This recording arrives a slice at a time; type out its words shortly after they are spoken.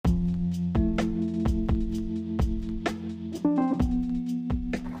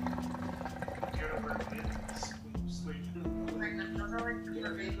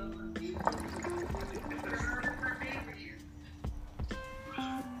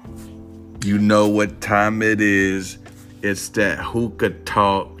You know what time it is. It's that hookah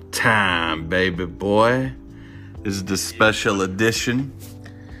talk time, baby boy. This is the special edition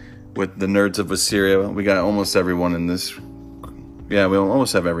with the Nerds of Assyria. We got almost everyone in this. Yeah, we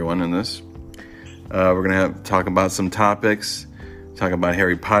almost have everyone in this. We're going to talk about some topics. Talk about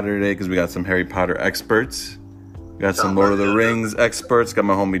Harry Potter today because we got some Harry Potter experts. We got some Lord of the Rings experts. Got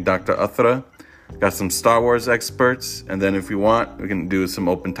my homie Dr. Uthra. Got some Star Wars experts. And then if we want, we can do some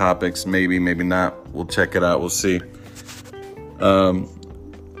open topics. Maybe, maybe not. We'll check it out. We'll see.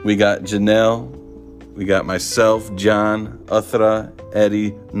 We got Janelle. We got myself, John, Uthra,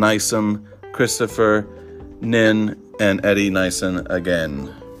 Eddie, Nysom, Christopher, Nin, and Eddie Nyson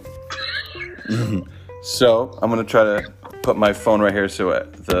again. So I'm going to try to put my phone right here so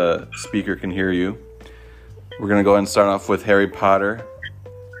the speaker can hear you. We're going to go ahead and start off with Harry Potter.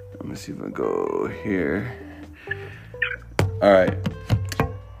 Let me see if I go here. All right.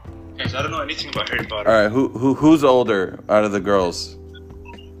 Guys, I don't know anything about Harry Potter. All right, who's older out of the girls?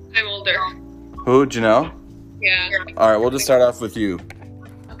 I'm older. Who, Janelle? Yeah. All right, we'll just start off with you.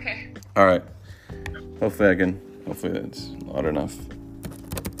 Okay. All right. Hopefully that's loud enough.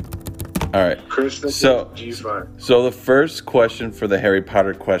 All right. So the first question for the Harry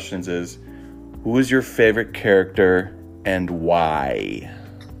Potter questions is, who is your favorite character and why?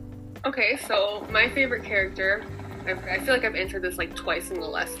 Okay, so my favorite character, I feel like I've answered this like twice in the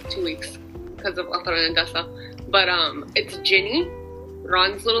last 2 weeks because of Athara and Dessa, but it's Ginny,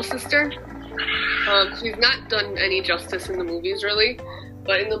 Ron's little sister. She's not done any justice in the movies really,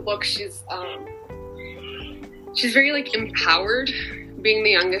 but in the book she's very like empowered, being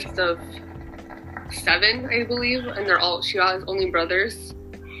the youngest of 7, I believe, and she has only brothers.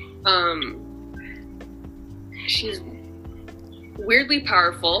 She's weirdly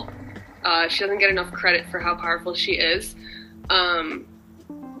powerful. She doesn't get enough credit for how powerful she is.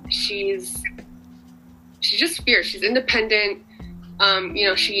 She's just fierce. She's independent.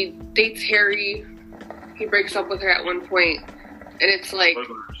 She dates Harry. He breaks up with her at one point, and it's like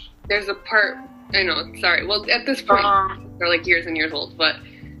there's a part. I know. Sorry. Well, at this point, they're like years and years old, but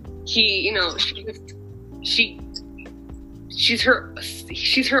he, she's her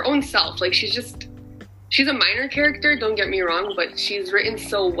own self. Like she's a minor character. Don't get me wrong, but she's written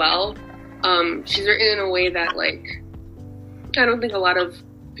so well. She's written in a way that like I don't think a lot of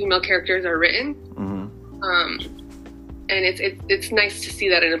female characters are written. Mm-hmm. And it's nice to see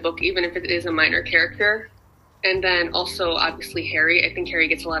that in a book, even if it is a minor character. And then also, obviously, Harry. I think Harry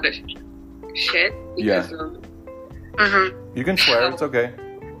gets a lot of shit because of... Mm-hmm. You can swear, it's okay.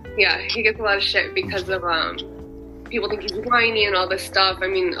 Yeah, he gets a lot of shit because of people think he's whiny and all this stuff. I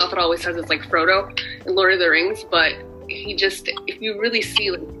mean, Alfred always says it's like Frodo in Lord of the Rings, but if you really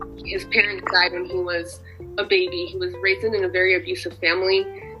see, like, his parents died when he was a baby. He was raised in a very abusive family.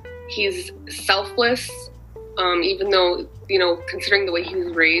 He's selfless. Even though, considering the way he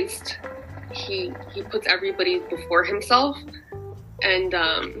was raised, he puts everybody before himself. And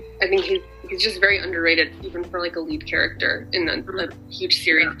I think he's just very underrated, even for like a lead character in a huge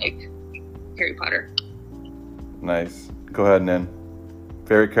series like Harry Potter. Nice. Go ahead, Nin.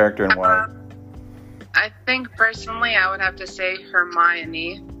 Favorite character and why? I think personally I would have to say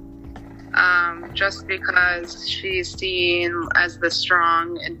Hermione. Just because she's seen as the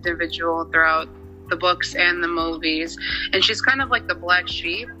strong individual throughout the books and the movies, and she's kind of like the black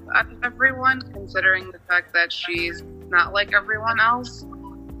sheep out of everyone, considering the fact that she's not like everyone else,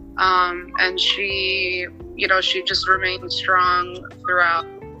 and she just remains strong throughout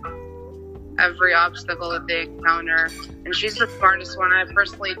every obstacle that they encounter, and she's the smartest one. I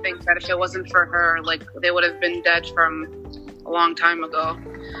personally think that if it wasn't for her, like, they would have been dead from a long time ago.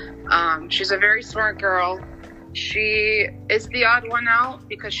 She's a very smart girl. She is the odd one out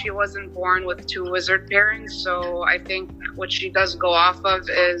because she wasn't born with 2 wizard parents, so I think what she does go off of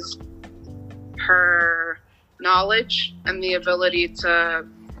is her knowledge and the ability to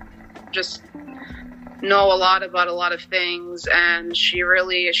just know a lot about a lot of things, and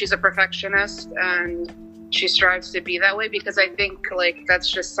she's a perfectionist, and she strives to be that way because I think like that's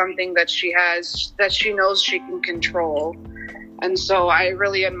just something that she has, that she knows she can control. And so I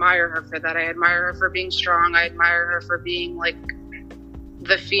really admire her for that. I admire her for being strong. I admire her for being like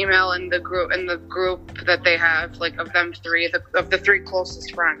the female in the group that they have, like of them 3, of the 3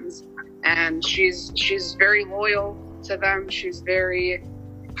 closest friends. And she's very loyal to them. She's very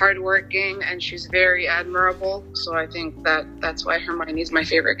hardworking, and she's very admirable. So I think that's why Hermione's my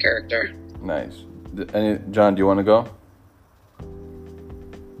favorite character. Nice. John, do you want to go?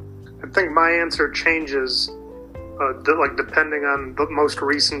 I think my answer changes depending on the most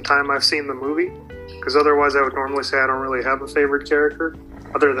recent time I've seen the movie, because otherwise I would normally say I don't really have a favorite character.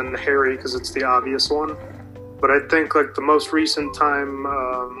 other than Harry, because it's the obvious one. But I think like the most recent time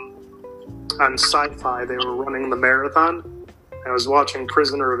on Sci-Fi, they were running the marathon. I was watching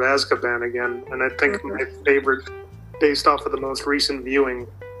Prisoner of Azkaban again, and I think my favorite, based off of the most recent viewing,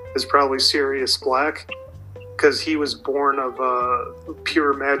 is probably Sirius Black, because he was born of a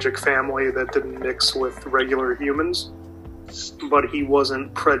pure magic family that didn't mix with regular humans, but he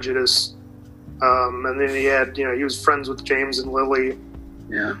wasn't prejudiced. And then he had, he was friends with James and Lily.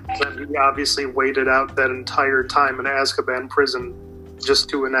 Yeah. And he obviously waited out that entire time in Azkaban prison just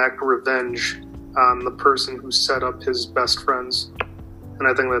to enact revenge on the person who set up his best friends. And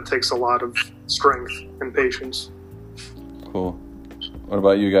I think that takes a lot of strength and patience. Cool. What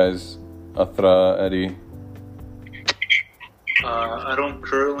about you guys? Athra, Eddie? I don't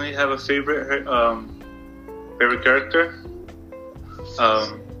currently have a favorite character.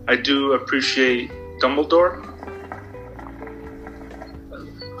 I do appreciate Dumbledore.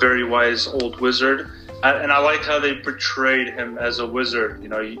 Very wise old wizard. And I like how they portrayed him as a wizard.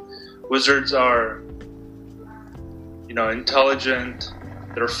 Wizards are, intelligent,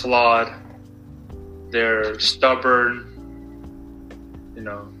 they're flawed, they're stubborn,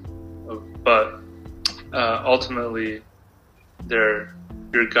 but ultimately they're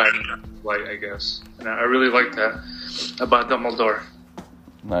your guiding light, I guess. And I really like that about Dumbledore.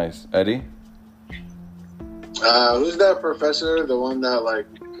 Nice. Eddie? Who's that professor? The one that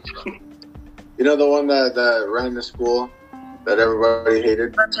the one that ran the school that everybody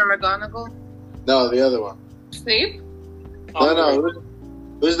hated? Professor McGonagall? No, the other one. Snape? No.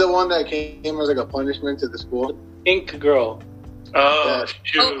 Who's the one that came as like a punishment to the school? Ink Girl. Oh, Yeah.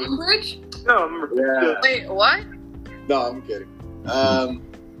 shoot. Oh, Umbridge? No, Yeah. Wait, what? No, I'm kidding.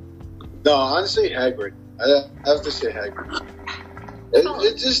 No, honestly, Hagrid. I have to say Hagrid.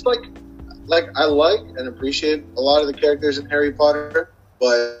 It's just like I like and appreciate a lot of the characters in Harry Potter,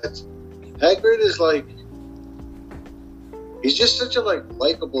 but Hagrid is he's just such a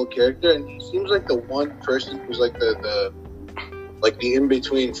likable character, and he seems like the one person who's like the in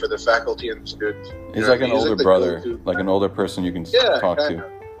between for the faculty and the students. He's like an older the brother, go-to. like an older person you can talk kinda. to.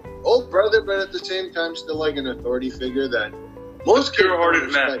 Old brother, but at the same time still like an authority figure that most kids Pure-hearted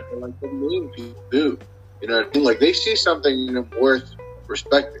respect, but like the main people do. You know what I mean? Like they see something worth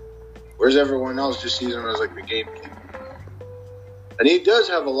respecting, whereas everyone else just sees him as like the gamekeeper. And he does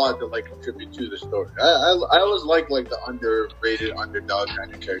have a lot to contribute to the story. I always like the underrated underdog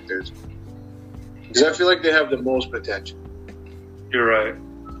kind of characters because I feel like they have the most potential. You're right.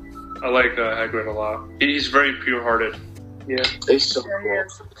 I like Hagrid a lot. He's very pure-hearted. Yeah. He's so cool.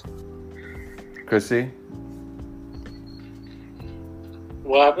 Chrissy?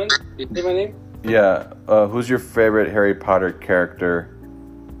 What happened? You say my name? Yeah. Who's your favorite Harry Potter character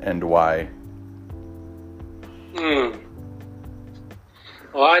and why?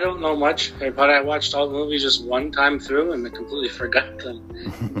 Well, I don't know much, but I watched all the movies just one time through and I completely forgot them.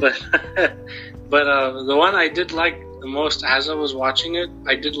 but the one I did like the most as I was watching it,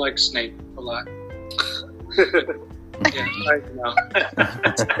 I did like Snape a lot. Yeah, I know.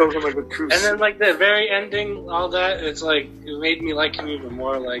 And then the very ending, all that, it's it made me like him even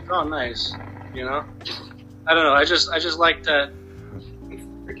more. Oh, nice, I don't know. I just like that.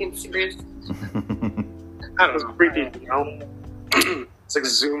 Freaking serious. I don't know. Creepy, It's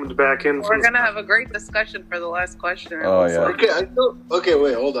zoomed back in. We're gonna have a great discussion for the last question. Oh, yeah. Okay,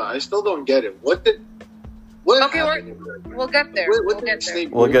 wait, hold on. I still don't get it. What Okay, happened? we'll get there. What We'll did get there.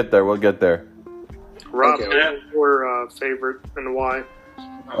 Snape We'll do? get there. Rob, Okay. what's your favorite and why?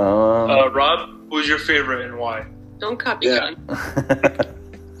 Rob, who's your favorite and why? Don't copy Yeah.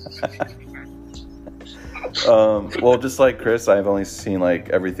 John. Well, just like Chris, I've only seen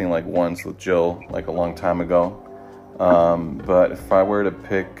everything once with Jill, a long time ago. But if I were to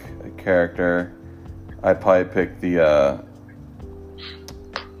pick a character, I'd probably pick the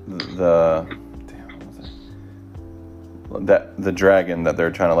dragon that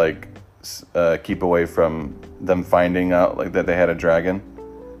they're trying to keep away from them finding out that they had a dragon.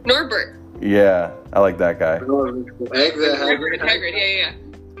 Norbert. Yeah, I like that guy. Hagrid, yeah.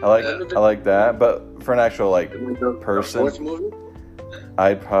 I like that, but for an actual person, Fourth movie?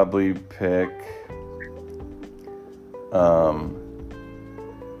 I'd probably pick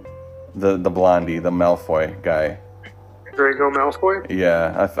the blondie, the Malfoy guy. Draco Malfoy?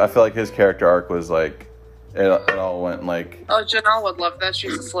 Yeah, I feel like his character arc was it all went Oh, Janelle would love that.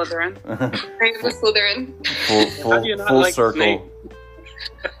 She's a Slytherin. I am a Slytherin. How do you not full like circle. Snape?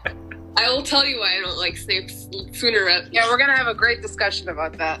 I will tell you why I don't like Snape sooner. Yeah, we're gonna have a great discussion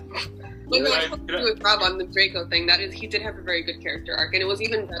about that. Like I spoke to with Rob on the Draco thing, he did have a very good character arc, and it was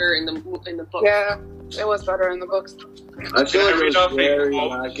even better in the book. Yeah, It was better in the books. I feel like it read off was a very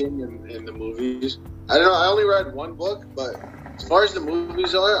quote? lacking in the movies. I don't know. I only read one book, but as far as the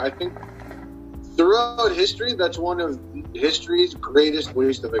movies are, I think throughout history, that's one of history's greatest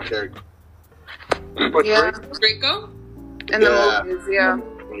waste of a character. Yeah, Draco? in the movies, yeah.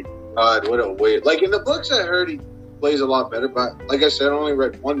 God, what a waste! Like in the books, I heard he plays a lot better, but like I said, I only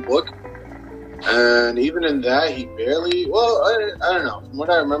read one book, and even in that, he barely. Well, I don't know. From what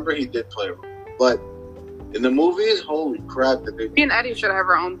I remember, he did play a role, but in the movies, holy crap! That they Me and Eddie should have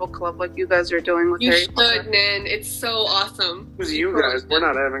our own book club like you guys are doing with You Harry should, Potter. Nan. It's so awesome. Who's you guys? We're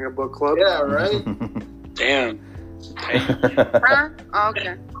not having a book club. yeah, right. Damn. Huh? Oh,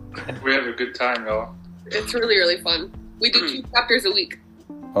 okay. We have a good time, y'all. It's really, really fun. We do 2 chapters a week.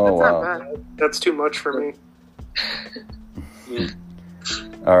 Oh, That's wow. not bad. That's too much for me.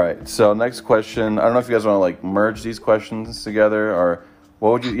 All right. So next question. I don't know if you guys want to like merge these questions together, or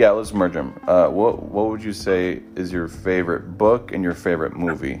what would you? Yeah, let's merge them. What would you say is your favorite book and your favorite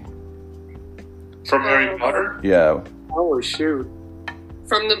movie? From Harry Potter? Yeah. Oh shoot!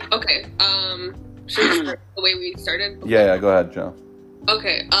 From the should we start the way we started? Yeah. Go ahead, Joe.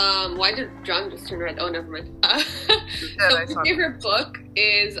 Okay. Why did John just turn red? Oh, never mind. I So saw my favorite book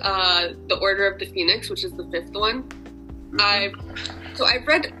is The Order of the Phoenix, which is the 5th one. I've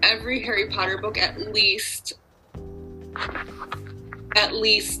read every Harry Potter book at least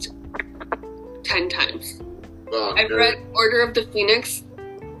 10 times. Oh, I've good. read Order of the Phoenix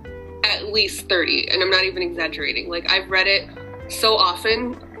at least 30, and I'm not even exaggerating. Like, I've read it so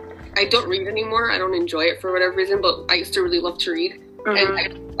often. I don't read anymore. I don't enjoy it for whatever reason, but I used to really love to read.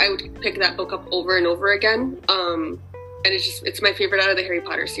 And I would pick that book up over and over again. And it's my favorite out of the Harry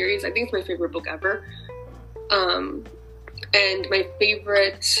Potter series. I think it's my favorite book ever. And my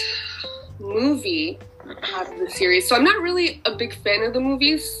favorite movie out of the series. So I'm not really a big fan of the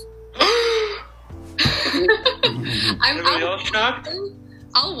movies. Everybody else shocked?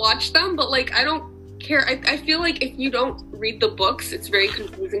 I'll watch them, but like I don't care. I feel like if you don't read the books, it's very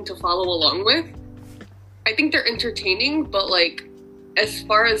confusing to follow along with. I think they're entertaining, but like as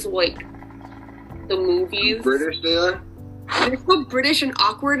far as like the movies, British they are. they're so British and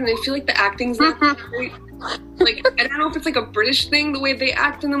awkward, and I feel like the acting's not great. Like I don't know if it's like a British thing the way they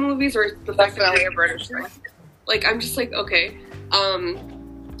act in the movies, or the fact that Definitely a British thing. like I'm just like okay.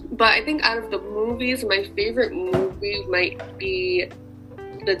 But I think out of the movies, my favorite movie might be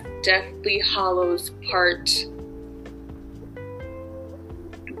the Deathly Hallows Part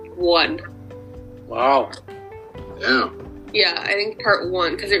 1. Wow. Yeah. Yeah, I think Part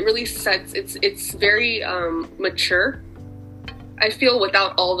 1 because it really sets it's very mature. I feel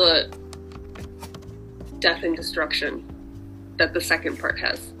without all the death and destruction that the second part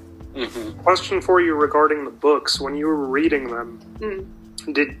has. Question for you regarding the books. When you were reading them,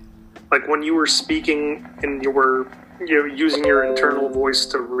 did like when you were speaking and you were using your internal voice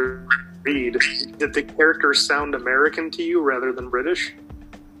to read, did the characters sound American to you rather than British?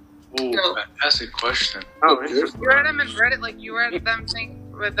 Ooh, No. fantastic question. Oh, interesting. You read them and read it like you read them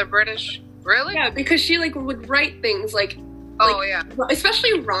thing with the British. Really? Yeah, because she like would write things like Oh yeah.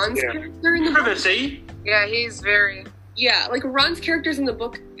 especially Ron's Yeah. character in the book. Privacy? Yeah, he's very Yeah, like Ron's characters in the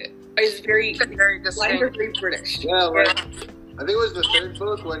book is very very lines are distinct. very British. Yeah, like I think it was the 3rd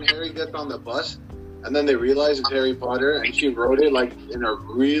book when Harry gets on the bus, and then they realize it's Harry Potter, and she wrote it like in a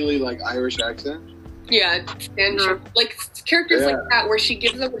really like Irish accent. Yeah, and like characters Yeah. like that where she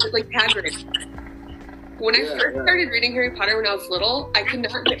gives up like Hagrid. When I first started reading Harry Potter when I was little, I could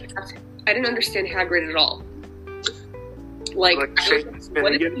not get past. I didn't understand Hagrid at all. Like, Like I was Shane like,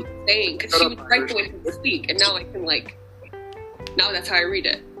 what is Finnegan? he saying? Because she would write the way he would speak, and now I can like. Now that's how I read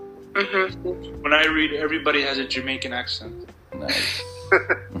it. When I read, everybody has a Jamaican accent. Nice.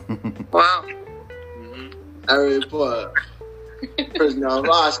 Wow. Harry Potter, Prisoner of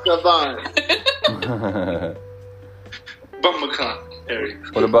Azkaban. Bumbacan, Harry.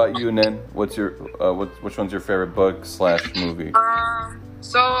 What about you, Nin? What's your which one's your favorite book / movie?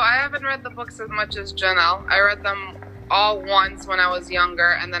 So I haven't read the books as much as Janelle. I read them all once when I was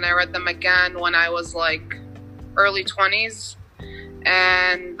younger, and then I read them again when I was like early 20s.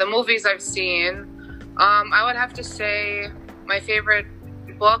 And the movies I've seen, I would have to say my favorite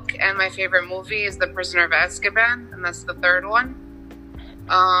book and my favorite movie is The Prisoner of Azkaban, and that's the 3rd one.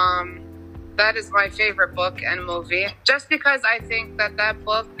 That is my favorite book and movie, just because I think that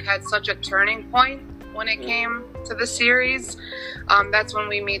book had such a turning point when it came to the series. That's when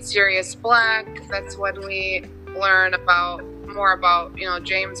we meet Sirius Black. That's when we learn more about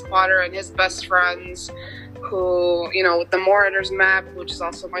James Potter and his best friends, who with the Marauders map, which is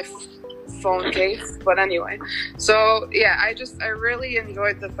also my phone case. But anyway, so yeah, I really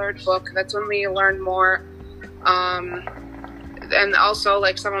enjoyed the third book. That's when we learned more. And also,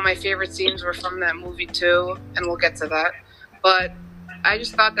 like, some of my favorite scenes were from that movie too, and we'll get to that. But I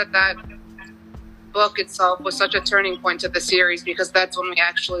just thought that book itself was such a turning point to the series, because that's when we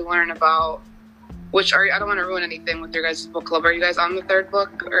actually learn about I don't want to ruin anything with your guys' book club. Are you guys on the third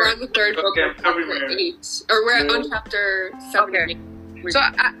book? Or? We're on the third book, chapter 8, or we're on chapter 7. Okay. So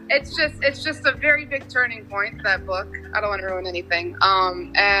it's just a very big turning point, that book. I don't want to ruin anything.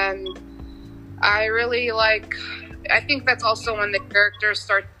 And I really I think that's also when the characters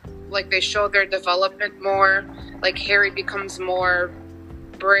start, like, they show their development more. Like, Harry becomes more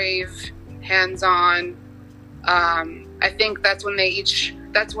brave, hands-on. I think that's when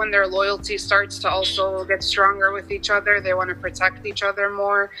that's when their loyalty starts to also get stronger with each other. They want to protect each other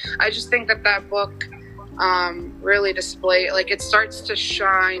more. I just think that book really it starts to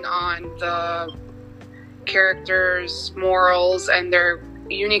shine on the characters' morals and their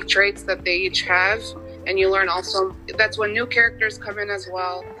unique traits that they each have. And you learn also, that's when new characters come in as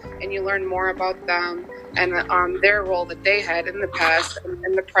well, and you learn more about them and their role that they had in the past and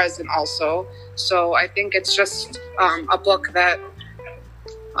in the present also. So I think it's just a book that,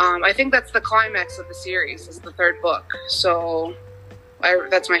 I think that's the climax of the series, is the third book. So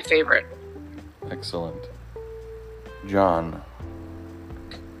that's my favorite. Excellent. John.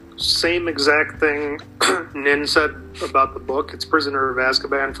 Same exact thing Nin said about the book. It's Prisoner of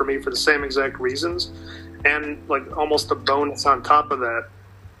Azkaban for me for the same exact reasons. And, like, almost a bonus on top of that.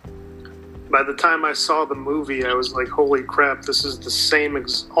 By the time I saw the movie, I was like, holy crap, this is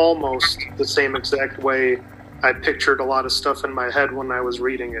almost the same exact way I pictured a lot of stuff in my head when I was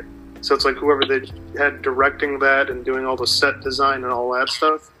reading it. So it's like whoever they had directing that and doing all the set design and all that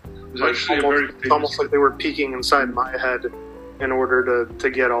stuff, it's almost like they were peeking inside my head in order to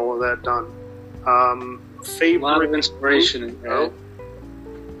get all of that done. Favorite, a lot of inspiration.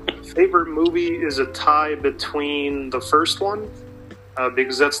 Favorite movie is a tie between the first one,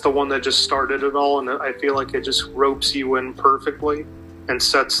 because that's the one that just started it all, and I feel like it just ropes you in perfectly and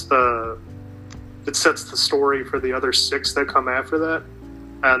sets the story for the other 6 that come after that.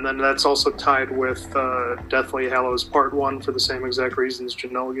 And then that's also tied with Deathly Hallows Part 1 for the same exact reasons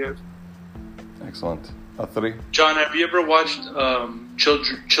Janelle gave. Excellent. 3. John, have you ever watched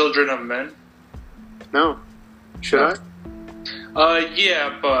Children of Men? No. Should I?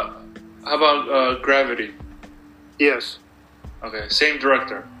 Yeah, but how about Gravity? Yes. Okay, same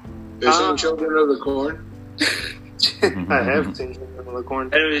director. Is it Children of the Corn? I have seen Children of the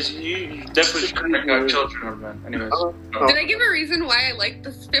Corn. Anyways, you definitely should check out Children of Men. Anyways. Did I give a reason why I liked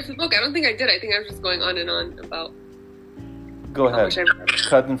the 5th book? I don't think I did. I think I was just going on and on about... Go ahead.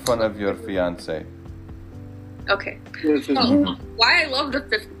 Cut in front of your fiancé. Okay. So, why I love the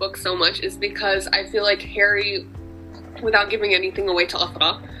 5th book so much is because I feel like Harry, without giving anything away to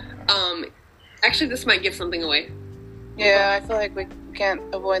Afra, actually this might give something away. Yeah, I feel like we can't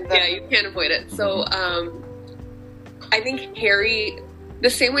avoid that. Yeah, you can't avoid it. So, I think Harry, the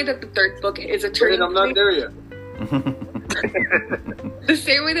same way that the 3rd book is a turning point. I'm not there yet. The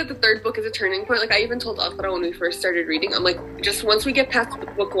same way that the 3rd book is a turning point. Like, I even told Afra when we first started reading, I'm like, just once we get past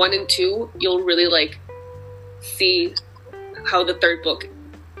book 1 and 2, you'll really, like, see how the 3rd book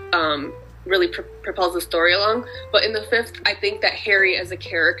really propels the story along. But in the 5th, I think that Harry as a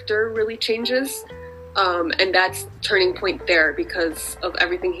character really changes, and that's turning point there because of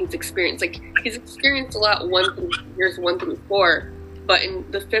everything he's experienced. Like, he's experienced a lot years 1 through 4, but in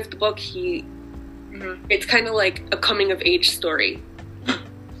the 5th book it's kind of like a coming of age story,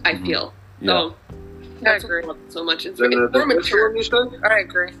 I feel. Yeah. So that's why I love it so much. It's more mature. I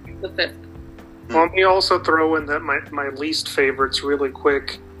agree. The 5th. Well, let me also throw in that my least favorites really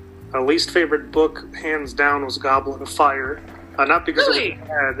quick. Least favorite book, hands down, was Goblet of Fire. Not because it was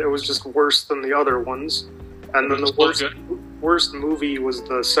bad, it was just worse than the other ones. And then the worst movie was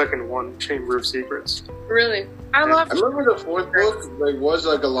the second one, Chamber of Secrets. Really? I remember the 4th book, was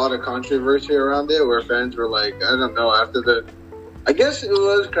a lot of controversy around it, where fans were like, I don't know, I guess it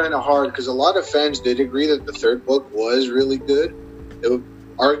was kind of hard, because a lot of fans did agree that the 3rd book was really good. It was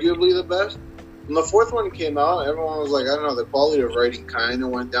arguably the best. When the 4th one came out, everyone was like, I don't know, the quality of writing kind of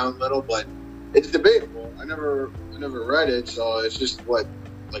went down a little, but it's debatable. I never read it, so it's just what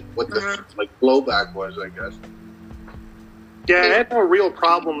the blowback was, I guess. Yeah, I had no real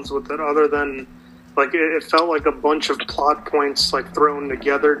problems with it other than, like, it felt like a bunch of plot points, like, thrown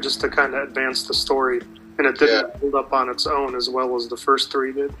together just to kind of advance the story. And it didn't hold up on its own as well as the first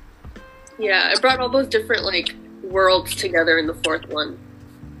 3 did. Yeah, it brought all those different, like, worlds together in the 4th one.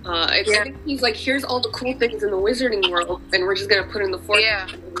 I think he's like, here's all the cool things in the wizarding world, and we're just gonna put in the fourth. Yeah,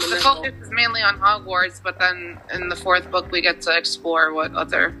 the focus is mainly on Hogwarts, but then in the fourth book we get to explore what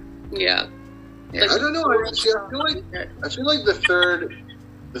other. Yeah. I don't know. I feel like the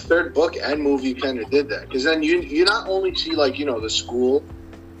third book and movie kind of did that, because then you not only see like the school,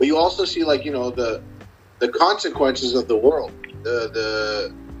 but you also see like the consequences of the world,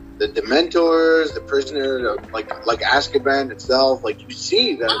 the Dementors, the prisoner, like Azkaban itself. Like you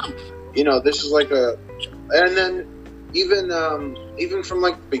see that this is like and then even from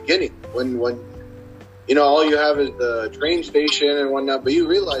like the beginning when all you have is the train station and whatnot, but you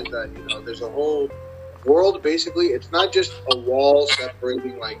realize that there's a whole world. Basically, it's not just a wall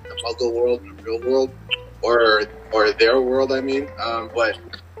separating like the Muggle world and the real world, or their world. I mean,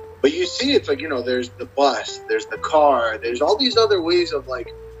 but you see, it's like there's the bus, there's the car, there's all these other ways of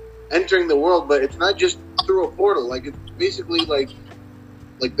like entering the world, but it's not just through a portal. Like it's basically like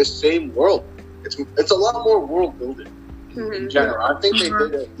the same world. It's a lot more world building in general. I think they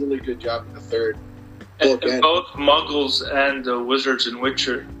did a really good job in the third book. And both Muggles and wizards and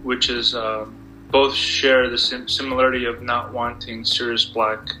witches both share the similarity of not wanting Sirius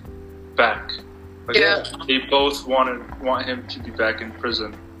Black back. Like, they both want him to be back in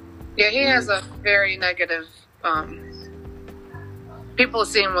prison. Yeah, he has a very negative. People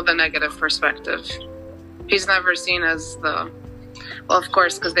see him with a negative perspective. He's never seen as the. Well, of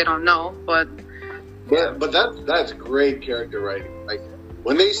course, because they don't know, but. But that's great character writing. Like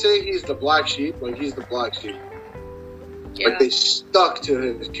when they say he's the black sheep, like he's the black sheep. Yeah. Like they stuck to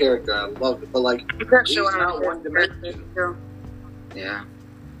his character. I love it, but like he's not one dimensional. Yeah.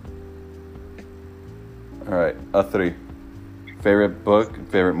 All right, three. Favorite book,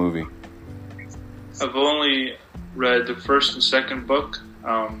 favorite movie. I've only read the first and second book.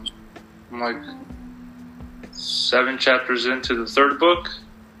 I'm like 7 chapters into the third book.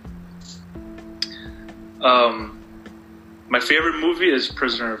 My favorite movie is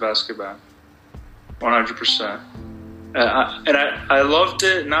Prisoner of Azkaban, 100%. And I loved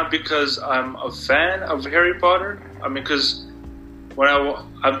it not because I'm a fan of Harry Potter. I mean, because when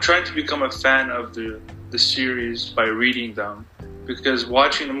I'm trying to become a fan of the series by reading them, because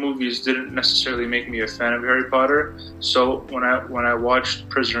watching the movies didn't necessarily make me a fan of Harry Potter. So when I watched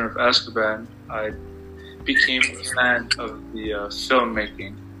Prisoner of Azkaban, I became a fan of the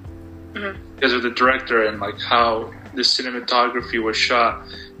filmmaking because of the director and like how the cinematography was shot.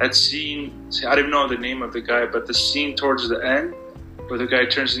 That scene, I don't know the name of the guy, but the scene towards the end where the guy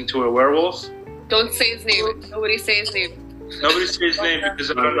turns into a werewolf. Don't say his name. Nobody say his name. Nobody say his name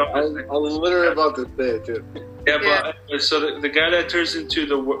because I don't know his name. I was literally about to say it too. Yeah, but so the guy that turns into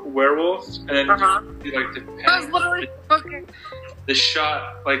the werewolf, and then you like the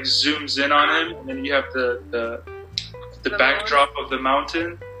shot like zooms in on him, and then you have the backdrop of the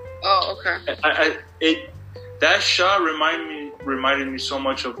mountain. Oh, okay. That shot reminded me so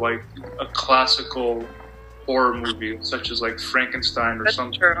much of like a classical horror movie, such as like Frankenstein or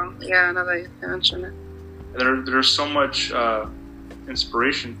something. True. Yeah, now that you mention it. There's so much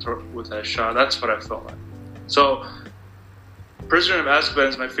inspiration with that shot. That's what I felt like. So, Prisoner of Azkaban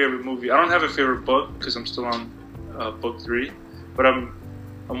is my favorite movie. I don't have a favorite book because I'm still on book 3, but I'm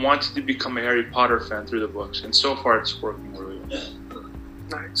wanting to become a Harry Potter fan through the books, and so far it's working really well.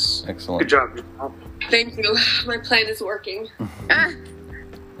 Nice. Excellent. Good job. Thank you. My plan is working.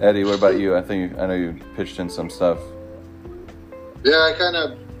 Eddie, what about you? I know you pitched in some stuff. Yeah,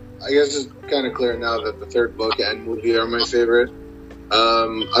 I guess it's kind of clear now that the third book and movie are my favorite.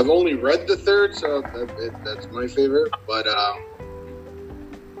 I've only read the third, so that's my favorite. But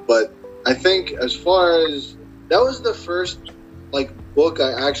I think as far as that was the first like book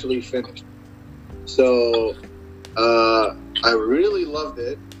I actually finished, so I really loved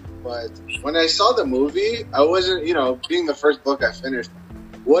it. But when I saw the movie, I wasn't, being the first book I finished,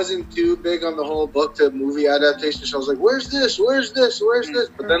 wasn't too big on the whole book to movie adaptation. So I was like, where's this?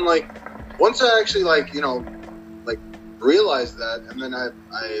 But then like once I actually realized that, and then I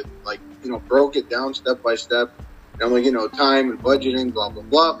broke it down step by step, and I'm like, time and budgeting, blah blah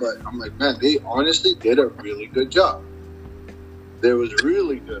blah. But I'm like, man, they honestly did a really good job. It was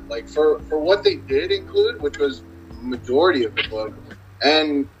really good, like for what they did include, which was majority of the book,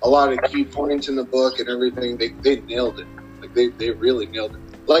 and a lot of key points in the book and everything. They nailed it. Like they really nailed it.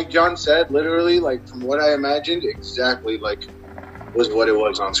 Like John said, literally, like from what I imagined, exactly like was what it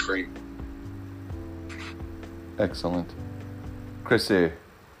was on screen. Excellent. Chrissy.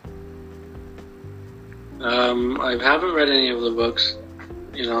 I haven't read any of the books,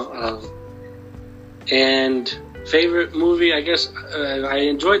 and favorite movie, I guess I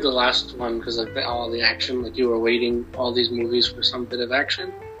enjoyed the last one because of all the action. Like you were waiting all these movies for some bit of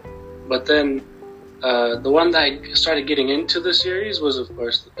action. But then the one that I started getting into the series was, of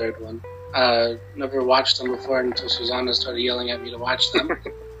course, the third one. Never watched them before until Susanna started yelling at me to watch them.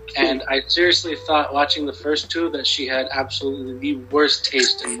 And I seriously thought, watching the first two, that she had absolutely the worst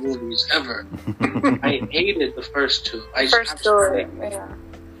taste in movies ever. I hated the first two. Yeah.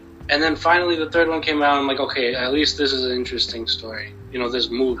 And then finally the third one came out, and I'm like, okay, at least this is an interesting story. You know, this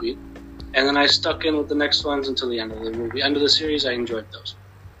movie. And then I stuck in with the next ones until the end of the movie. End of the series, I enjoyed those.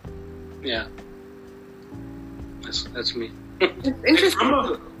 Yeah. That's me. It's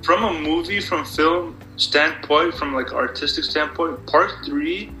interesting. From a movie, from film standpoint, from like artistic standpoint, part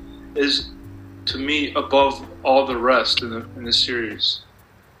 3 is to me above all the rest in the series.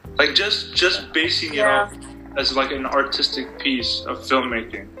 Like just basing it off as like an artistic piece of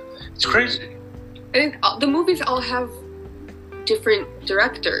filmmaking. It's crazy. And the movies all have different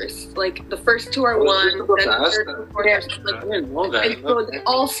directors. Like the first two are one, then the third and fourth are like, I didn't know that. and so they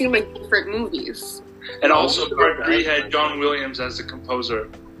all seem like different movies. And also part 3 had John Williams as the composer.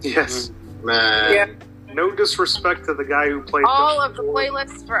 Yes. Man. Yeah. No disrespect to the guy who played All of the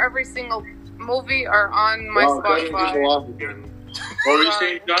playlists for every single movie are on my Cutting people Spotify. off again. What were you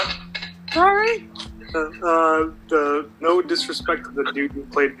saying, John? Sorry. no disrespect to the dude who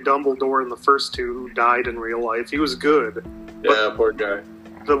played Dumbledore in the first two, who died in real life. He was good. Yeah, poor guy.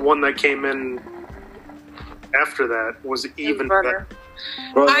 The one that came in after that was even better.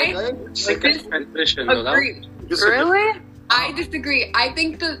 Bro, I- that guy- Like a transition, though. That Agree. Really? I disagree. I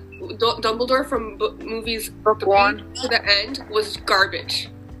think the Dumbledore from movies Book 1. to the end was garbage.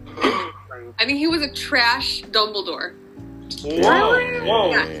 I think he was a trash Dumbledore. Whoa.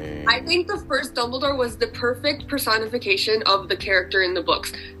 Yeah. I think the first Dumbledore was the perfect personification of the character in the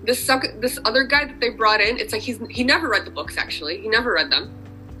books. This other guy that they brought in, it's like he never read the books. Actually, he never read them.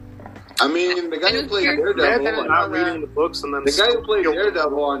 I mean, the guy who played Imagine Daredevil, not reading the books and then the guy who played still-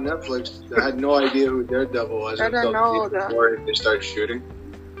 Daredevil on Netflix had no idea who Daredevil was I don't until know that. before they started shooting.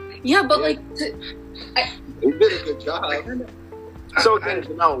 Yeah, but Yeah. like, He did a good job. So again,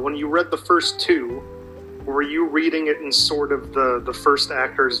 Janelle, when you read the first two, were you reading it in sort of the first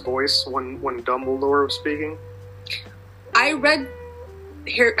actor's voice when Dumbledore was speaking? I read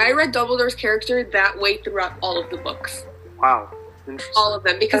Dumbledore's character that way throughout all of the books, Wow, interesting. all of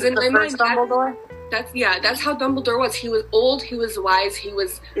them, because in my mind, Dumbledore. that's how Dumbledore was. He was old, he was wise, he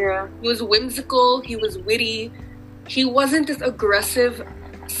was whimsical, he was witty. He wasn't this aggressive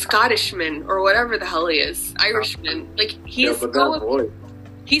Scottishman or whatever the hell he is, Irishman. Like Yeah, but that voice.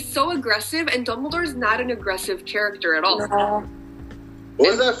 he's so aggressive, and Dumbledore's not an aggressive character at all. No. What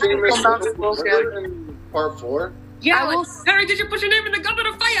was that famous Spoken. in part 4? Yeah, I like, will- Harry, did you put your name in the goblet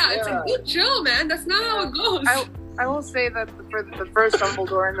of fire? It's like, you chill, man. That's not how it goes. I will say that for the first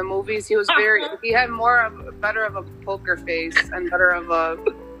Dumbledore in the movies, he had better of a poker face and better of a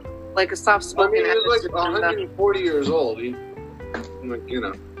soft I spoken. mean, he was like 140 years old. He, like, you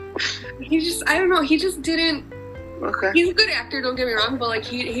know. I don't know. He just didn't. Okay. He's a good actor, don't get me wrong, but like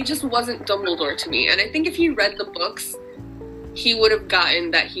he just wasn't Dumbledore to me. And I think if he read the books, he would have gotten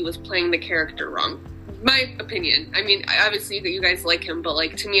that he was playing the character wrong. My opinion. I mean, obviously that you guys like him, but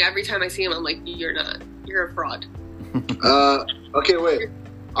like to me, every time I see him, I'm like, you're not. You're a fraud. Okay, wait. You're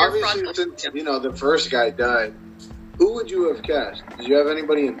Obviously, fraud. since the first guy died, who would you have cast? Did you have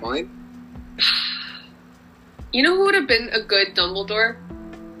anybody in mind? You know who would have been a good Dumbledore?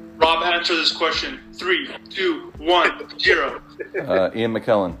 Rob, answer this question. 3, 2, 1, 0. Ian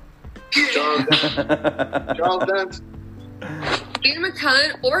McKellen. Charles Dance? Ian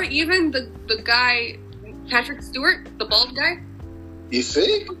McKellen, or even the guy, Patrick Stewart, the bald guy. You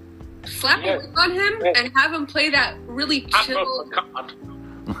think? Slap a wig on him and have him play that really chill,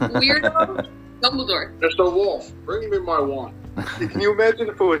 weirdo Dumbledore. Mr. Wolf, bring me my wand. Can you imagine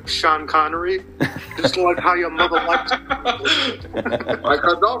if it was Sean Connery? Just like how your mother liked it. I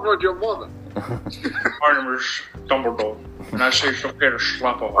cadavered your mother. My name is Dumbledore, and I say it's okay to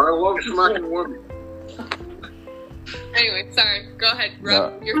slap her. I love smacking women. Anyway, sorry. Go ahead,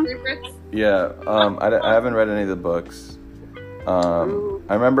 Rob. Your favorites? Yeah, I haven't read any of the books. I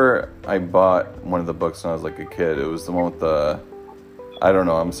remember I bought one of the books when I was like a kid. It was the one with the, I don't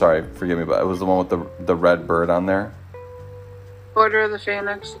know, I'm sorry, forgive me, but it was the one with the red bird on there. Order of the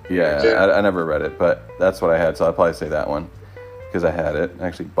Phoenix. Yeah, I never read it, but that's what I had, so I'll probably say that one because I had it. I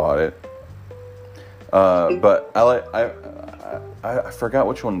actually bought it. But I forgot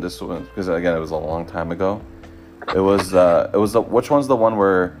which one this was because again it was a long time ago. It was which one's the one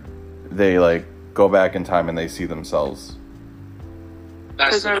where they like go back in time and they see themselves?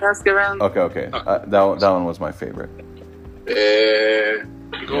 Prisoner of Azkaban. Okay. That one was my favorite.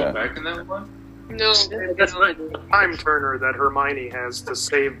 You go Yeah. back in that one? No, That's right. Time turner that Hermione has to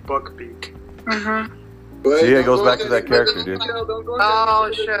save Buckbeak. Mm-hmm. See, it goes back to that character, dude.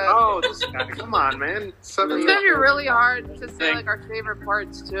 Oh shit. Oh, this guy! Come on, man. It's gonna be really hard to say like our favorite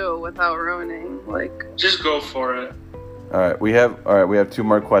parts too without ruining like. Just go for it. All right, we have 2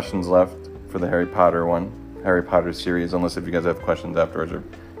 more questions left for the Harry Potter series. Unless if you guys have questions afterwards or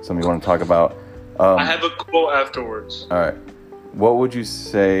something you want to talk about. I have a quote afterwards. All right, what would you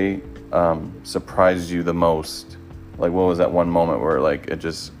say surprised you the most? Like, what was that one moment where like it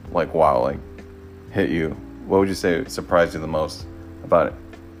just like wow, like hit you? What would you say surprised you the most about it,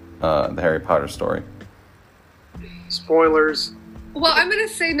 the Harry Potter story? Spoilers. Well, I'm gonna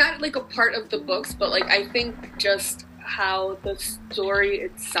say not like a part of the books, but like I think just how the story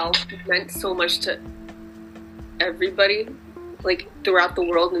itself meant so much to everybody, like throughout the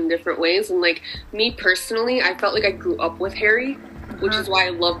world in different ways. And like me personally, I felt like I grew up with Harry, which is why I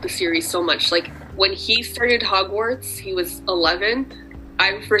love the series so much. Like when he started Hogwarts, he was 11.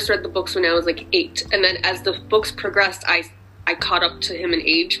 I first read the books when I was like 8, and then as the books progressed, I caught up to him in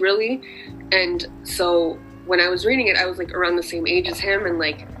age, really. And so when I was reading it, I was like around the same age as him, and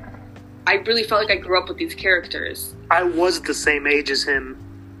like I really felt like I grew up with these characters. I was the same age as him.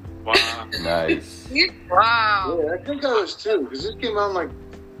 Wow. Nice. Wow. Yeah, I think I was too, because this came out in like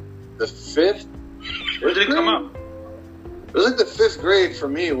the 5th. When did it come out? It was like the 5th grade for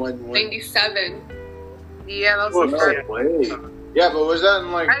me when 97. Yeah, that was Well, the first. yeah. Wait. Yeah, but was that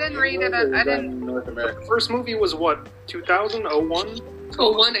in like... I didn't read it. England or I was that didn't- in North America. The first movie was what? 2000? 01?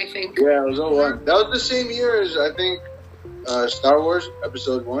 01, I think. Yeah, it was 01. That was the same year as, I think, Star Wars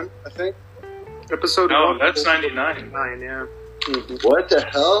Episode 1, I think. Episode No, 1. that's 99. 9, yeah. What the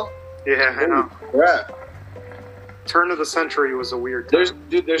hell? Yeah, I know. Crap. Turn of the century was a weird time.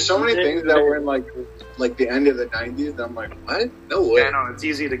 There's so many things that were in like the end of the 90s that I'm like, what? No way. Yeah, I know, it's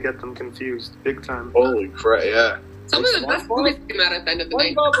easy to get them confused. Big time. Holy crap, yeah. Some of the best movies came out at the end of the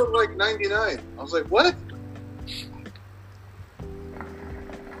night. SpongeBob was like 99. I was like, what?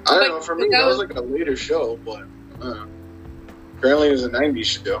 I don't know, for me, that was like a later show, but apparently it was a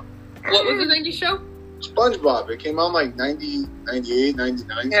 90s show. What was the 90s show? SpongeBob, it came out like 90, 98,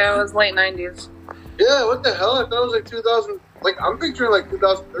 99. Yeah, it was late 90s. Yeah, what the hell? I thought it was like 2000. Like, I'm picturing like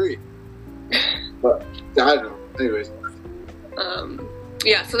 2003. But, I don't know. Anyways.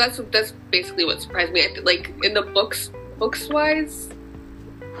 Yeah, so that's basically what surprised me. Like in the books wise,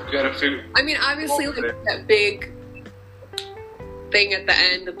 You gotta figure. I mean, obviously like that big thing at the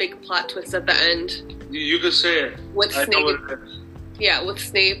end, the big plot twist at the end You could say it. with I know Snape. what it is. Yeah, with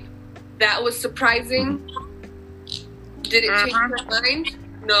Snape, that was surprising. Did it change your mind?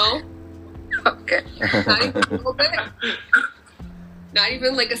 No, Okay. not even a little bit. Not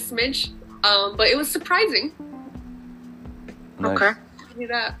even like a smidge. But it was surprising. Nice. Okay. Give me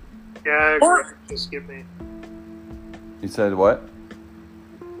that. Yeah, I agree. Just skip me. You said what?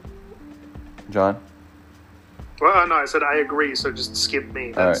 John? Well, no, I said I agree, so just skip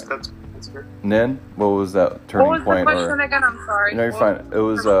me. That's fair. Nin? What was that turning What was the point? question again? I'm sorry. No, you're fine. It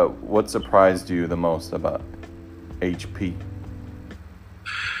was what surprised you the most about HP?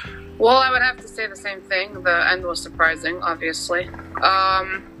 Well, I would have to say the same thing. The end was surprising, obviously.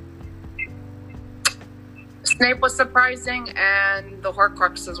 Snape was surprising, and the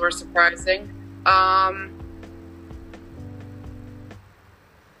Horcruxes were surprising.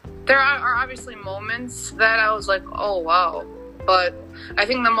 There are obviously moments that I was like, oh, wow. But I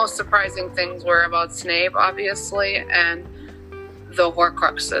think the most surprising things were about Snape, obviously, and the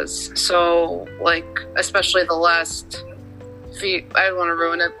Horcruxes. So, like, especially the last few, I don't want to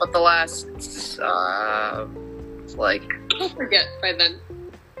ruin it, but the last, like... I'll forget by then.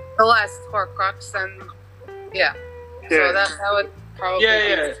 The last Horcrux, and yeah. So that would probably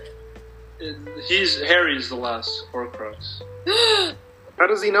Yeah. Harry's the last Horcrux. How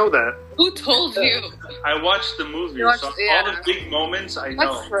does he know that? Who told you? I watched the movie, You watched- so yeah. all the big moments I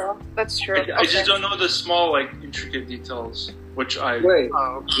know. That's true. That's true. I just don't know the small, like, intricate details, which I... Wait,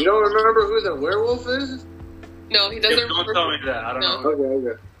 Oh, you don't remember who the werewolf is? No, he Yeah, doesn't. don't tell me that. I don't No. know.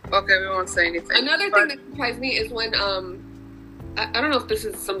 Okay. Okay, we won't say anything. Another thing that surprised me is when I don't know if this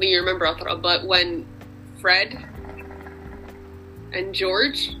is something you remember, Alfredo, but when Fred and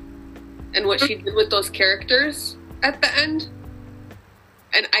George and what she did with those characters at the end,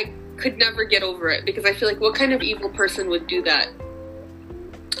 and I could never get over it because I feel like what kind of evil person would do that?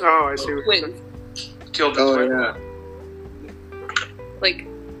 Oh, I see what you're Twins, saying. Killed the Oh, twin. yeah. like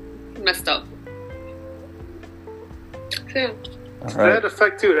messed up. So, yeah. All That right.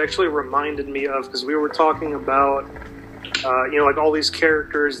 effect too, it actually reminded me of, because we were talking about, like all these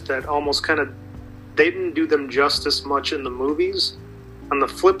characters that almost kind of, they didn't do them justice much in the movies. On the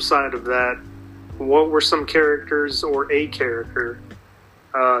flip side of that, what were some characters or a character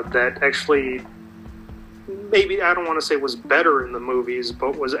that actually, maybe I don't want to say was better in the movies,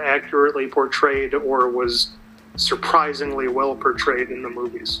 but was accurately portrayed or was surprisingly well portrayed in the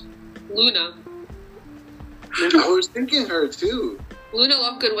movies? Luna. I was thinking her too. Luna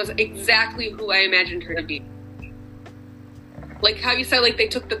Lovegood was exactly who I imagined her to be. Like how you said, like they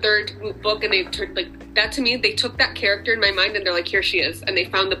took the third book and they turned like that to me. They took that character in my mind and they're like, here she is, and they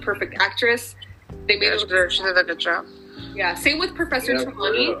found the perfect actress. They made her. She did a good job. Yeah. Same with Professor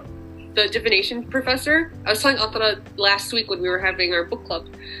Trelawney, the divination professor. I was telling Athara last week when we were having our book club.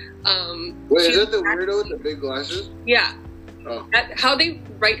 Wait, is that the weirdo with the big glasses? Yeah. Oh. How they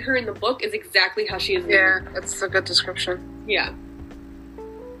write her in the book is exactly how she is. Yeah, it's a good description. Yeah.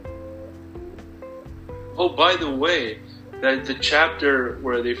 Oh, by the way, that the chapter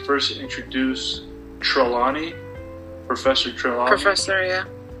where they first introduce Trelawney, Professor Trelawney. Professor, yeah.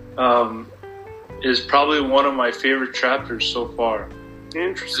 Is probably one of my favorite chapters so far.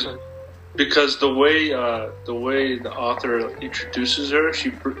 Interesting. Because the way the author introduces her,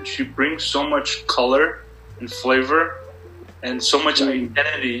 she brings so much color and flavor, and so much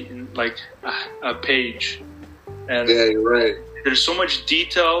identity in like a page. And yeah, you're right. There's so much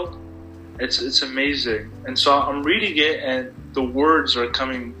detail. It's amazing. And so I'm reading it, and the words are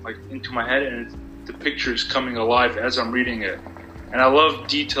coming like into my head, and the picture is coming alive as I'm reading it. And I love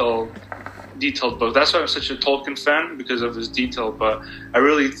detailed books. That's why I'm such a Tolkien fan, because of his detail. But I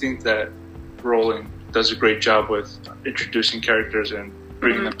really think that Rowling does a great job with introducing characters and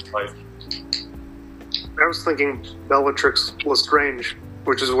bringing them to life. I was thinking Bellatrix Lestrange,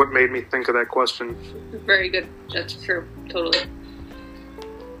 which is what made me think of that question. Very good. That's true. Totally.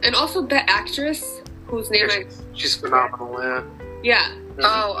 And also the actress whose name she's phenomenal. Yeah.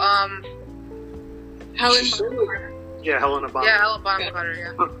 Oh, Helen. Yeah, Helena Bonham. Yeah, Helen Bonham Carter.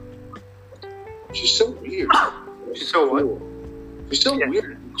 Yeah. She's so weird. She's so what? She's so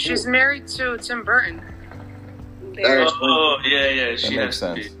weird. Cool. She's married to Tim Burton. Oh, yeah. She That makes has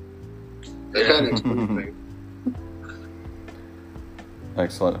sense. to be. That kind of explains things.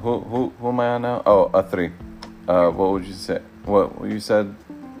 Excellent. Who am I on now? Oh, A3. What would you say? What you said?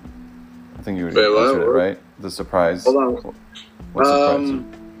 I think you Wait, answered it, right? The surprise. Hold on. What surprised you?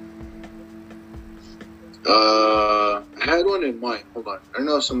 I had one in mind. Hold on. I don't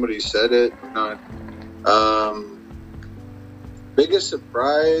know if somebody said it or not. Biggest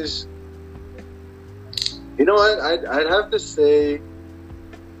surprise. You know what? I'd have to say.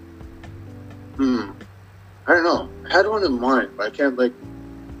 I don't know. I had one in mind, but I can't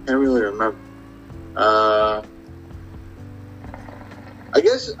really remember. I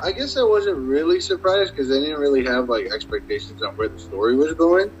guess I wasn't really surprised because I didn't really have like expectations on where the story was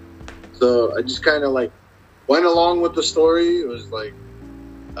going. So I just kind of like went along with the story. It was like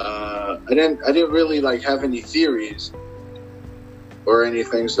I didn't really like have any theories or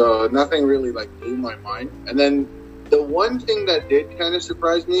anything, so nothing really like blew my mind. And then the one thing that did kind of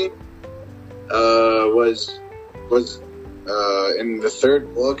surprise me was in the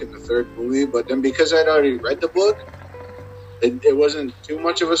third book, in the third movie. But then because I'd already read the book, it wasn't too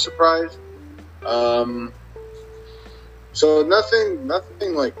much of a surprise. So nothing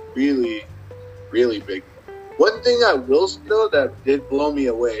like really, really big. One thing I will say though that did blow me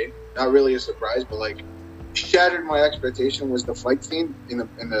away, not really a surprise, but like shattered my expectation, was the fight scene in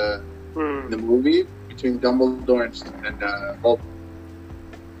the movie between Dumbledore and Voldemort.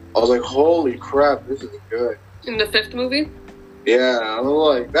 I was like, holy crap, this is good. In the fifth movie? Yeah, I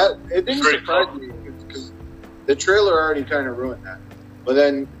was like that. It didn't surprise me because the trailer already kind of ruined that. But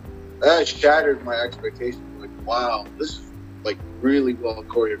then that shattered my expectations. Like, wow, this is like really well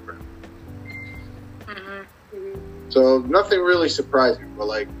choreographed. So nothing really surprising, but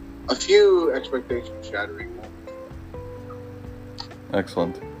like a few expectation shattering moments.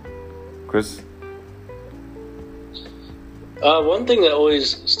 Excellent. Chris? One thing that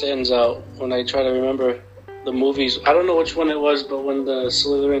always stands out when I try to remember the movies, I don't know which one it was, but when the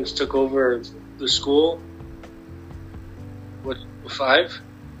Slytherins took over the school, what, 5?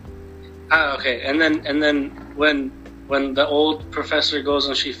 Okay, and then when the old professor goes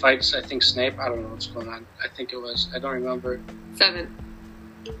and she fights, I think Snape, I don't know what's going on. I think it was, I don't remember. 7.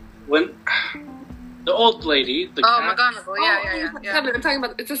 When the old lady, the McGonagall, yeah. 7. I'm talking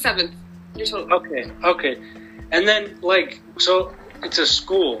about, it's a 7th. You're totally Okay. And then, like, so it's a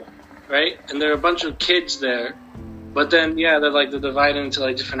school, right? And there are a bunch of kids there. But then, yeah, they're divided into,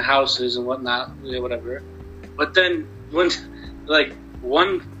 like, different houses and whatnot, whatever. But then, when, like,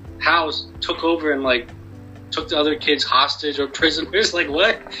 one house took over and, like, took the other kids hostage or prisoners. Like,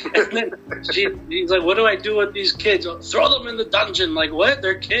 what? And then he's like, what do I do with these kids? Throw them in the dungeon. Like, what?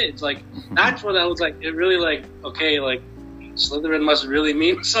 They're kids. Like, that's what I was like. It really like, okay, like, Slytherin must really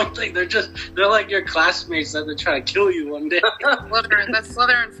mean something. They're like your classmates that they're trying to kill you one day. Slytherin, that's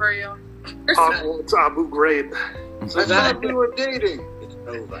Slytherin for you. It's Abu Ghraib. So I thought we were dating. It's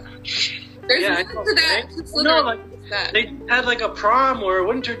over. There's Yeah, I nothing know, to that. right? It's No, literally like, that. they had like a prom or a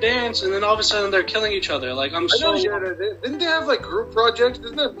winter dance, and then all of a sudden they're killing each other. Like, I'm I so. know, didn't they have like group projects?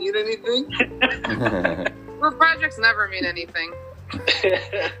 Doesn't that mean anything? Group projects never mean anything.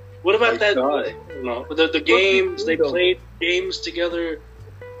 What about I that? thought. You know, the games they played games together.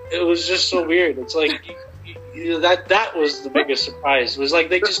 It was just so weird. It's like that was the biggest surprise. It was like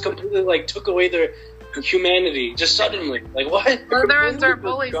they just completely like took away their humanity just suddenly. Like, what? Slytherins are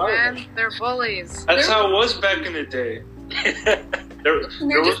bullies, man. They're bullies. That's how it was back in the day. There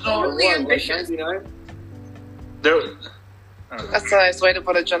They're was just no really What, like ambitious. 99? there. That's a nice way to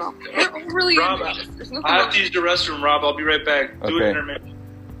put it, Jenna. They're really Rob, ambitious. There's nothing I have wrong. to use the restroom, Rob. I'll be right back. Do Okay. it intermission.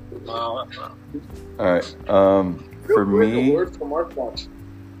 Wow. All right. For Real quick, a me, word from our thoughts.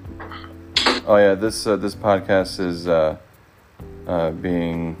 oh yeah, this podcast is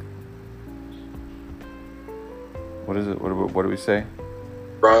being. What is it? What do we say?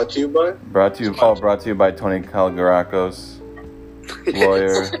 Brought to you by? Brought to you by Tony Calgarakos,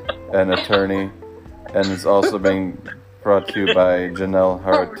 lawyer and attorney, and it's also being brought to you by Janelle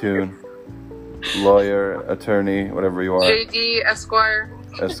Haratoon, lawyer, attorney, whatever you are, JD Esquire.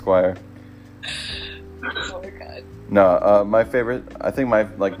 Esquire. Oh my god. No, my favorite. I think my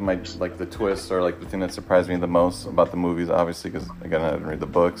the twist or like the thing that surprised me the most about the movies, obviously, because again I didn't read the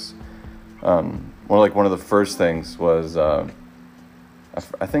books. One of the first things was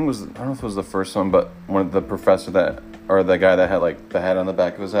I think it was, I don't know if it was the first one, but one of the professor or the guy that had like the head on the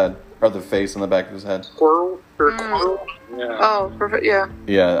back of his head or the face on the back of his head. Squirrel or Quirrell? Yeah. Oh, perfect. Yeah,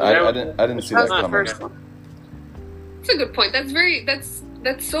 Yeah, I didn't see that that was the coming. first one. That's a good point.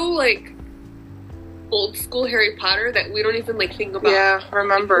 That's so like old school Harry Potter that we don't even like think about. Yeah,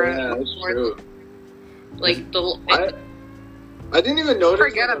 remember it. Yeah, that's true. Like I didn't even notice.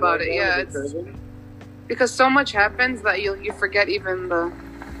 Forget like, about the it, white yeah, guy it's- with the turban. Because so much happens that you forget even the.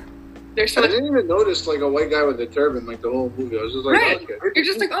 there's so I much. didn't even notice like a white guy with a turban like the whole movie. I was just like, Right. okay. You're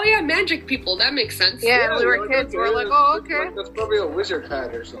just like, oh yeah, magic people. That makes sense. Yeah, we were you're kids. okay, We're like, that's- oh, okay. Like, that's probably a wizard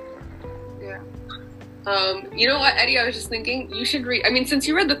hat or something. Yeah. You know what, Eddie? I was just thinking you should read. I mean, since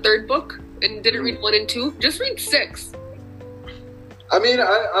you read the third book and didn't read 1 and 2, just read 6. I mean,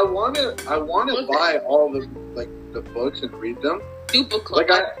 I want to buy all the books and read them. Do book club.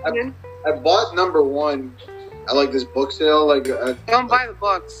 Like I bought number 1 at like this book sale. Like, Don't buy the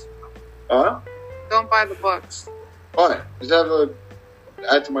books. huh? Don't buy the books. Why? Just have a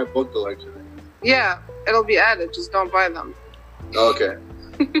add to my book collection. Yeah, it'll be added. Just don't buy them. Okay.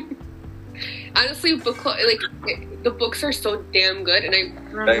 Honestly, book club, like the books are so damn good, and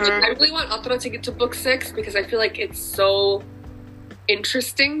Thanks. I really want Otro to get to book 6 because I feel like it's so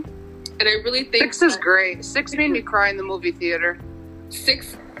interesting, and I really think 6 is great. 6 made me cry in the movie theater.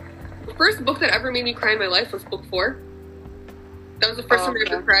 6. The first book that ever made me cry in my life was book 4. That was the first time I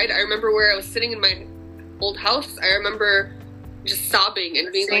ever cried. I remember where I was sitting in my old house. I remember just sobbing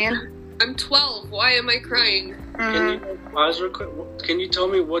and being like, I'm 12. Why am I crying? Can you pause real quick? Can you tell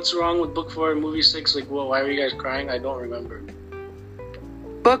me what's wrong with book 4 and movie 6? Like, why were you guys crying? I don't remember.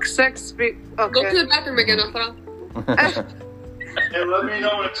 Book 6. Go to Okay. the bathroom again, Otro. Hey, let me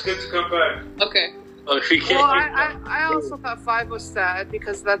know when it's good to come back. Okay. Oh, we can't. Well, I also thought 5 was sad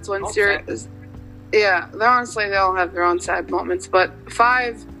because that's when Oh, Sirius. Yeah, they all have their own sad moments, but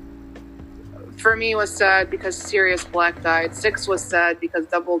 5 for me was sad because Sirius Black died. 6 was sad because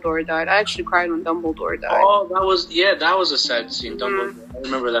Dumbledore died. I actually cried when Dumbledore died. Oh, that was a sad scene. Dumbledore. I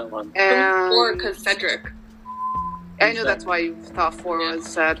remember that one. And 4 because Cedric. I knew that's why you thought 4 was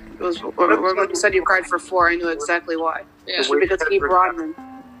sad. It was when you said you cried for 4. I knew exactly why. Yeah. Because he brought him.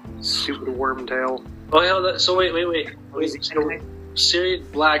 Stupid Wormtail. Oh, hell, so wait. Sirius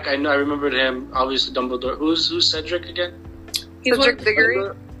Black, I remembered him. Obviously, Dumbledore. Who's Cedric again? He's one Cedric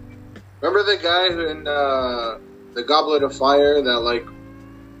Diggory. Remember the guy in the Goblet of Fire that like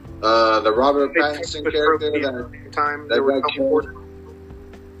the Robert Pattinson character that Time that there were got killed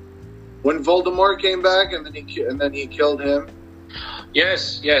when Voldemort came back and then he killed him.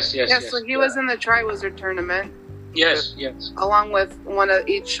 Yes. Yeah, so he was in the Triwizard Tournament Yes. along with one of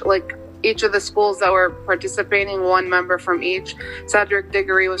each of the schools that were participating, one member from each. Cedric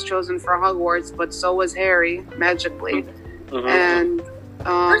Diggory was chosen for Hogwarts, but so was Harry, magically. Mhm. And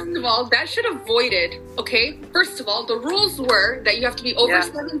First of all, that should have voided, okay? First of all, the rules were that you have to be over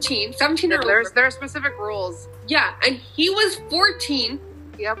 17 or over. There are specific rules. Yeah, and he was 14.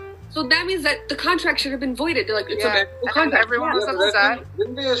 Yep. So that means that the contract should have been voided. They're like, it's a bad contract. Everyone was upset.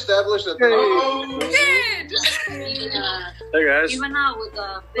 Didn't they establish that? Did! Hey guys. You went out with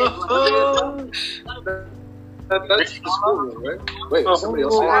a big one. That's the school one, right? Wait, somebody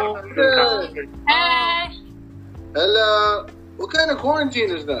else. Hey! Hello. What kind of quarantine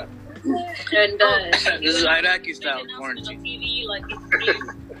is that? And This is Iraqi style quarantine. On TV, like it's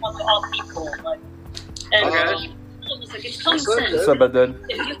all people, like, and it's like it's common sense. What's up, Aded?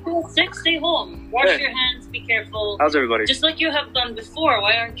 If you feel sick, stay home. Wash your hands. Be careful. How's everybody? Just like you have done before.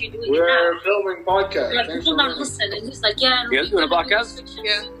 Why aren't you doing it We're now? filming podcast. Like, people don't listen, and just like You guys doing a podcast?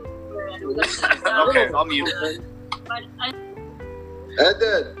 Yeah. Okay, I'll mute. But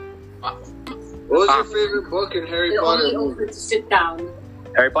Ed, what was your favorite book in Harry you're Potter only movie? open to sit down.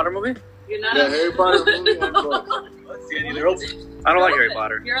 Harry Potter movie? You're not. Yeah, Harry Potter movie and book. I don't like Harry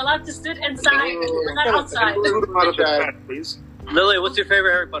Potter. You're allowed to sit inside, but not outside. Move out of the chat, please. Lily, what's your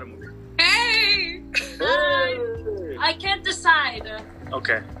favorite Harry Potter movie? Hey! I can't decide.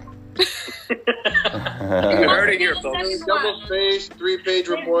 Okay. You heard it here, folks. Double-faced, 3-page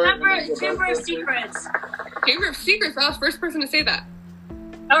report. Chamber of Secrets. Chamber of Secrets, I was the first person to say that.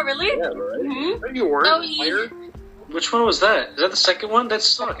 Oh, really? Yeah, right. Mm-hmm. No, you weren't. Oh, yeah. Which one was that? Is that the second one? That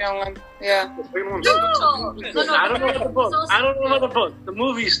sucked. Yeah. The second one's No, I don't know about the book. I don't know about the book. The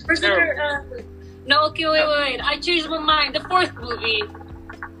movie's terrible. No, okay, wait. I changed my mind. The fourth movie.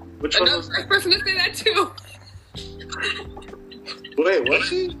 Which one Another was first person to say that too. Wait, what's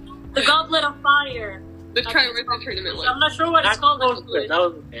he? The Goblet of Fire. The Triwizard Tournament I'm one. not sure what it's called. That was good. That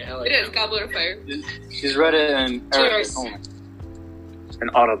was okay. I like It is that. Goblet of Fire. She's read it and Cheers. and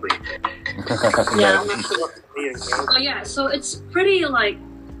audibly. Yeah. me again. Oh yeah, so it's pretty like.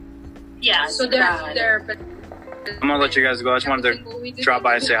 Yeah, so they're. I'm gonna let you guys go. I just wanted to drop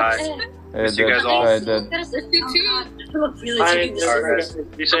by and say hi. Hey, See you guys all. Hi, Aded. Hi, guys.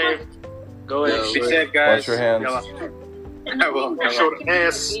 Be safe. Go ahead. Be safe, guys. Wash your hands. I will. Show the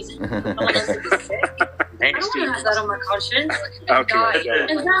ass. I don't want to have that on my conscience. Okay.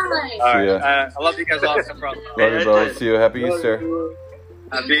 And die. All ya. right. I love you guys all. No problem. Love you, bro. See you. Happy Easter.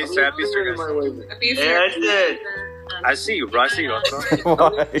 Happy Easter. Happy Easter, guys. Happy Easter. Yeah, I did. I see you, bro. I see you.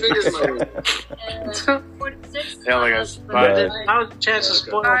 Why? Yeah, guys. Bye. Now's the chance to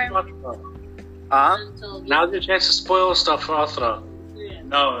spoil stuff. Now's the chance to spoil stuff for Athra.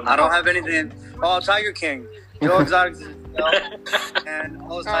 No, I don't have anything. Oh, Tiger King. Joe Exotic and all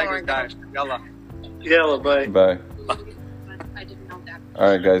those tigers died. Yalla. Yalla, bye. Bye. I didn't know that. All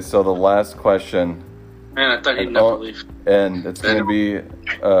right, guys. So the last question, Man, I thought he'd never leave. and it's going to be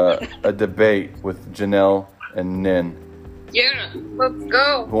a debate with Janelle and Nin. Yeah. Let's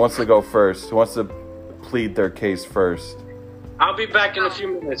go. Who wants to go first? Who wants to plead their case first? I'll be back in a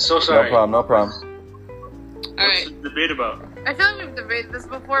few minutes. So sorry. No problem. All right. What's the debate about? I feel like we've debated this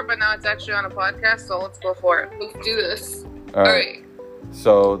before, but now it's actually on a podcast, so let's go for it. Let's do this. All right.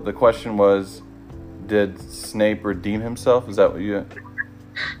 So the question was, did Snape redeem himself? Is that what you?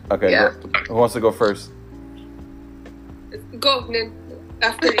 Okay. Yeah. Who wants to go first? Go, Nin.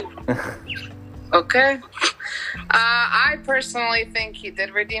 After you. Okay. I personally think he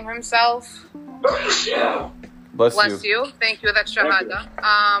did redeem himself. Bless Bless you. you. Thank you. That's Shahada.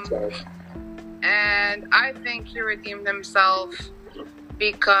 And I think he redeemed himself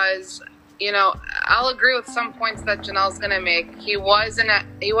because, you know, I'll agree with some points that Janelle's gonna make. He was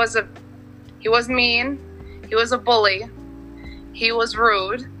mean. He was a bully. He was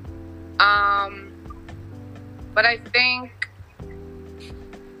rude. But I think,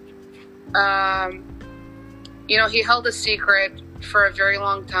 you know, he held a secret for a very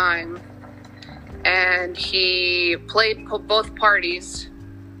long time, and he played both parties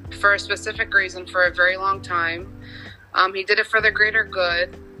for a specific reason for a very long time. He did it for the greater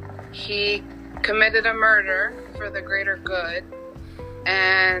good. He committed a murder for the greater good,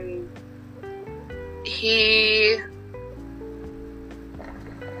 and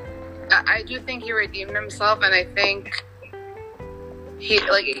I do think he redeemed himself, and I think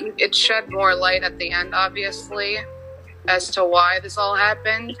it shed more light at the end, obviously, as to why this all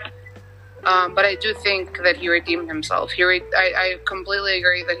happened. But I do think that he redeemed himself. I completely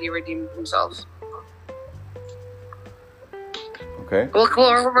agree that he redeemed himself. Okay. Well,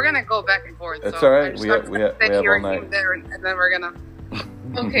 we're gonna go back and forth. It's so all right. I just We want have to say all he night. redeemed there, and then we're gonna.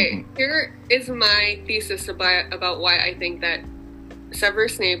 Okay, here is my thesis about why I think that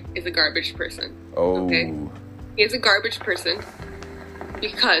Severus Snape is a garbage person. Oh. Okay. He is a garbage person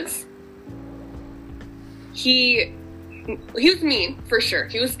because he He was mean, for sure.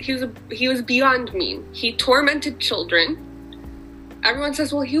 He was beyond mean. He tormented children. Everyone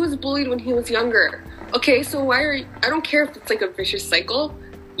says, well, he was bullied when he was younger. Okay, so I don't care if it's like a vicious cycle.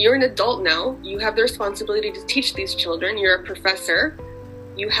 You're an adult now. You have the responsibility to teach these children. You're a professor.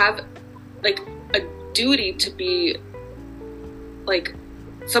 You have, like, a duty to be, like,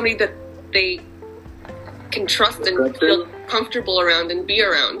 somebody that they can trust and feel comfortable around and be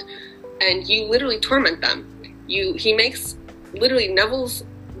around. And you literally torment them. He makes, literally, Neville's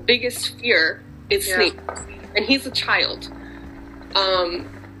biggest fear is Snape. And he's a child.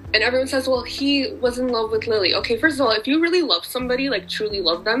 And everyone says, well, he was in love with Lily. Okay, first of all, if you really love somebody, like truly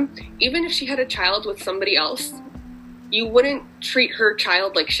love them, even if she had a child with somebody else, you wouldn't treat her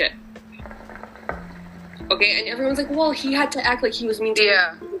child like shit. Okay, and everyone's like, well, he had to act like he was mean to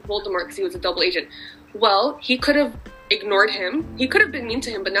Voldemort because he was a double agent. Well, he could have ignored him. He could have been mean to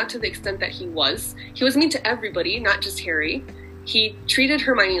him, but not to the extent that he was. He was mean to everybody, not just Harry. He treated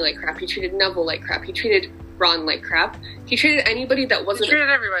Hermione like crap. He treated Neville like crap. He treated Ron like crap. He treated anybody that wasn't... He treated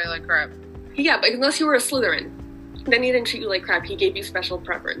everybody like crap. Yeah, but unless you were a Slytherin, then he didn't treat you like crap. He gave you special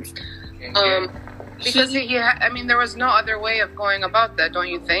preference. Because there was no other way of going about that, don't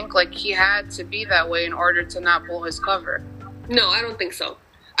you think? Like, he had to be that way in order to not pull his cover. No, I don't think so.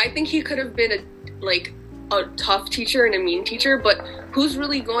 I think he could have been a tough teacher and a mean teacher, but who's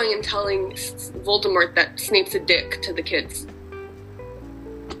really going and telling Voldemort that Snape's a dick to the kids?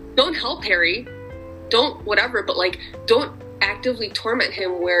 Don't help Harry. Don't whatever, but like, don't actively torment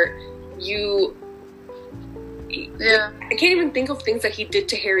him where you... Yeah. I can't even think of things that he did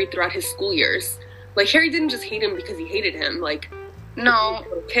to Harry throughout his school years. Like, Harry didn't just hate him because he hated him. Like, no.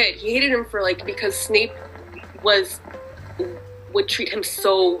 Kid, he hated him for, like, because Snape would treat him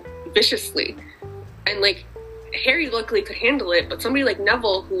so viciously. And, like, Harry luckily could handle it, but somebody like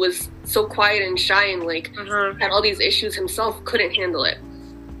Neville, who was so quiet and shy and, like, had all these issues himself, couldn't handle it.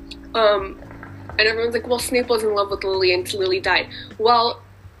 And everyone's like, well, Snape was in love with Lily and Lily died. Well,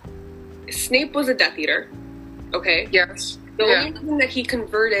 Snape was a Death Eater, okay? Yes. The only reason that he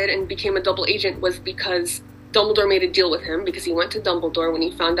converted and became a double agent was because Dumbledore made a deal with him, because he went to Dumbledore when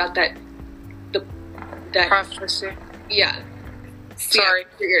he found out that prophecy. Yeah. Sorry.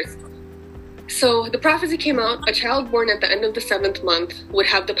 Yeah, 3 years. So the prophecy came out, a child born at the end of the 7th month would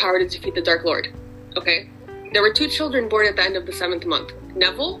have the power to defeat the Dark Lord, okay? There were 2 children born at the end of the 7th month,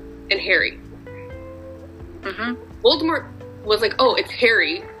 Neville and Harry. Voldemort was like, oh, it's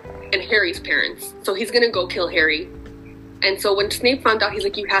Harry and Harry's parents, so he's gonna go kill Harry. And so when Snape found out, he's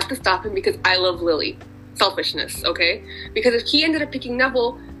like, you have to stop him because I love Lily. Selfishness, okay? Because if he ended up picking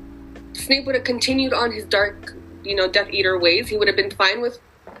Neville, Snape would have continued on his dark, Death Eater ways. He would have been fine with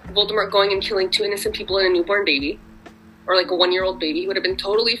Voldemort going and killing 2 innocent people and a newborn baby, or like a 1-year-old baby. He would have been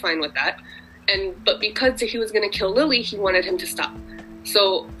totally fine with that. But because he was gonna kill Lily, he wanted him to stop.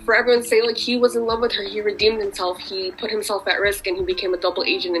 So for everyone to say, like, he was in love with her, he redeemed himself, he put himself at risk, and he became a double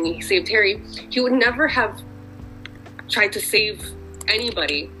agent, and he saved Harry, he would never have tried to save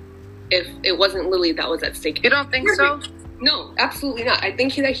anybody if it wasn't Lily that was at stake. You don't think so? No, absolutely not. I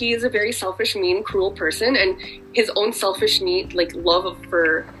think that he is a very selfish, mean, cruel person, and his own selfish need, like, love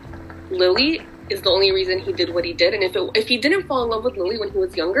for Lily is the only reason he did what he did. And if he didn't fall in love with Lily when he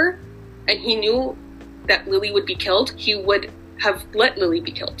was younger, and he knew that Lily would be killed, he would have let Lily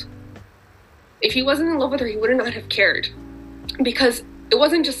be killed. If he wasn't in love with her, he would not have cared. Because it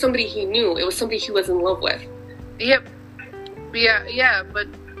wasn't just somebody he knew, it was somebody he was in love with. Yep. Yeah, but...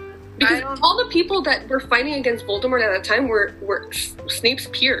 Because all the people that were fighting against Voldemort at that time were Snape's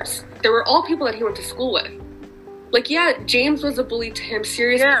peers. They were all people that he went to school with. Like, yeah, James was a bully to him,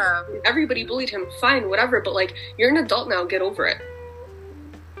 seriously. Yeah. Everybody bullied him, fine, whatever, but, like, you're an adult now, get over it.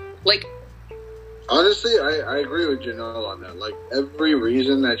 Like... Honestly, I agree with Janelle on that. Like, every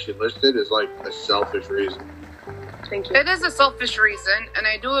reason that she listed is, like, a selfish reason. Thank you. It is a selfish reason, and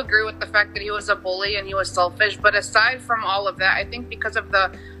I do agree with the fact that he was a bully and he was selfish, but aside from all of that, I think because of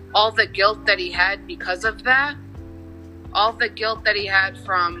all the guilt that he had because of that, all the guilt that he had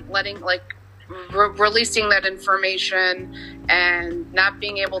from letting, like, releasing that information and not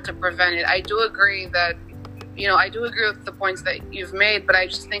being able to prevent it, I do agree that, I do agree with the points that you've made, but I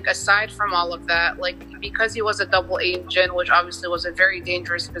just think aside from all of that, like, because he was a double agent, which obviously was a very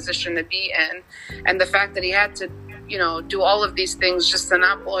dangerous position to be in, and the fact that he had to, do all of these things just to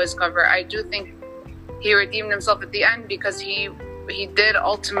not pull his cover, I do think he redeemed himself at the end because he did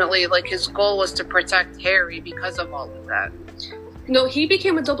ultimately, like, his goal was to protect Harry because of all of that. No, he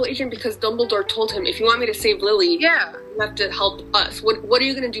became a double agent because Dumbledore told him, if you want me to save Lily, you have to help us. What are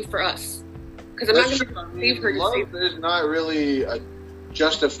you going to do for us? Because I'm not going to save her. Love is not really a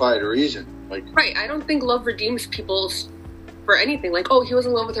justified reason. Like, Right. I don't think love redeems people for anything. Like, oh, he was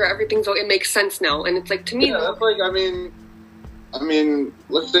in love with her, everything's it makes sense now. And it's like, to me, yeah, that's like, I mean,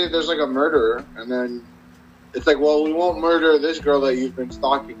 let's say there's like a murderer, and then it's like, well, we won't murder this girl that you've been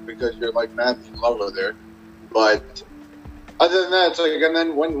stalking because you're like madly in love with her. But other than that, it's like, and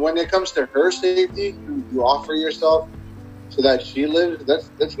then when it comes to her safety, you offer yourself so that she lives.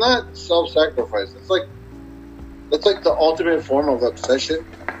 That's not self-sacrifice. That's like the ultimate form of obsession.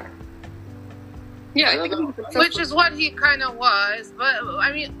 yeah, I think Which is what he kind of was. But,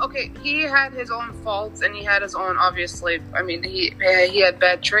 I mean, okay, he had his own faults, and he had his own, obviously, I mean, he had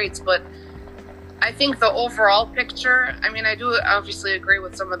bad traits, but I think the overall picture, I mean, I do obviously agree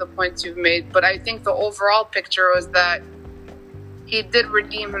with some of the points you've made, but I think the overall picture was that he did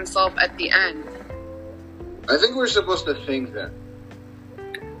redeem himself at the end. I think we're supposed to think that.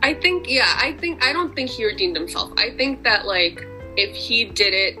 I don't think he redeemed himself. I think that, like, if he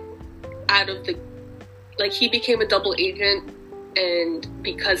did it out of like, he became a double agent and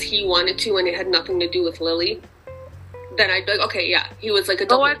because he wanted to and it had nothing to do with Lily, then I'd be like, okay, yeah, he was like a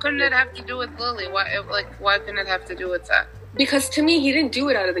double. But why couldn't it have to do with Lily? Why couldn't it have to do with that? Because to me, he didn't do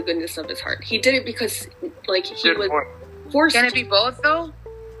it out of the goodness of his heart. He did it because, like, he was forced. Can it be both, though?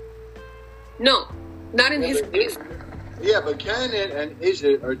 No, not in his case. Yeah, but can it and is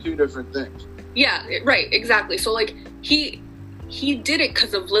it are two different things. Yeah, right, exactly. So, like, he did it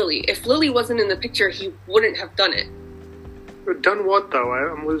because of Lily. If Lily wasn't in the picture, he wouldn't have done it. Done what, though?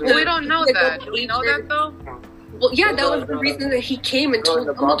 I'm losing. Well, we don't know that. Do we know that, though? Well, yeah, that was the reason that he came and told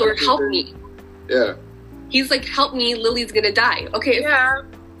Dumbledore, help me. Yeah. He's like, help me, Lily's gonna die. Okay, Yeah.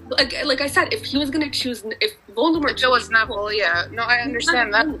 Like I said, if he was gonna choose, if Voldemort If it was Neville, yeah. No, I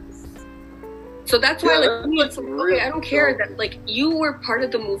understand that. So that's why, Yeah, like, me, it's like, okay, I don't care that, like, you were part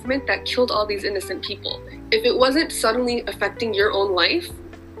of the movement that killed all these innocent people. If it wasn't suddenly affecting your own life,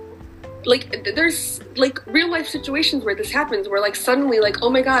 like, there's, like, real life situations where this happens, where, like, suddenly, like, oh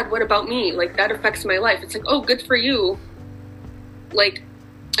my god, what about me? Like, that affects my life. It's like, oh, good for you. Like,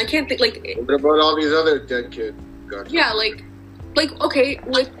 I can't think, like... What about all these other dead kids? Gotcha. Yeah, like, okay,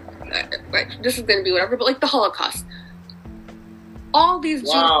 like, this is gonna be whatever, but, like, the Holocaust. All these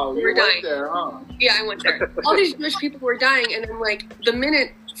Jewish people were dying. There, huh? Yeah, I went there. All these Jewish people were dying, and then, like, the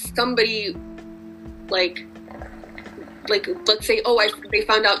minute somebody, like, let's say, they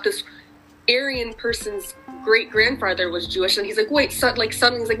found out this Aryan person's great-grandfather was Jewish, and he's like, wait, suddenly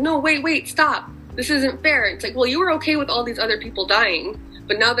he's like, no, wait, stop. This isn't fair. It's like, well, you were okay with all these other people dying,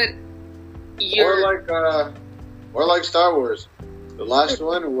 but now that you're... Or like Star Wars. The last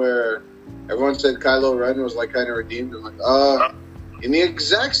one where everyone said Kylo Ren was, like, kind of redeemed. I'm like, in the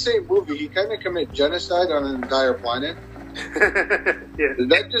exact same movie, he kind of committed genocide on an entire planet. Yeah.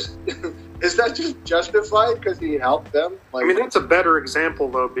 Is that just justified because he helped them? Like, I mean, that's a better example,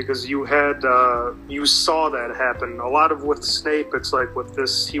 though, because you saw that happen. A lot of with Snape, it's like with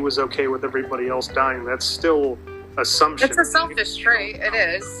this, he was okay with everybody else dying. That's still assumption. It's a selfish trait, it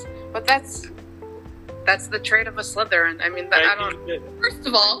is. But that's the trait of a Slytherin. I mean, I don't... First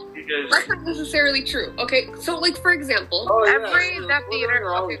of all, that's not necessarily true. Okay, so, like, for example... Oh, yeah, every Death Eater...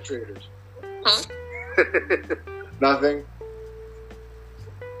 All Okay. the traitors. Huh? Nothing?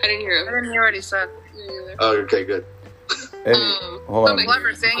 I didn't hear him. I didn't hear what he said. Oh, okay, good. Hey, hold on. I'm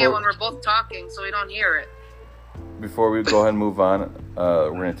Clever saying it when we're both talking so we don't hear it. Before we go ahead and move on,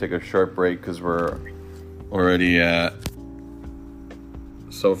 we're going to take a short break because we're already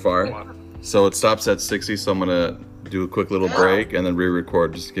so far. So it stops at 60, so I'm going to do a quick little break and then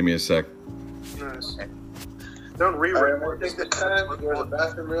re-record. Just give me a sec. Nice. Don't All re-record. right, take the time. Go to the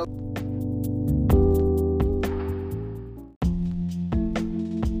bathroom real.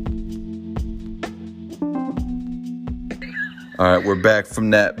 All right, we're back from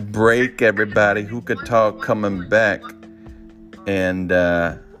that break, everybody. Hookah Talk coming back. And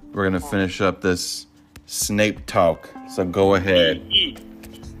we're going to finish up this Snape talk. So go ahead.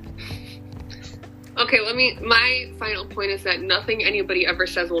 Okay, my final point is that nothing anybody ever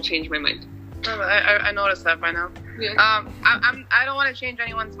says will change my mind. I noticed that by now. Yeah. I don't want to change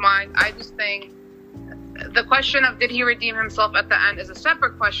anyone's mind. I just think the question of did he redeem himself at the end is a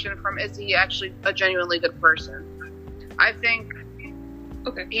separate question from is he actually a genuinely good person. I think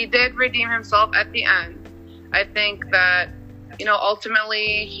he did redeem himself at the end. I think that,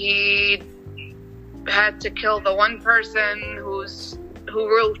 ultimately he had to kill the one person who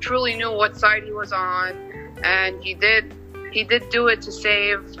really, truly knew what side he was on, and he did do it to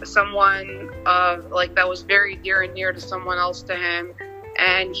save someone that was very dear and near to someone else to him.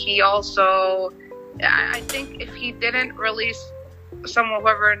 And he also, I think if he didn't release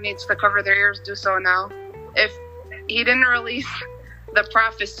whoever needs to cover their ears, do so now. If he didn't release the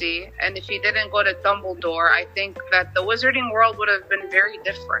prophecy, and if he didn't go to Dumbledore, I think that the Wizarding world would have been very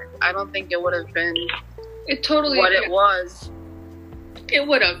different. I don't think it would have been It totally what it was. It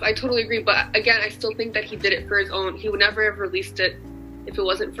would have. I totally agree. But again, I still think that he did it for his own. He would never have released it if it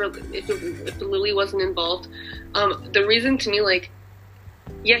wasn't for if Lily wasn't involved. The reason to me, like,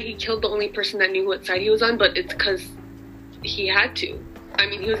 yeah, he killed the only person that knew what side he was on, but it's because he had to. I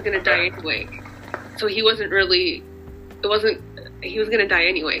mean, he was gonna die anyway. So he wasn't really. It wasn't. He was gonna die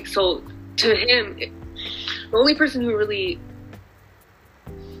anyway. So to him, the only person who really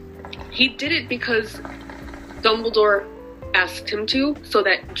he did it because Dumbledore asked him to, so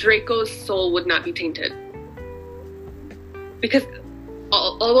that Draco's soul would not be tainted. Because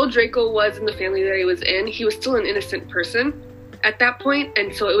although Draco was in the family that he was in, he was still an innocent person at that point,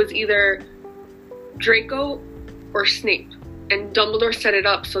 and so it was either Draco or Snape. And Dumbledore set it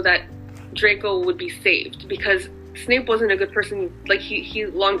up so that Draco would be saved, because Snape wasn't a good person. Like, he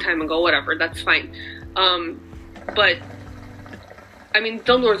long time ago, whatever, that's fine. But I mean,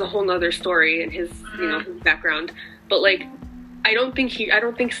 Dumbledore's a whole nother story and his, you know, his background. But like, I don't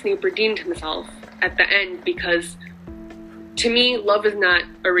think Snape redeemed himself at the end, because to me, love is not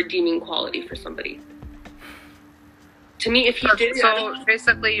a redeeming quality for somebody. To me, if he did, so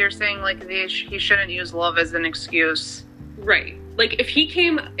basically, you're saying like he shouldn't use love as an excuse, right? Like, if he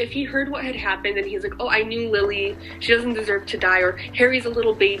heard what had happened and he's like, oh, I knew Lily, she doesn't deserve to die, or Harry's a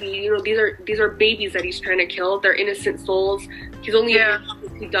little baby, you know, these are babies that he's trying to kill. They're innocent souls. He's only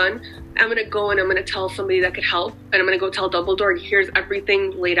done. I'm gonna go and I'm gonna tell somebody that could help, and I'm gonna go tell Dumbledore, and here's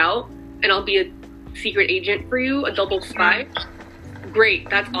everything laid out, and I'll be a secret agent for you, a double spy. Great,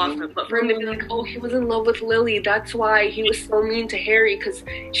 that's awesome. But for him to be like, oh, he was in love with Lily, that's why he was so mean to Harry, because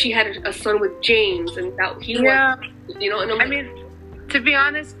she had a son with James, and that he was, you know. And I mean, to be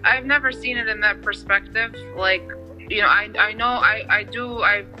honest, I've never seen it in that perspective. Like, you know, I know,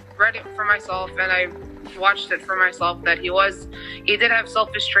 I read it for myself, and I watched it for myself, that he did have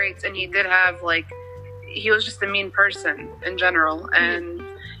selfish traits, and he did have, like, he was just a mean person in general, and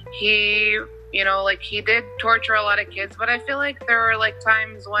he, you know, like, he did torture a lot of kids, but I feel like there were, like,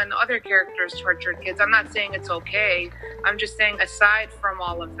 times when other characters tortured kids. I'm not saying it's okay. I'm just saying, aside from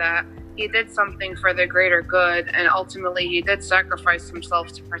all of that, he did something for the greater good, and ultimately he did sacrifice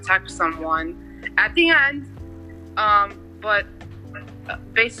himself to protect someone at the end. But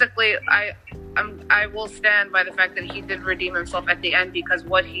basically, I will stand by the fact that he did redeem himself at the end, because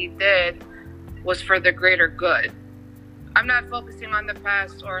what he did was for the greater good. I'm not focusing on the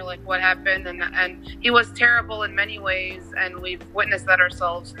past or like what happened, and he was terrible in many ways, and we've witnessed that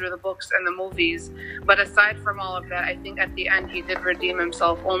ourselves through the books and the movies. But aside from all of that, I think at the end he did redeem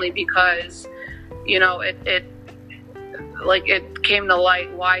himself, only because, you know, it came to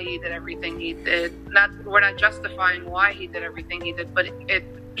light why he did everything he did. We're not justifying why he did everything he did, but it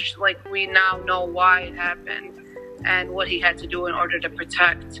like, we now know why it happened and what he had to do in order to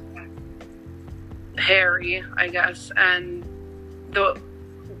protect Harry, I guess, and the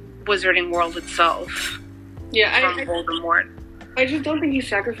Wizarding world itself. Yeah, from Voldemort. I just don't think he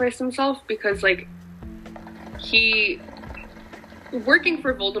sacrificed himself, because, like, working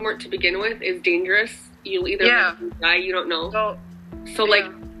for Voldemort to begin with is dangerous. You'll either die, you don't know. So like,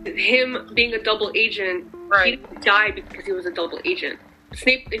 him being a double agent, he didn't die because he was a double agent.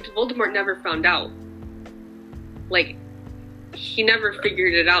 Voldemort never found out. Like, he never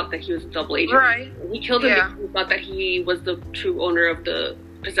figured it out that he was a double agent. Right. He killed him because he thought that he was the true owner of the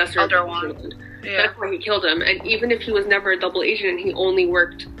possessor of the wand. That's why he killed him. And even if he was never a double agent and he only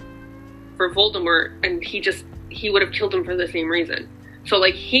worked for Voldemort, and he would have killed him for the same reason. So,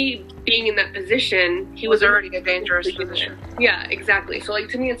 like, he being in that position, he was already a dangerous position. Yeah, exactly. So, like,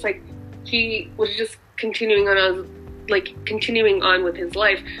 to me, it's like he was just continuing on with his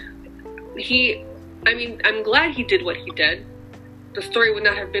life. I'm glad he did what he did. The story would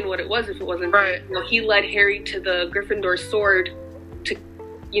not have been what it was if it wasn't. Right. You know, he led Harry to the Gryffindor sword, to,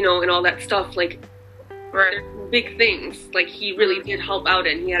 you know, and all that stuff. Like, there's big things. Like, he really did help out,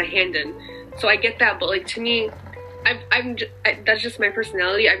 and he had a hand in. So I get that, but, like, to me, that's just my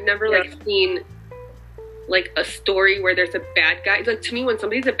personality. I've never seen like a story where there's a bad guy. Like, to me, when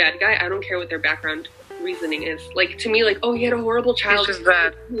somebody's a bad guy, I don't care what their background reasoning is. Like, to me, like, oh, he had a horrible child. He's just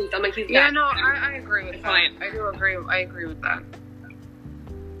bad. I'm like, he's bad. Yeah, no, I agree with that. I do agree. I agree with that.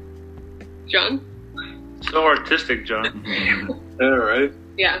 John? So artistic, John. Yeah, right?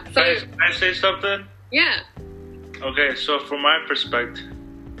 Yeah. So, can I say something? Yeah. Okay, so from my perspective,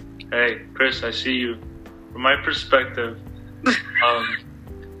 hey, Chris, I see you. From my perspective,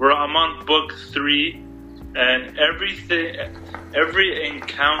 I'm on book 3, and every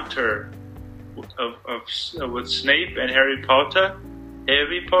encounter with Snape and Harry Potter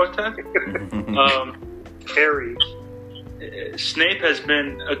Harry Potter. Harry. Snape has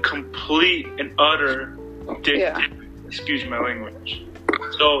been a complete and utter dick. Yeah. Excuse my language.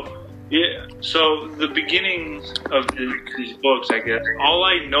 So, yeah. So the beginning of these books, I guess, all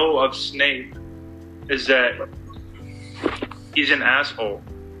I know of Snape is that he's an asshole.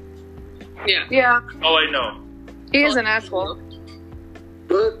 Yeah. Yeah. All I know. He is an asshole.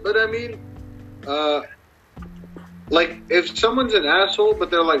 But I mean, like if someone's an asshole, but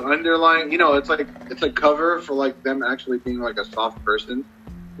they're like underlying, it's like cover for like them actually being like a soft person,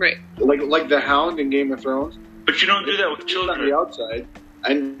 Right. like the Hound in Game of Thrones. But you don't do that with He's on the children. outside,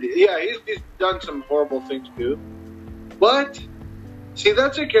 and yeah, he's done some horrible things too. But see,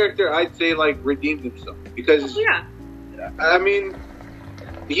 that's a character I'd say like redeemed himself because Yeah. I mean,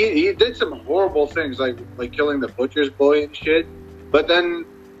 he did some horrible things like killing the butcher's boy and shit. But then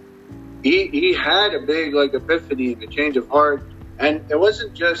he had a big like epiphany and a change of heart, and it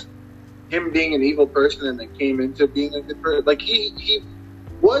wasn't just him being an evil person and then came into being a good person. Like he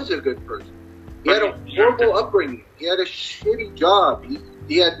was a good person. He had a horrible upbringing. He had a shitty job.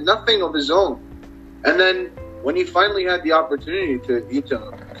 He had nothing of his own. And then when he finally had the opportunity to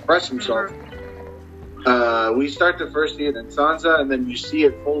express himself, we start to first see it in Sansa, and then you see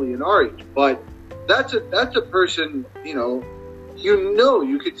it fully in Arya. But that's a person,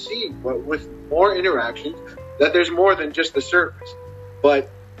 you could see, but with more interactions, that there's more than just the surface.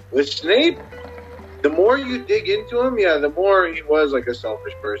 But with Snape, the more you dig into him, the more he was like a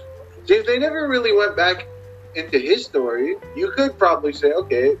selfish person. See, if they never really went back into his story, you could probably say,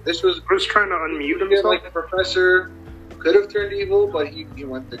 okay, this was Who's trying to unmute himself. himself? Like the professor could have turned evil, but he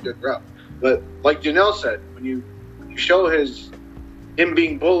went the good route. But like Janelle said, when you show him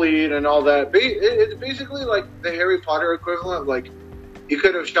being bullied and all that, it's basically like the Harry Potter equivalent of like he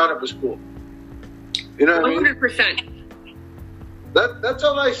could have shot up a school. You know what I mean? 100%. That's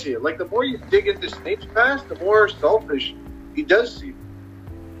how I see it. Like the more you dig into Snape's past, the more selfish he does seem.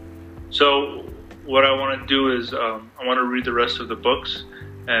 So what I want to do is I want to read the rest of the books,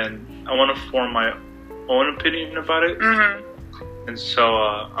 and I want to form my own opinion about it. Mm-hmm. And so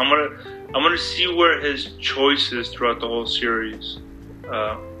I'm gonna see where his choices throughout the whole series,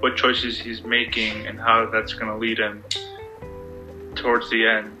 what choices he's making, and how that's gonna lead him towards the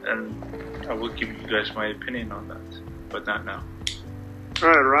end. And I will give you guys my opinion on that, but not now. All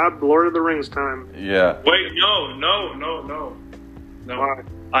right, Rob, Lord of the Rings time. Yeah. Wait, no. Why?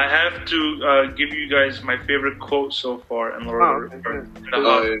 I have to give you guys my favorite quote so far in Lord of the Rings. In the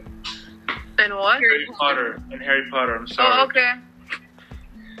Hobbit. And what? Harry Potter. I'm sorry. Oh, okay.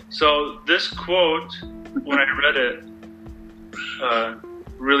 So this quote, when I read it,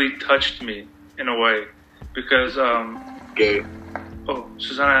 really touched me in a way because Okay. oh,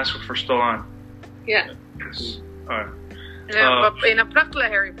 Susanna asked if we're still on. Yeah. Yes. All right. In a prakla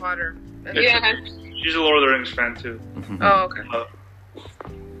Harry Potter. Yeah. She's a Lord of the Rings fan too. Oh, okay.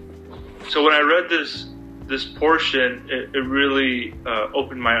 So when I read this portion, it really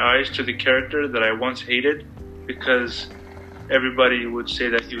opened my eyes to the character that I once hated because everybody would say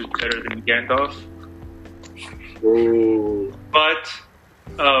that he was better than Gandalf. Ooh. But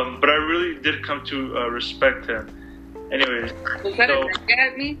I really did come to respect him. Anyways, Was that so, a dig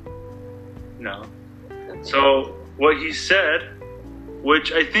at me? no. So what he said,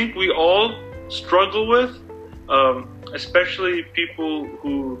 which I think we all struggle with, especially people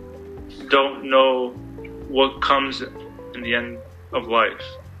who don't know what comes in the end of life,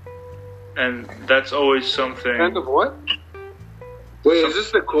 and that's always something. End of what? Wait, is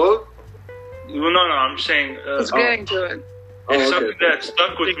this the quote? Well, no, I'm saying He's getting to it. it's okay. something that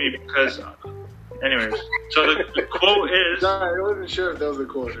stuck with me because, anyways. So the quote is. Sorry, I wasn't sure if that was the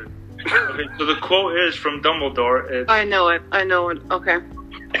quote. Okay, so the quote is from Dumbledore. It's, I know it. Okay.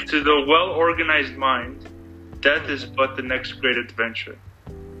 to the well-organized mind, death is but the next great adventure.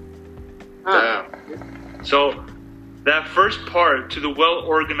 Damn. So that first part, to the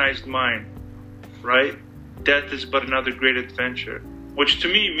well-organized mind, right? Death is but another great adventure, which to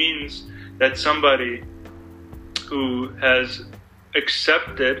me means that somebody who has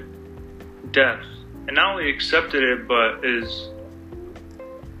accepted death, and not only accepted it, but is,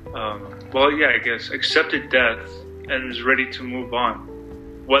 accepted death and is ready to move on,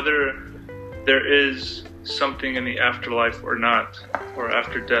 whether there is something in the afterlife or not, or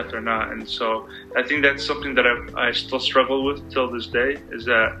after death or not. And so I think that's something that I still struggle with till this day, is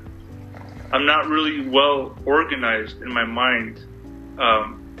that I'm not really well organized in my mind,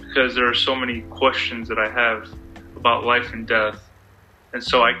 because there are so many questions that I have about life and death, and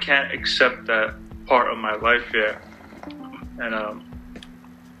so I can't accept that part of my life yet. And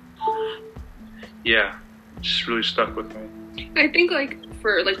it just really stuck with me. I think like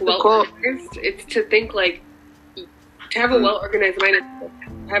for like well Cool. organized, it's to think like to have a well organized mind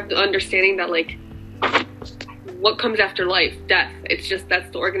and have the understanding that like what comes after life, death. It's just that's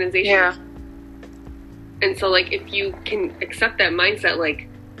the organization. Yeah. And so like if you can accept that mindset, like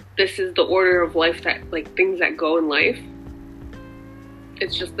this is the order of life, that like things that go in life.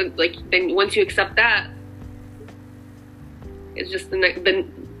 It's just the, like then once you accept that, it's just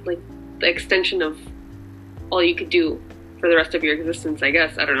the extension of all you could do for the rest of your existence, I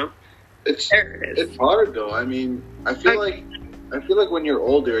guess. I don't know. There it is. It's hard though. I mean, I feel like when you're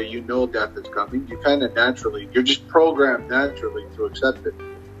older, you know death is coming. You kind of you're just programmed naturally to accept it.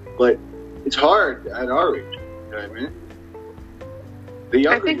 But it's hard at our age. You know what I mean? The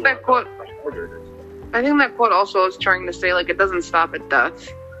younger I think you that are, quote. the harder it is. I think that quote also is trying to say like it doesn't stop at death.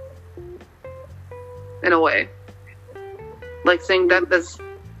 In a way, like saying death is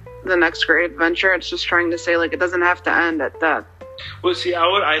the next great adventure. It's just trying to say like it doesn't have to end at death. Well, see, I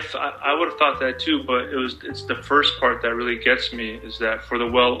would have thought that too, but it's the first part that really gets me, is that for the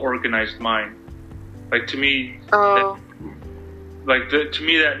well organized mind. Like to me, Oh. to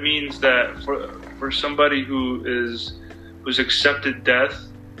me that means that for somebody who's accepted death,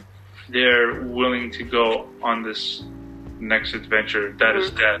 they're willing to go on this next adventure that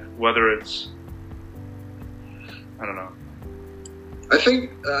is death, whether it's, I don't know. I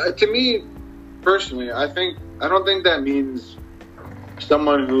think, to me, personally, I don't think that means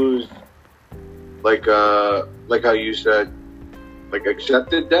someone who's like how you said, like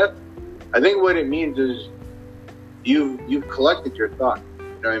accepted death. I think what it means is you've collected your thoughts. You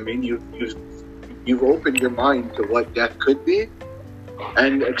know what I mean? You've opened your mind to what death could be,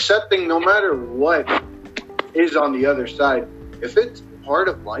 and accepting no matter what is on the other side. If it's part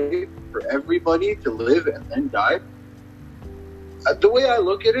of life for everybody to live and then die, the way I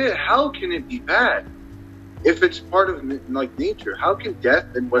look at it, how can it be bad? If it's part of like nature, how can death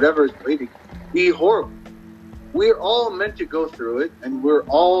and whatever is waiting be horrible? We're all meant to go through it, and we're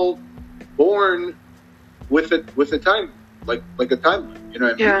all born with a time, like a timeline. You know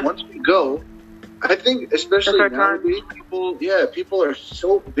what I mean? Yeah. Once we go, I think especially That's our time. nowadays, people are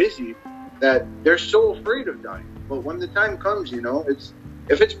so busy that they're so afraid of dying. But when the time comes,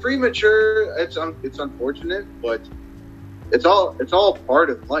 if it's premature, it's unfortunate, but it's all part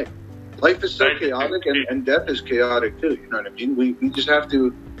of life. Life is so chaotic, and death is chaotic too. You know what I mean? We just have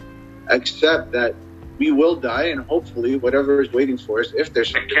to accept that we will die, and hopefully whatever is waiting for us, if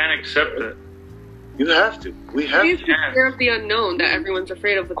there's I can't accept it. you have to. We have It's to. the fear of the unknown that everyone's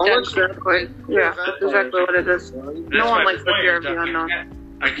afraid of with Unless death. Exactly. Yeah, that's exactly what it is. That's No one my likes the point, fear is of the that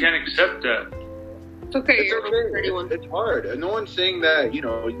unknown. I can't accept that. It's okay. It's You're okay. 31. It's hard. And no one's saying that,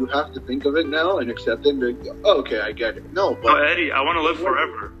 you have to think of it now and accept it and be like, oh, okay, I get it. No, No, but Eddie, I want to live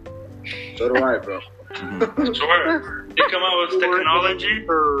forever. so do I, bro. I swear. They come out with technology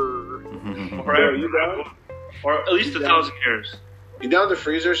forever. You down? Or at least 1,000 years. You down to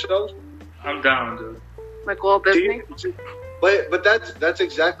freeze ourselves? I'm down, dude. Like Walt Disney. But that's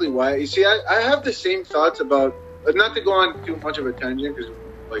exactly why. You see, I have the same thoughts about, not to go on too much of a tangent, because,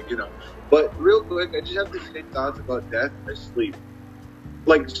 but real quick, I just have the same thoughts about death as sleep.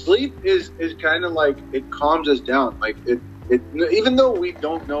 Like, sleep is kind of like, it calms us down. Like, it even though we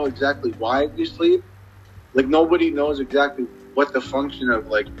don't know exactly why we sleep, like, nobody knows exactly what the function of,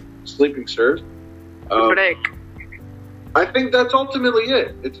 like, sleeping serves. Break. I think that's ultimately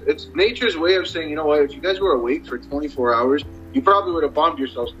it. It's nature's way of saying, you know what, if you guys were awake for 24 hours, you probably would have bombed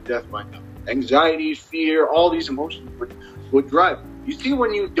yourselves to death by now. Anxiety, fear, all these emotions would drive. You see,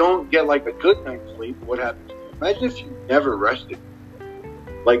 when you don't get like a good night's sleep, what happens to you? Imagine if you never rested.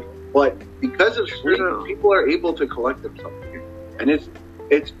 But because of sleep, people are able to collect themselves. And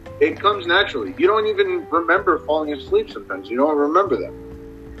it comes naturally. You don't even remember falling asleep sometimes. You don't remember that.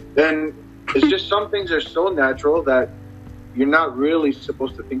 Then it's just some things are so natural that you're not really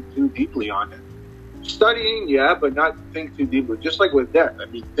supposed to think too deeply on it. Studying, yeah, but not think too deeply. Just like with death. I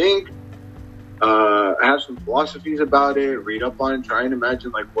mean, think, have some philosophies about it, read up on it, try and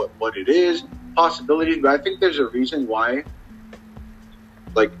imagine like what it is, possibilities. But I think there's a reason why,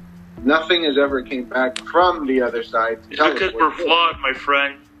 like, nothing has ever came back from the other side. It's because we're flawed, my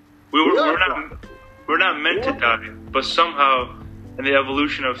friend. We're not meant to die, but somehow, in the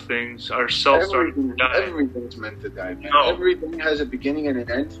evolution of things, our cells start to die. Everything's meant to die, man. No. Everything has a beginning and an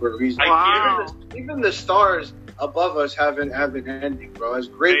end for a reason. Wow. Even the stars above us have an ending, bro. As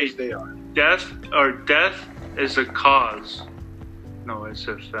great as they are. Death is a cause. No, it's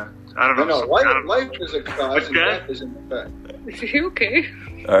a fact. I don't know. No, life is a cause and death is an effect. Is he okay?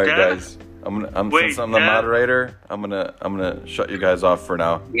 All right, Death? guys. Since Wait, I'm the Death? moderator, I'm gonna shut you guys off for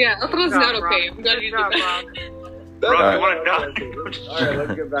now. Yeah, I thought it was not okay. I'm glad you did Good job, that. Rob. Bro, Alright. you want to die? All right,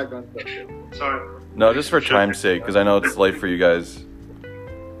 let's get back on subject. Sorry. No, just for time's sake, because I know it's late for you guys.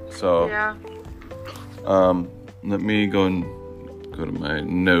 So, Yeah. let me go to my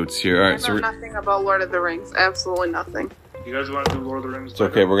notes here. All I right, so know we're, nothing about Lord of the Rings. Absolutely nothing. You guys want to do Lord of the Rings? it's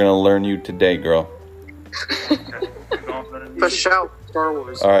okay. We're gonna learn you today, girl. For sure. Star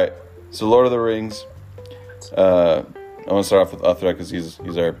Wars. All right. So, Lord of the Rings. I want to start off with Uthra because he's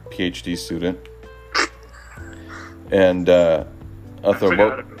our PhD student. And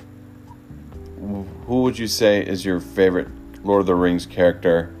Uthra, who would you say is your favorite Lord of the Rings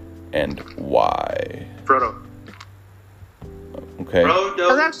character and why? Frodo. Okay. I was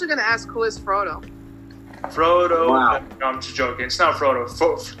Frodo. actually going to ask who is Frodo. Frodo. Wow. No, I'm just joking. It's not Frodo.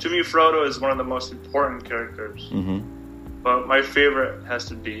 To me, Frodo is one of the most important characters. Mm-hmm. But my favorite has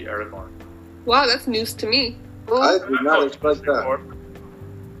to be Aragorn. Wow, that's news to me. I did not expect that.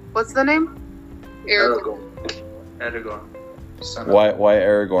 What's the name? Aragorn. Aragorn. Son of- Why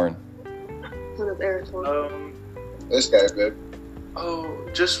Aragorn? Son of Aragorn. This guy, babe.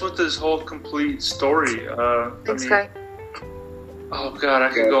 Just with this whole complete story. Thanks, guy. Oh god, I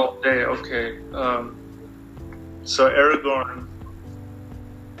could go all day. Okay. So Aragorn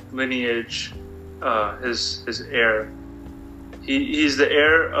lineage, his heir. He's the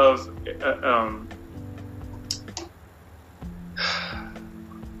heir of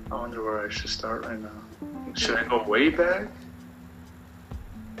I wonder where I should start right now. Should I go way back?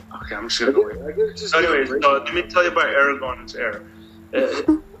 Okay, I'm just gonna go way back. So anyways, let me tell you about Aragorn's heir. There's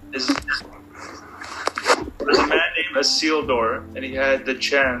a man named Isildur, and he had the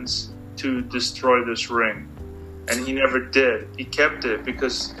chance to destroy this ring, and he never did. He kept it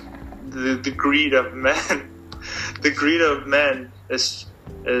because the greed of men, is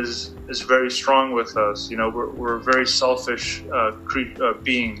very strong with us. You know, we're very selfish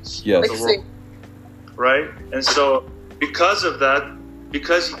beings. Yes. of the world, right? And so because of that,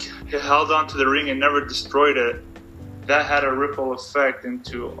 because he held on to the ring and never destroyed it, that had a ripple effect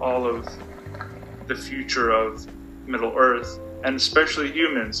into all of the future of Middle Earth, and especially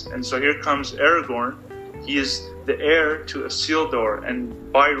humans. And so here comes Aragorn. He is the heir to Isildur,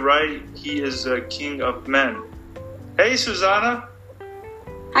 and by right, he is a king of men. Hey, Susanna.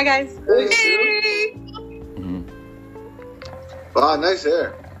 Hi, guys. Hey. Mm-hmm. Wow, nice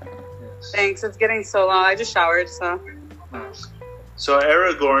hair. Thanks. It's getting so long. I just showered, so. So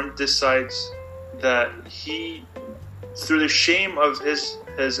Aragorn decides that he, through the shame of his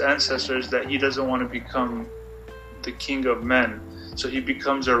ancestors, that he doesn't want to become the king of men. So he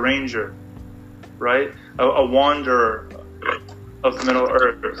becomes a ranger, right? A wanderer of Middle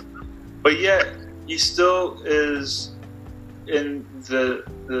Earth. But yet, he still is in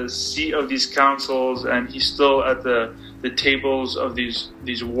the seat of these councils, and he's still at the tables of these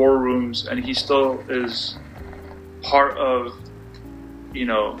war rooms, and he still is part of, you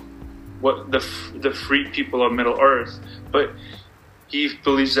know, what the free people of Middle Earth. But he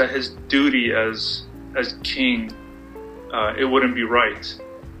believes that his duty as king, it wouldn't be right,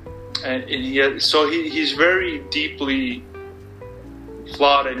 and he's very deeply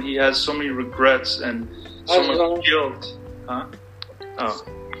flawed, and he has so many regrets and so much guilt. Huh? Oh.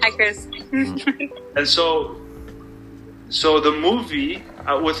 Hi, Chris. And so the movie,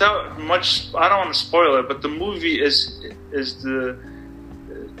 without much, I don't want to spoil it, but the movie is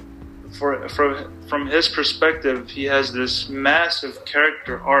from his perspective, he has this massive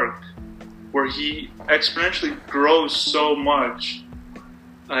character arc where he exponentially grows so much,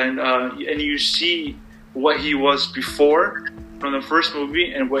 and you see what he was before from the first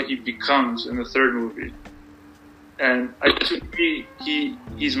movie and what he becomes in the third movie. And to me,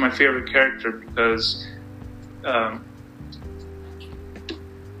 he's my favorite character because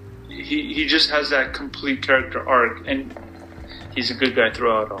he just has that complete character arc, and he's a good guy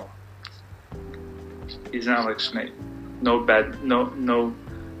throughout all. He's not like Snape. No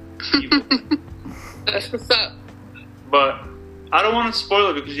evil. That's what's up. But I don't want to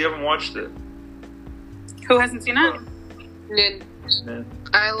spoil it because you haven't watched it. Who hasn't seen it? Nin. Yeah.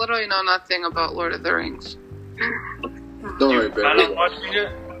 I literally know nothing about Lord of the Rings. Don't worry, I'm not babe. watching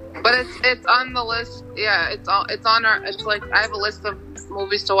it. But it's on the list. Yeah, it's on our. It's like I have a list of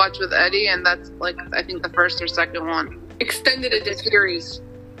movies to watch with Eddie, and that's like I think the first or second one. Extended edition. Series.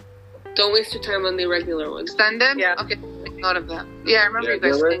 Don't waste your time on the regular ones. Extended. Yeah. Okay, take note of that. Yeah, I remember Yeah, you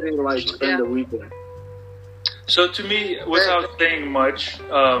guys they're saying. ready to like spend Yeah. a weekend. So to me, without saying much,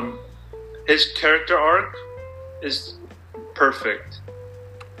 his character arc is perfect.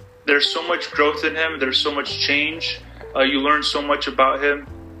 There's so much growth in him. There's so much change. You learn so much about him,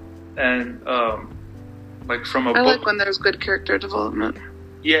 and like from a I book. like when there's good character development.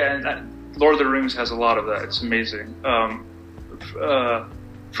 Yeah, and Lord of the Rings has a lot of that. It's amazing.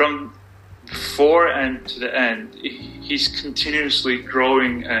 From before and to the end, he's continuously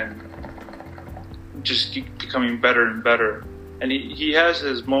growing and just becoming better and better. And he has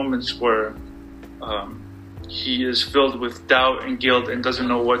his moments where he is filled with doubt and guilt and doesn't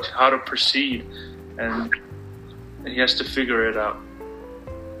know how to proceed, and he has to figure it out.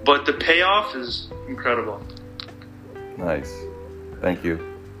 But the payoff is incredible. Nice. Thank you.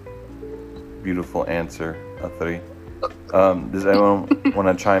 Beautiful answer, Athari. Does anyone want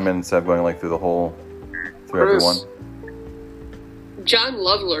to chime in instead of going like through everyone? John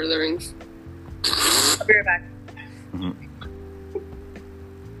loved Lord of the Rings. I'll be right back. Mm-hmm.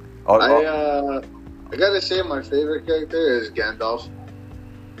 I gotta say, my favorite character is Gandalf.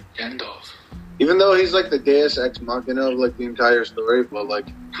 Gandalf. Even though he's like the Deus Ex Machina of like the entire story, but like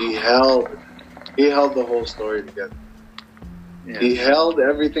he held the whole story together. Yeah. He held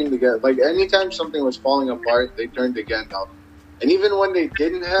everything together. Like anytime something was falling apart, they turned to Gandalf. And even when they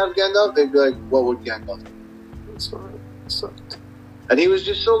didn't have Gandalf, they'd be like, "What would Gandalf do?" That's right. And he was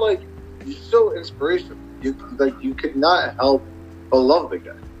just so inspirational. You could not help but love the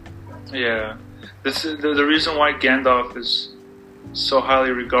guy. Yeah, this is the reason why Gandalf is so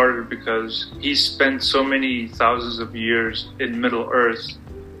highly regarded, because he spent so many thousands of years in Middle Earth,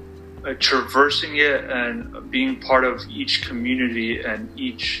 traversing it and being part of each community and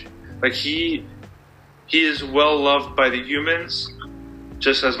each, like he is well loved by the humans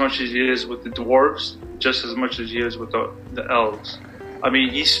just as much as he is with the dwarves, just as much as he is with the elves. I mean,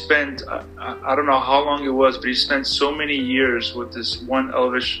 he spent I don't know how long it was, but he spent so many years with this one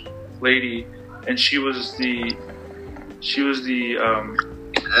elvish lady, and she was the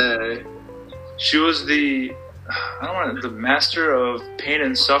master of pain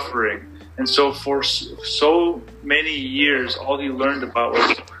and suffering. And so for so many years, all he learned about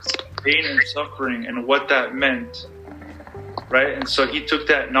was pain and suffering and what that meant, right? And so he took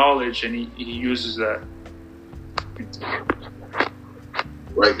that knowledge and he uses that.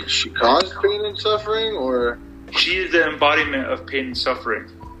 Like, she caused pain and suffering, or? She is the embodiment of pain and suffering.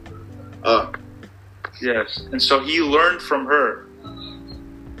 Yes. And so he learned from her.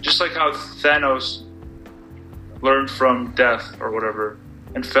 Just like how Thanos learned from death or whatever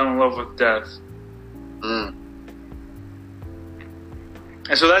and fell in love with death. And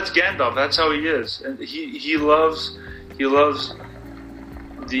so that's Gandalf. That's how he is. And he loves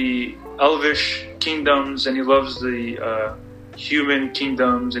the elvish kingdoms, and he loves the human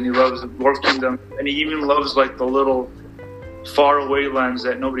kingdoms, and he loves the dwarf kingdom, and he even loves like the little faraway lands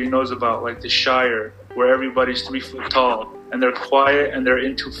that nobody knows about, like the Shire, where everybody's 3 foot tall and they're quiet and they're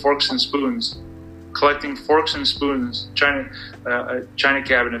into forks and spoons, collecting forks and spoons, china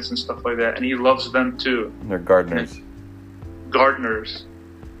cabinets and stuff like that, and he loves them too. They're gardeners,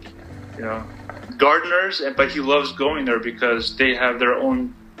 you know, but he loves going there because they have their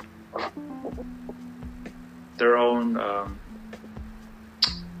own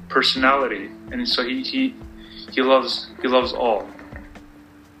personality, and so he loves all.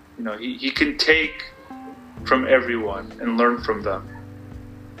 You know, he can take from everyone and learn from them.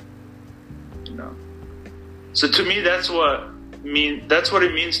 You know, so to me, that's what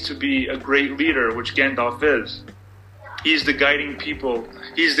it means to be a great leader, which Gandalf is. He's the guiding people.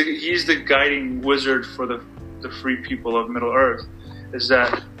 He's the guiding wizard for the free people of Middle Earth. Is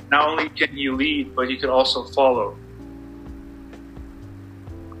that not only can he lead, but he can also follow.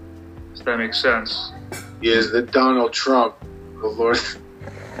 Does that make sense? He is the Donald Trump of Lord.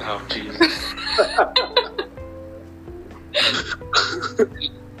 Oh, Jesus.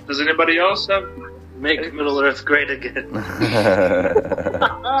 Does anybody else have? Make Middle Earth great again.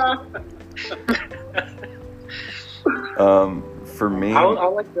 For me, I'd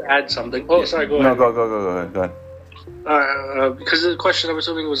like to add something. Oh, sorry, go ahead. No, go ahead. Because the question I was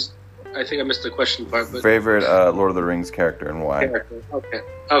assuming was, I think I missed the question part. But favorite Lord of the Rings character and why?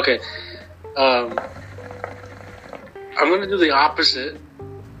 Okay. I'm going to do the opposite,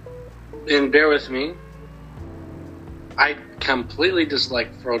 and bear with me. I completely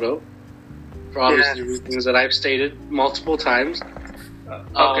dislike Frodo for obviously reasons that I've stated multiple times.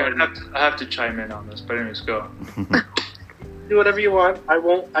 I have to chime in on this, but anyways, go. Do whatever you want. I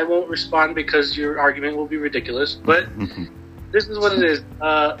won't respond because your argument will be ridiculous. But this is what it is.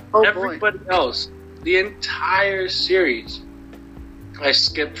 Everybody else, the entire series, I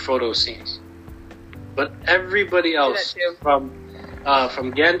skipped Frodo scenes. But everybody else, from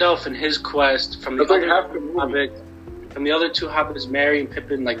Gandalf and his quest, from the other two hobbits, Merry and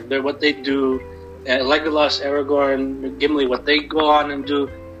Pippin, like they're what they do, and Legolas, Aragorn, Gimli, what they go on and do.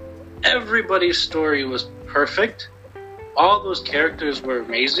 Everybody's story was perfect. All those characters were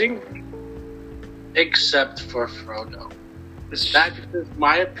amazing, except for Frodo. That's just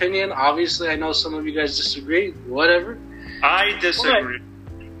my opinion. Obviously, I know some of you guys disagree. Whatever. I disagree.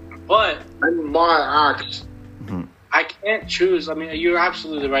 But And my axe. I can't choose. I mean, you're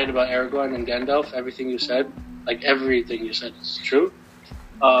absolutely right about Aragorn and Gandalf. Everything you said, like everything you said, is true.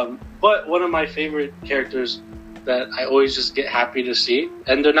 But one of my favorite characters that I always just get happy to see,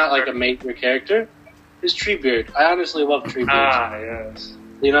 and they're not like a major character, is Treebeard. I honestly love Treebeard. Ah, yes.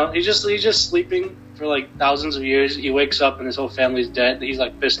 You know, he's just sleeping for like thousands of years. He wakes up and his whole family's dead. He's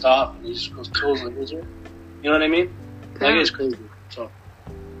like pissed off and he just goes kills the lizard. You know what I mean? Like it's crazy. So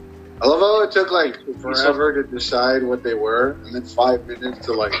I love how it took like forever to decide what they were, and then 5 minutes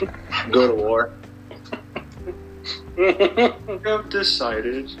to like go to war. I have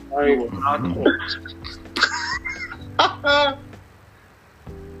decided I will not hold.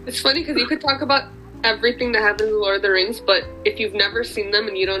 It's funny because you could talk about everything that happens in Lord of the Rings, but if you've never seen them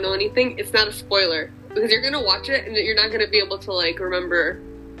and you don't know anything, it's not a spoiler because you're gonna watch it and you're not gonna be able to like remember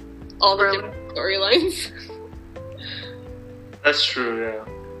all the different storylines. That's true, yeah.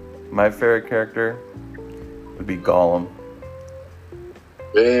 My favorite character would be Gollum.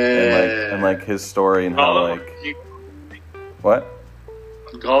 Yeah. And like his story and how Gollum, like what?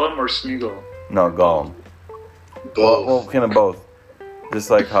 Gollum or Smeagol? No, Gollum. Both. Well, kind of both. Just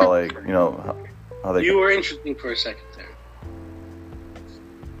like how like how they you were interesting for a second there.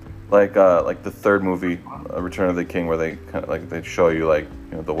 like the third movie, Return of the King, where they kind of like they show you like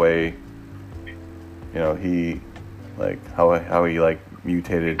the way he like how he like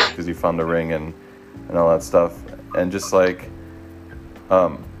mutated because he found the ring and all that stuff, and just like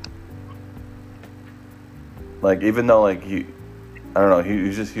even though like he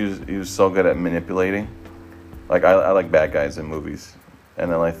was so good at manipulating. Like I like bad guys in movies, and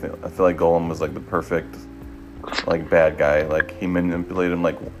then I feel like Gollum was like the perfect like bad guy. Like he manipulated him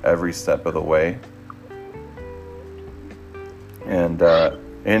like every step of the way, and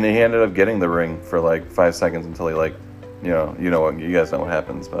he ended up getting the ring for like 5 seconds until he like you guys know what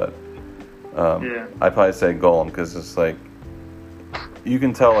happens, but Yeah. I'd probably say Gollum because it's like you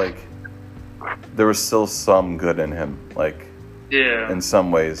can tell like there was still some good in him, like Yeah. in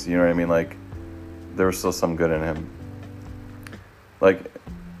some ways, you know what I mean? Like there was still some good in him. Like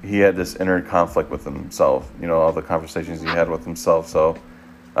he had this inner conflict with himself, all the conversations he had with himself. So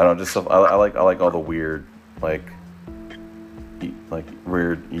I don't know, just I like all the weird, like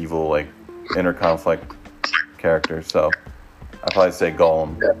weird, evil, like inner conflict characters. So I'd probably say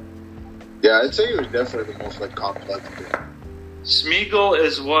Gollum. Yeah, I'd say he was definitely the most like complex. Smeagol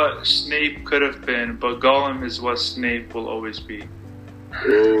is what Snape could have been, but Gollum is what Snape will always be.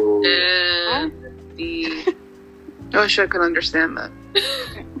 Ooh. I wish I could understand that.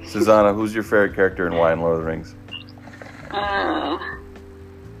 Susanna, who's your favorite character and why in Lord of the Rings?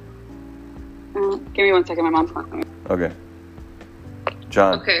 Give me 1 second. My mom's calling me. Okay.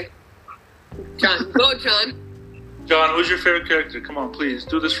 John. Okay. John. Go, John. John, who's your favorite character? Come on, please.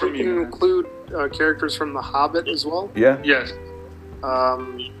 Do this for We me. can man. include characters from The Hobbit as well. Yeah? Yes.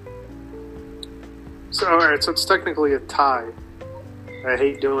 So it's technically a tie. I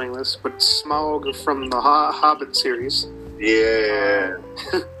hate doing this, but Smaug from the Hobbit series. Yeah.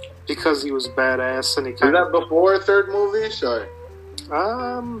 Because he was badass and he Was kind that before third movie? Sorry.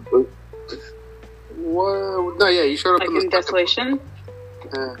 Well, no, yeah, he showed up Like in the in Desolation?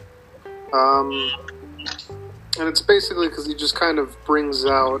 Yeah. And it's basically because he just kind of brings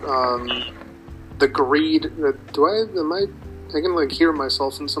out the greed. I can like hear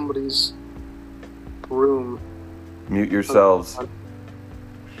myself in somebody's room. Mute yourselves.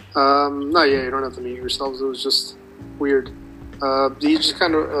 No, yeah, you don't have to mute yourselves. It was just weird. He just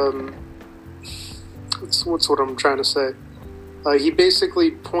kind of what's what I'm trying to say. He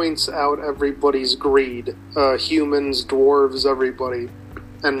basically points out everybody's greed. Humans, dwarves, everybody.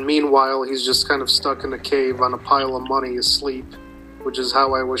 And meanwhile, he's just kind of stuck in a cave on a pile of money asleep, which is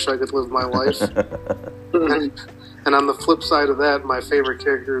how I wish I could live my life. And on the flip side of that, my favorite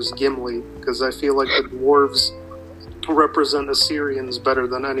character is Gimli, because I feel like the dwarves represent Assyrians better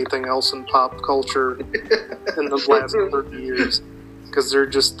than anything else in pop culture in the last 30 years. Because they're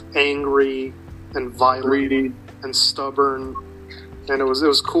just angry and violent and stubborn. And it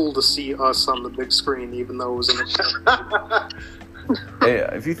was cool to see us on the big screen, even though it was in a Hey,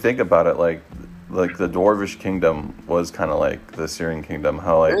 if you think about it, like the Dwarvish kingdom was kind of like the Syrian kingdom.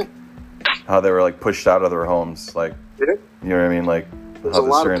 How they were like pushed out of their homes, like you know what I mean, like There's how a the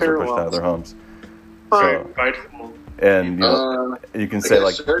lot of Syrians were pushed out of parallels. their homes. Right, So, rightful. and you can I say guess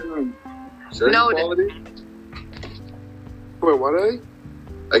like certain Noted. qualities. Wait, what are they?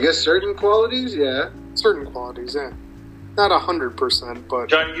 I guess certain qualities, yeah. Certain qualities, yeah. Not 100%, but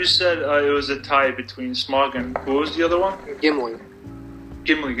John, you said it was a tie between Smaug and who was the other one? Gimli.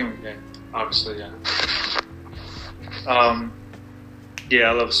 Gimli, yeah. Obviously, yeah. Yeah,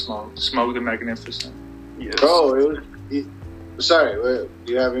 I love Smaug. Smaug the Magnificent. Yes. Oh, it was. Sorry,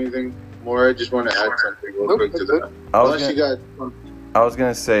 do you have anything more? I just want to add something real quick to that. I was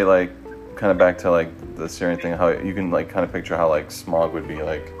gonna say, like, kind of back to like the Syrian thing, how you can like kind of picture how like Smaug would be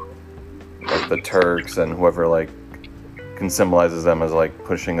like the Turks and whoever like can symbolizes them as like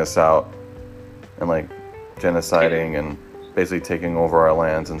pushing us out and like genociding and basically taking over our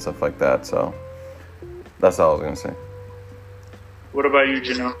lands and stuff like that. So that's all I was gonna say. What about you,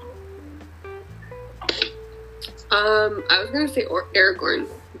 Janelle? I was gonna say Aragorn,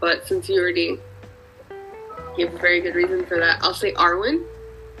 but since you already gave a very good reason for that, I'll say Arwen.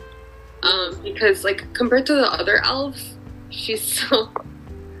 Because like compared to the other elves, she's so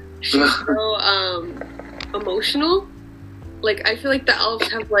emotional. Like I feel like the elves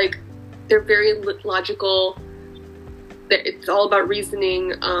have like they're very logical. It's all about reasoning.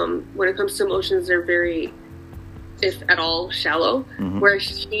 When it comes to emotions, they're very, if at all, shallow. Mm-hmm. Whereas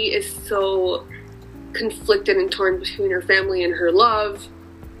she is so conflicted and torn between her family and her love.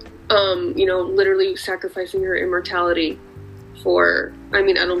 Literally sacrificing her immortality for. I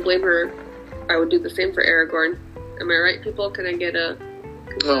mean, I don't blame her. I would do the same for Aragorn. Am I right, people? Can I get a?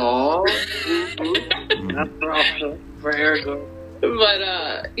 Aww. For Aragorn.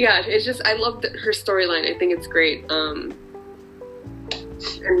 But yeah, it's just I love her storyline. I think it's great. And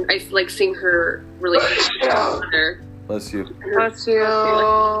I like seeing her relationship with her father. Bless you. Bless you.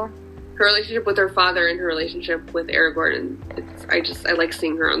 Her relationship with her father and her relationship with Aragorn, and I like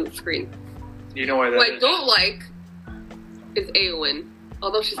seeing her on the screen. You know why that What I is? don't like is Eowyn,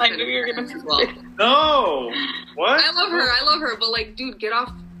 although she's I kind knew of you were gonna badass as well. No! What? I love her, but like, dude, get off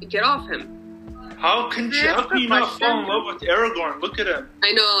him. How can you not fall in love with Aragorn? Look at him.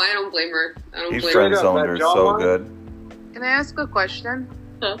 I know, I don't blame her. I don't He blame friend her. zoned her so good. Can I ask a question?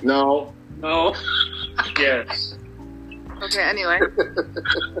 No. No. Yes. Okay, anyway.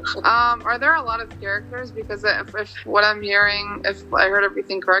 Are there a lot of characters? Because if what I'm hearing, if I heard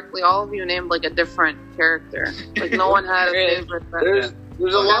everything correctly, all of you named like a different character. Like no one had a favorite.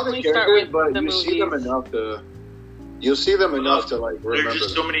 There's a lot of Definitely start characters, with but the you see them movies. enough to. You'll see them enough to like remember. There's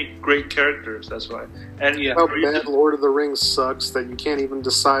just so them. many great characters, that's why. And yeah, How bad Lord of the Rings sucks that you can't even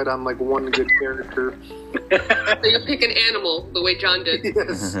decide on like one good character. So you pick an animal the way John did.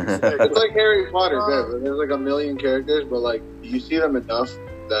 Yes, It's like Harry Potter. There's like a million characters, but like you see them enough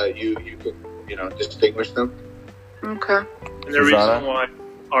that you can distinguish them. Okay. and the reason why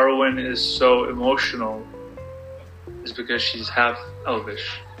Arwen is so emotional is because she's half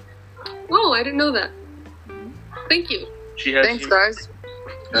elvish. Oh, I didn't know that. Thank you. She has Thanks, guys.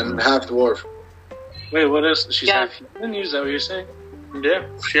 And half dwarf. Wait, what is? She's Yeah. half human? Is that what you're saying? Yeah,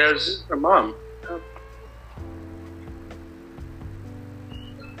 she has Her mom.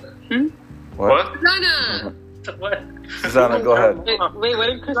 what? Nana! What? Susanna, go ahead. Wait, what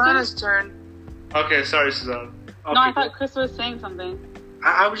did Chris say? Donna's turn. Okay, sorry, Suzanne. No, I thought Chris was saying something.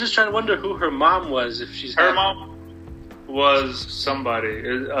 I was just trying to wonder who her mom was. If she's Her half- mom was somebody.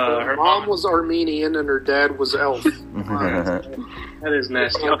 her mom was Armenian and her dad was elf. That is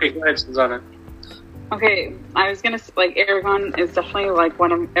nasty. Okay, go ahead, Susanna. Okay, I was gonna like Aragorn is definitely like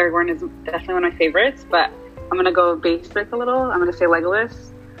Aragorn is definitely one of my favorites, but I'm gonna go basic a little. I'm gonna say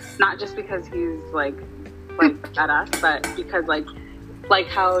Legolas, not just because he's like badass, but because like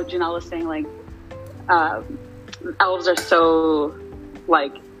how Janelle was saying, like elves are so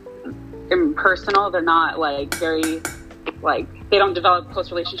like impersonal. They're not like very like they don't develop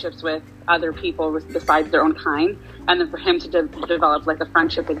close relationships with other people besides their own kind. And then for him to develop like a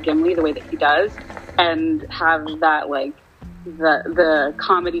friendship with Gimli the way that he does, and have that like the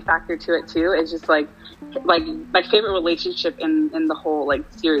comedy factor to it too, is just like my favorite relationship in the whole like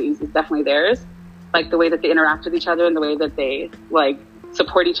series is definitely theirs. Like the way that they interact with each other and the way that they like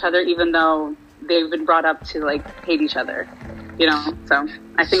support each other, even though they've been brought up to like hate each other, you know. So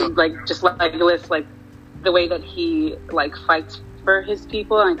I think like just like Legolas, like the way that he like fights for his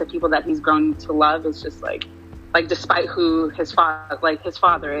people and like, the people that he's grown to love is just like despite who his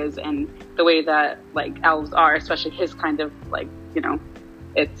father is and the way that like elves are, especially his kind of like, you know,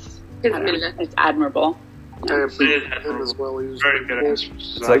 it's admirable. I appreciate him as well. He was very good answer.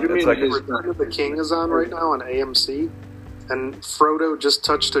 It's like Return of the King is on right now on AMC, and Frodo just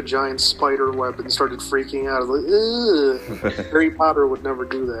touched a giant spider web and started freaking out. I was like, ugh. Harry Potter would never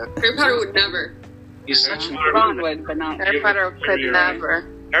do that. Harry Potter would never. He's such a Ron would, but not Harry Potter could never.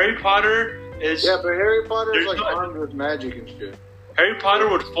 Harry Potter is. Yeah, but Harry Potter is There's like no- armed with magic and shit. Harry Potter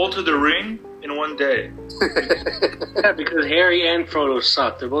would fall to the ring in one day. Yeah, because Harry and Frodo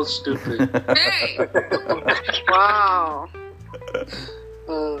suck. They're both stupid. Hey, Wow.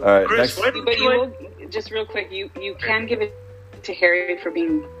 All right, Chris, next. what? But you will, just real quick, you can give it to Harry for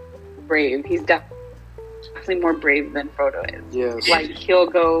being brave. He's definitely more brave than Frodo is. Yes. Like he'll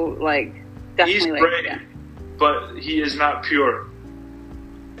go like He's definitely like brave, yeah. but he is not pure.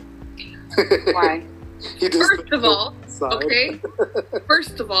 Why? He just first of all, side. okay.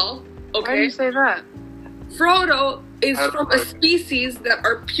 First of all, Why do okay. you say that? Frodo is I don't from know. a species that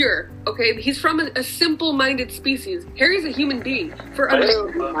are pure. Okay, he's from a simple-minded species. Harry's a human being. For a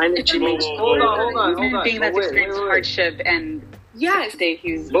Mine she means Hold on. Human being that's experienced hardship and yes, stay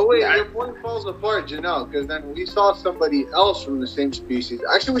he's But wait, your point falls apart, Janelle, because then we saw somebody else from the same species.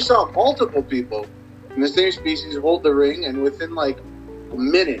 Actually, we saw multiple people from the same species hold the ring, and within like a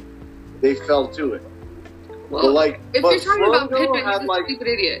minute, they fell to it. well, But like, if but you're talking about Frodo Pippin, had he's a like stupid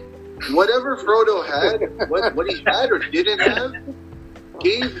idiot. whatever Frodo had, what he had or didn't have,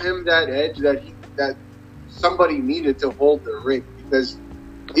 gave him that edge that somebody needed to hold the ring. Because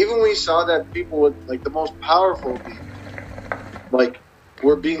even we saw that people with like the most powerful people, like,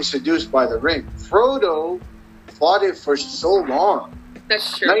 were being seduced by the ring. Frodo fought it for so long,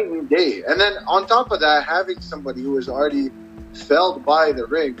 That's true. night and day, and then on top of that, having somebody who was already felled by the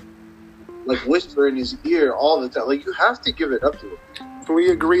ring, like whisper in his ear all the time, like you have to give it up to him. Can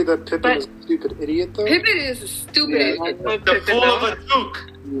we agree that Pippin But- is a stupid idiot, though? Pippin is a stupid Yeah, idiot. The fool of a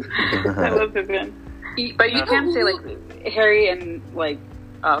duke. I love Pippin. But you can say like Harry and like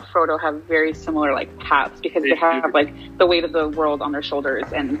Frodo have very similar like paths because they have like the weight of the world on their shoulders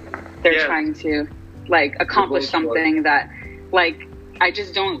and they're Yeah. trying to like accomplish They're both something that like I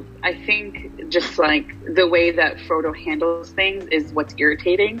think just like the way that Frodo handles things is what's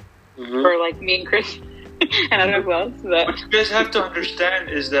irritating Mhm. for like me and Chris and I don't know who else but What you guys have to understand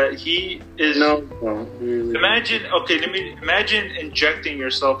is that he is. No. Imagine, imagine injecting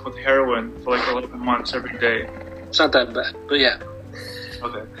yourself with heroin for like 11 months every day. It's not that bad, but yeah.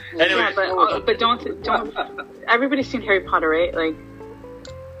 Okay. Anyway, yeah, but don't everybody's seen Harry Potter, right? Like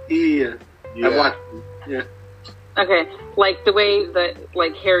Yeah. I watched. Yeah. okay, like the way that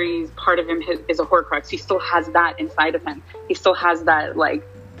like Harry's part of him is a Horcrux. He still has that inside of him. He still has that like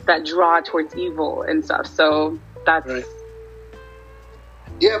that draw towards evil and stuff. So that's Right.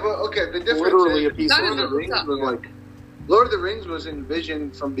 Yeah, but okay, the difference Literally is a piece That Lord is of the what's Rings up. was like Lord of the Rings was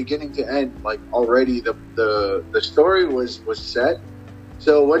envisioned from beginning to end. Like already the story was set.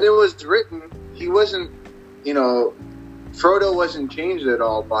 So when it was written, he wasn't, Frodo wasn't changed at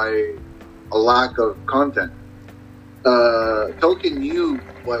all by a lack of content. Tolkien knew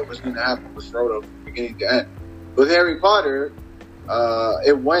what was going to happen with Frodo from beginning to end. With Harry Potter,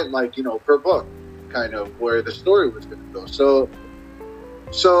 it went like, per book, kind of, where the story was going to go.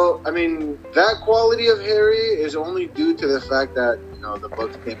 So, I mean, that quality of Harry is only due to the fact that, the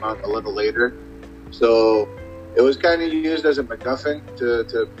books came out a little later. So, it was kind of used as a MacGuffin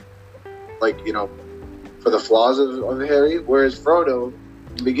to for the flaws of Harry. Whereas Frodo,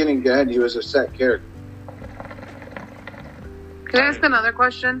 from beginning to end, he was a set character. Can I ask another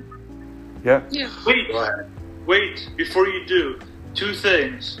question? Yeah. Yeah. Go ahead. wait, before you do, two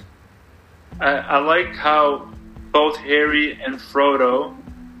things. I like how both Harry and Frodo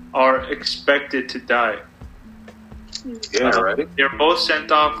are expected to die. Yeah, right. They're both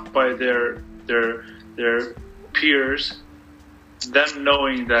sent off by their peers, them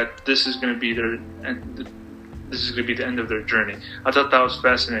knowing that this is going to be their end. This is going to be the end of their journey. I thought that was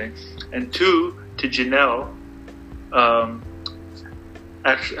fascinating. And two, to Janelle,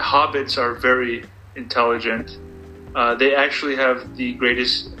 actually, hobbits are very intelligent. They actually have the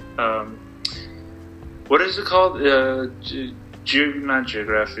greatest. What is it called? Not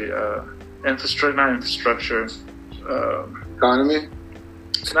geography. Infrastructure. Not infrastructure. Economy.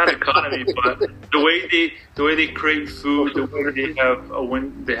 It's not economy, but the way they create food, the way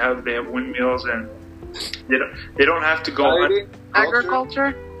they have they have windmills, and they don't have to go Society?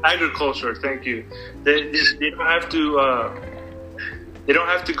 Agriculture? agriculture. Thank you. They don't have to. They don't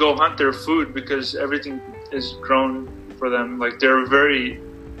have to go hunt their food because everything is grown for them. Like they're a very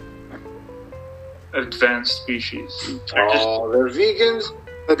advanced species. They're vegans.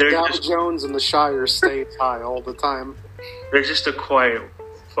 The They're Dow just- Jones and the Shire stay high all the time. They're just a quiet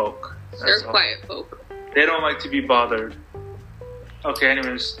folk. They're That's all. quiet folk. They don't like to be bothered. Okay.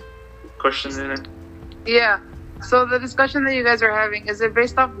 Anyways, question then. Yeah. So the discussion that you guys are having, is it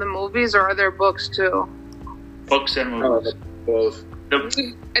based off the movies or are there books too? Books and movies. Both.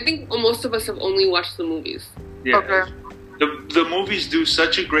 I think most of us have only watched the movies. Yeah. Okay. The movies do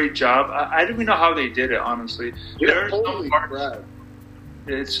such a great job. I don't even know how they did it, honestly. Yeah, There are some holy parts. crap.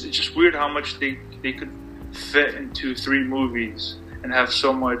 It's just weird how much they could fit into 3 movies and have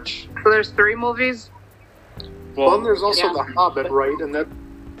so much. So there's 3 movies. Well, and there's also Yeah. The Hobbit, right? And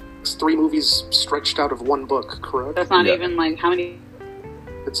that's 3 movies stretched out of 1 book, correct? That's not even like how many.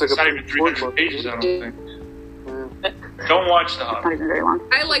 It's like It's a not even short 300 book. pages, I don't think. Yeah. Don't watch The It's not Hobbit. even very long.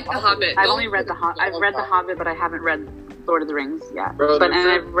 I like The Hobbit. I've only read I've read The Hobbit, but I haven't read Lord of the Rings yet. Bro, But and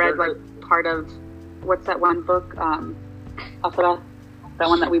they're- I've read like part of what's that one book? Afra, that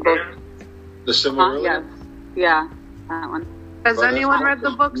one that we both. The Huh? Silmarillion. Yeah, that one. Has Well, that's anyone not read the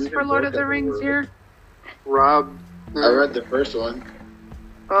the books music for Lord of book the that Rings we here? Rob, I read the first one.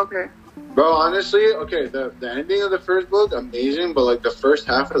 Okay. Bro, honestly, okay, the ending of the first book, amazing, but like the first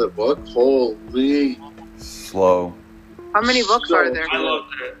half of the book, holy. Slow. How many books are there? I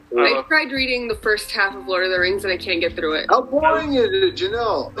loved it. I tried reading the first half of Lord of the Rings and I can't get through it. How boring is it,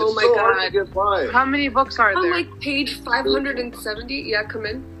 Janelle? Oh It's my so hard God. to get by. How many books are On there? like page 570. Yeah, come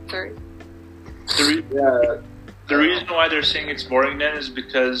in. Sorry. Yeah, The reason why they're saying it's boring then is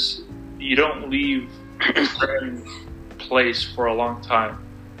because you don't leave a certain place for a long time.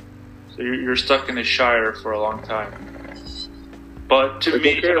 So you're stuck in the Shire for a long time. But to It's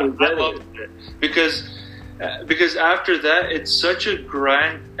me, okay, we I get loved it because after that, it's such a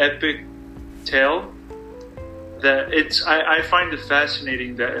grand, epic tale that I find it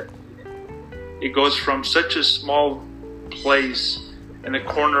fascinating that it goes from such a small place in a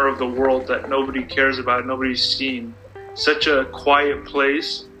corner of the world that nobody cares about, nobody's seen, such a quiet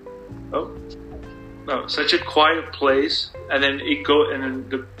place. Such a quiet place, and then and then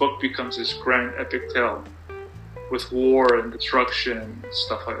the book becomes this grand epic tale with war and destruction and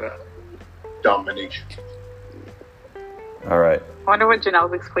stuff like that. domination. All right. I wonder what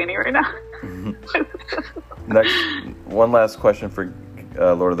Janelle's explaining right now. Next, one last question for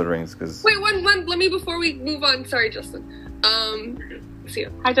Lord of the Rings, because Wait, one. Let me before we move on. Sorry, Justin. See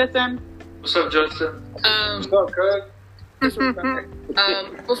you. Hi, Justin. What's up, Justin? What's up, Craig?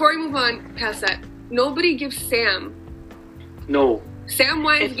 Before we move on past that, nobody gives Sam. No. Sam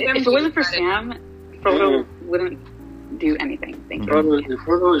Wines. If it wasn't for Sam, Frodo wouldn't do anything. Thank you.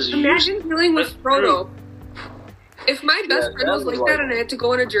 Frodo is Imagine dealing with That's Frodo. If my best Yeah, friend was Sam was like that like- and I had to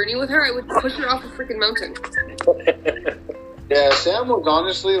go on a journey with her, I would push her off a freaking mountain. Yeah, Sam was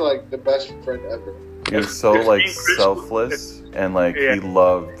honestly like the best friend ever. he was so If like me and Chris- selfless, and like Yeah. he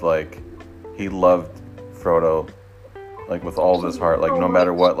loved Frodo like with all of his heart, like no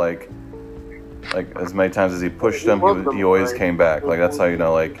matter what, like as many times as he pushed him, he always came back. Like that's how you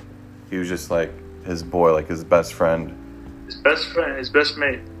know, like he was just like his boy, like his best friend. His best friend, his best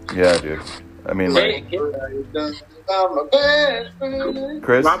mate. Yeah, dude. I mean, like,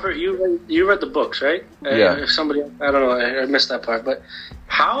 Chris. Robert, you read the books, right? Yeah. If somebody, I don't know, I missed that part. But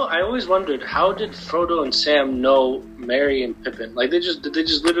I always wondered, how did Frodo and Sam know Merry and Pippin? Like, did they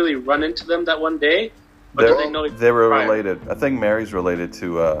just literally run into them that one day? Or did they know They were prior? related. I think Mary's related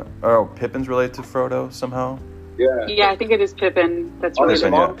to. Pippin's related to Frodo somehow. Yeah. Yeah, I think it is Pippin. That's On really his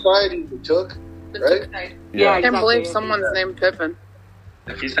Pippin, mom's side, he took. The Right? took guy. Yeah, I can't exactly. believe someone's named Pippin.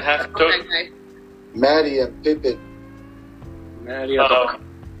 He's a half That took. guy. Maddie and Pippin.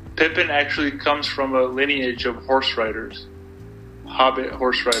 Pippin actually comes from a lineage of horse riders, Hobbit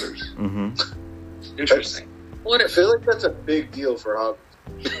horse riders. Mm-hmm. Interesting. What I if? feel like that's a big deal for Hobbits.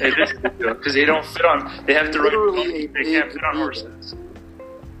 It is because they don't fit on. They have to ride Literally ponies. a They can't big fit on deal. horses.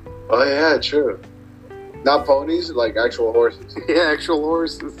 Oh yeah, true. Not ponies, like actual horses. Yeah, actual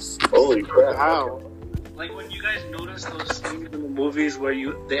horses. Holy crap! Wow. Like when you guys notice those scenes in the movies where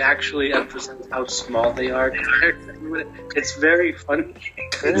they actually emphasize how small they are, it's very funny.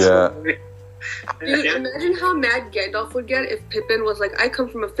 Yeah. Dude, imagine how mad Gandalf would get if Pippin was like, I come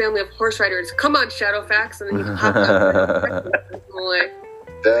from a family of horse riders. Come on, Shadowfax. And then he'd pop out. Like,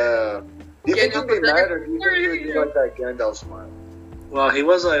 Damn. Do you think Gandalf he'd be was like, mad, or do you think he would do like that Gandalf smile? Well, he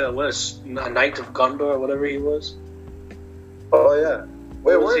was a knight of Gondor or whatever he was. Oh yeah.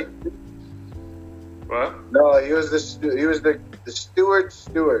 Wait, Was what? What? No, he was the steward.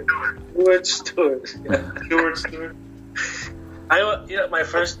 Stewart. Yeah. Stewart. My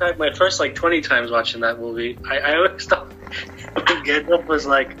first like 20 times watching that movie, I always thought when Gandalf was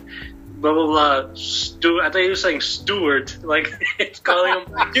like blah blah blah Stuart. I thought he was saying Stewart, like it's calling him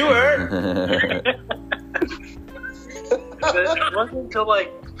Stewart. But it wasn't until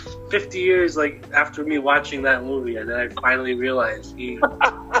like 50 years like after me watching that movie, and then I finally realized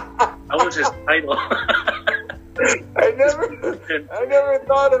that was his title. I never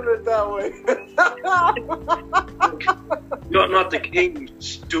thought of it that way. You're not the king,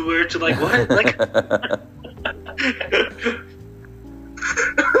 Stewart. Like what? Like.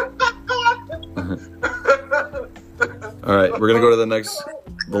 All right, we're gonna go to the next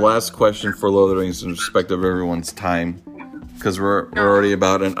the last question for Lord of the Rings in respect of everyone's time, because we're already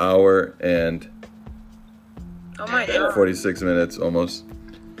about an hour and Oh my god. 46 minutes almost.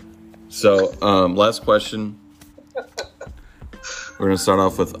 So, last question. We're gonna start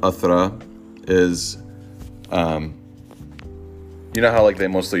off with Uthra. Is, you know how like they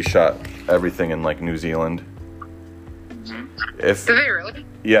mostly shot everything in like New Zealand? If Did they really?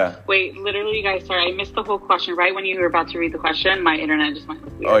 yeah. Wait, literally, you guys, sorry, I missed the whole question. Right when you were about to read the question, my internet just went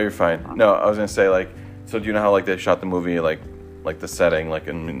weird. Oh, you're fine. No, I was gonna say like, so do you know how like they shot the movie like the setting like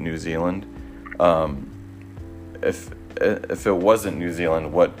in New Zealand? If it wasn't New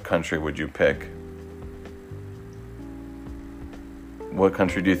Zealand, what country would you pick? What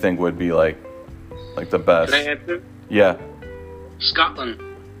country do you think would be like the best? Can I answer? Yeah, Scotland.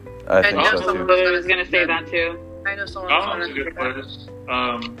 I think know so someone too. I was gonna say that too. I know someone Oh, who's that's a gonna good do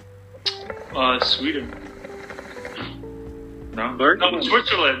that. place. Sweden. No, Bird? no,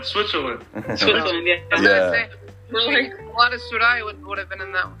 Switzerland. Switzerland, yeah. I was gonna Yeah. say, We're like, a lot of Surai would have been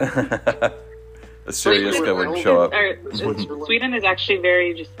in that one. Assyria wouldn't show up. Sweden is actually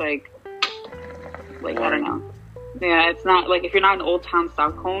very just like I don't know. Yeah, it's not like if you're not in Old Town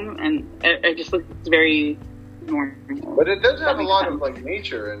Stockholm, and it just looks very normal. But it does have a lot of like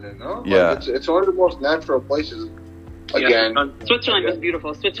nature in it, no? Yeah. Like, it's one of the most natural places. Again, Switzerland is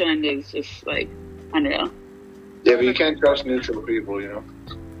beautiful. Switzerland is just like unreal. yeah, but you can't trust neutral people, you know.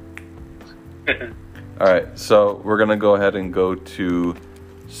 All right, so we're gonna go ahead and go to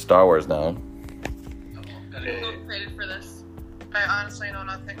Star Wars now, I'm excited for this. I honestly know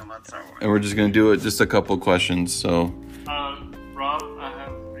nothing about Star Wars. and we're just gonna do it just a couple questions. So Rob, I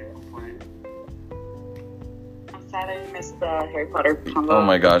have a complaint. I'm sad I missed the Harry Potter combo. oh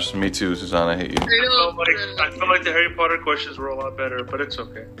my gosh, me too, Susanna, I hate you. I felt like the Harry Potter questions were a lot better, but it's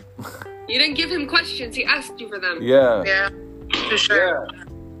okay. You didn't give him questions. He asked you for them. Yeah. Yeah, for sure.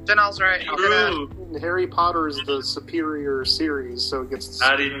 Janelle's right. True. Harry Potter is the superior series, so it gets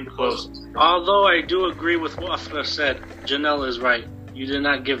Not even close. Although I do agree with what Uthra said, Janelle is right. You did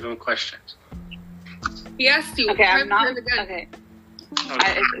not give him questions. He asked you. Okay, time I'm not. and time again.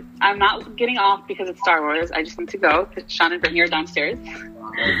 Okay. I'm not getting off because it's Star Wars. I just need to go because Sean and Brittany are downstairs.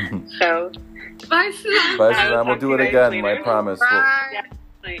 So, Bye, Susan. Bye, I will Suzanne. We'll talk do to it you again. guys I later. promise. Bye.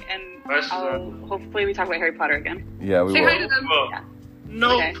 and Bye, hopefully we talk about Harry Potter again. Yeah, we Say hi to will. them. Well,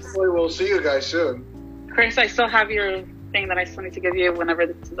 No. Okay. Hopefully we'll see you guys soon. Chris, I still have your thing that I still need to give you whenever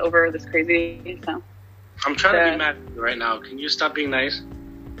this is over. This crazy. So. I'm trying to be mad at you right now. Can you stop being nice?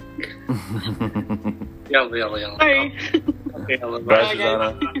 Yell. Sorry. Okay, yell. Bye, Bye.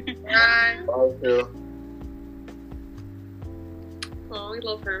 Susanna. Bye. Bye, Phil. Oh, we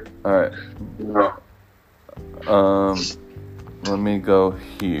love her. All right. Let me go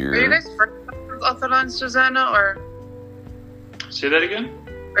Are you here. guys first cousins, Uthra and Susanna, or say that again?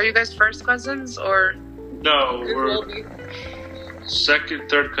 are you guys first cousins, or? No, It will we're be second,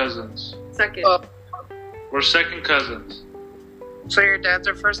 third cousins. second. Oh, We're second cousins. so your dads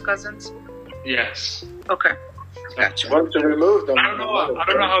are first cousins? Yes. Okay, gotcha. Once you remove them, I don't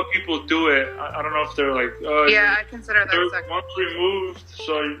know how people do it. I don't know if they're like, Yeah, I consider that they're second. once removed,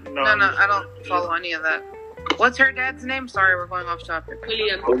 so No, I don't follow any of that. What's her dad's name? Sorry, we're going off topic.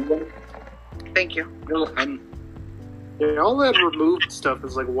 William. Thank you. Yeah, all that removed stuff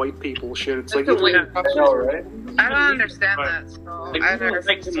is like white people shit. It's like That's a white- I know, right? I don't understand that, so I never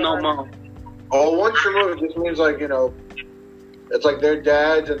No, mom. Oh, once removed just means like, you know, it's like their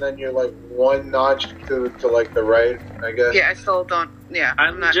dads, and then you're like one notch to like the right, I guess. Yeah, I still don't. Yeah,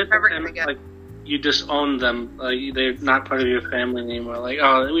 I'm not legit never them, gonna get. like you disown them. They're not part of your family anymore. Like,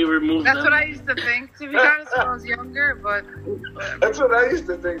 oh, we removed That's them. what I used to think, to be honest, when I was younger. But whatever. That's what I used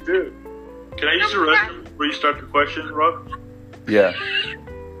to think too. Can I use the restroom before you start the question, Rob? Yeah.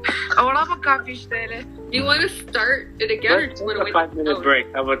 Wala pa coffee shtele. Do you want to start it again, or do you want to a wait? 5-minute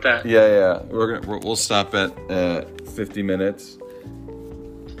break. How about that? Yeah. We'll stop at 50 minutes.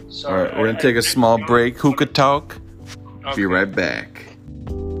 All right, we're gonna take a small break. Hookah talk. Be right back.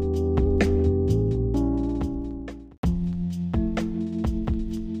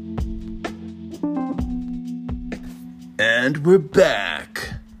 And we're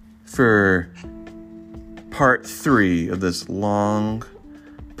back for part 3 of this long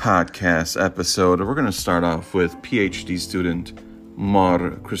podcast episode. We're going to start off with PhD student Mar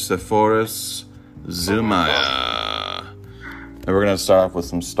Christoforos Zumaya. And we're going to start off with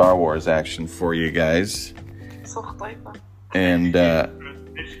some Star Wars action for you guys. And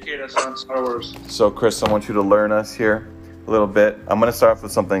Educate us on Star Wars. so, Chris, I want you to learn us here a little bit. I'm going to start off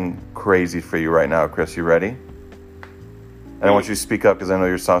with something crazy for you right now, Chris. You ready? And I want you to speak up because I know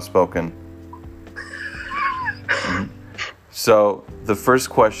you're soft-spoken. So the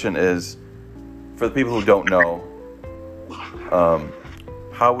first question is, for the people who don't know,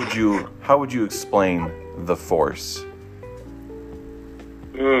 how would you explain the Force?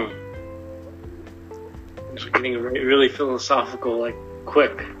 It's getting really philosophical, like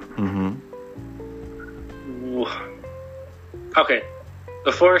quick. Mm-hmm. Okay,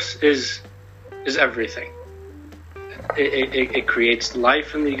 the Force is everything. It creates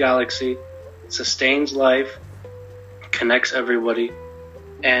life in the galaxy, sustains life, connects everybody,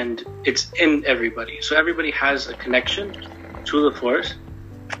 and it's in everybody. So everybody has a connection to the Force,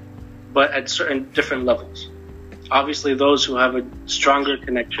 but at certain different levels. Obviously, those who have a stronger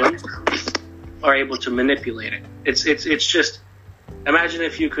connection are able to manipulate it. It's just, imagine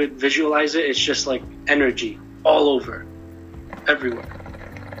if you could visualize it. It's just like energy all over, everywhere.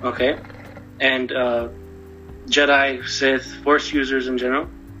 Okay, and Jedi, Sith, Force users in general,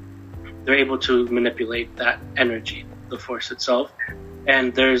 they're able to manipulate that energy, the Force itself,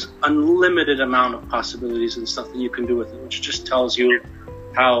 and there's unlimited amount of possibilities and stuff that you can do with it, which just tells you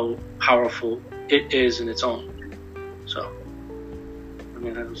how powerful it is in its own. So, I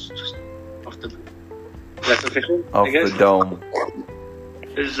mean, that was just off the... That's official, Off I guess? the dome.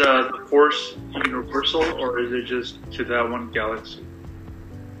 Is the Force universal, or is it just to that one galaxy?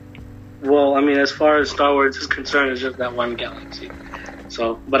 Well, I mean, as far as Star Wars is concerned, it's just that one galaxy.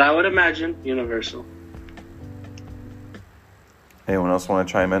 So, but I would imagine universal. Anyone else want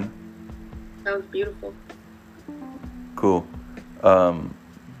to chime in? That was beautiful. Cool.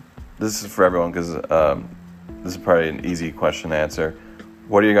 This is for everyone because this is probably an easy question to answer.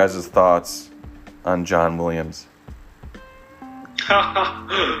 What are your guys' thoughts on John Williams?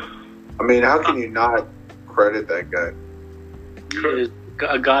 I mean, how can you not credit that guy? He is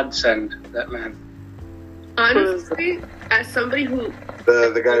a godsend, that man. Honestly, as somebody who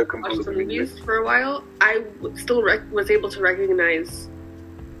The guy who watched composed the the music. movies for a while, I still was able to recognize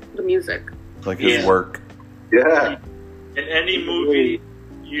the music. Like his Yeah. work? Yeah. In any movie,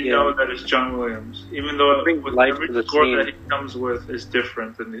 you Yeah. know that it's John Williams, even though Bring with life every to the score scene. that he comes with is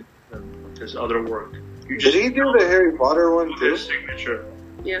different than his other work. You Did he do the Harry Potter one too? his signature?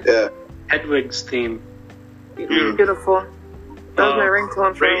 Yeah. Yeah. Hedwig's theme. Beautiful. That was my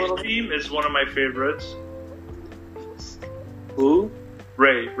ringtone for a Ray's little. theme is one of my favorites. Who?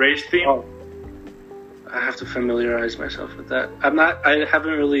 Ray's theme. Oh. I have to familiarize myself with that. I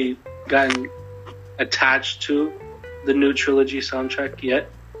haven't really gotten attached to the new trilogy soundtrack yet.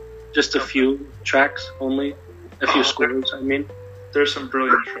 Just a few tracks only. A few scores, I mean. There's some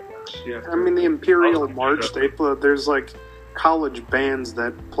brilliant tracks. Yeah. I mean, the Imperial March, there's like college bands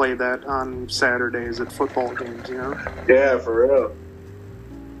that play that on Saturdays at football games, you know? Yeah, for real.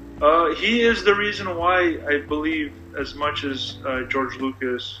 He is the reason why I believe, as much as George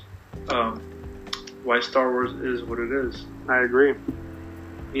Lucas, why Star Wars is what it is. I agree.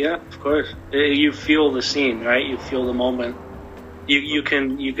 Yeah, of course. You feel the scene, right? You feel the moment. You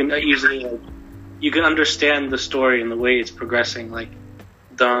can easily you can understand the story and the way it's progressing, like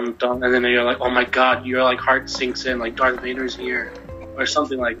dun dun, and then you're like, oh my god, your like heart sinks in, like Darth Vader's here, or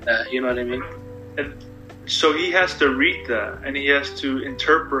something like that. You know what I mean? And so he has to read that, and he has to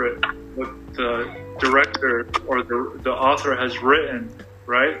interpret what the director or the author has written,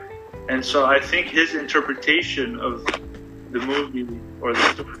 right? And so I think his interpretation of the movie or the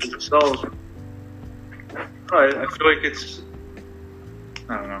story themselves, I feel like it's,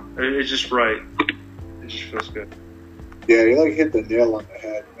 I don't know, it's just right. It just feels good. Yeah, you like hit the nail on the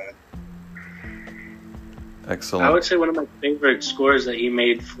head, man. Excellent. I would say one of my favorite scores that he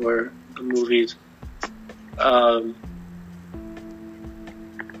made for the movies.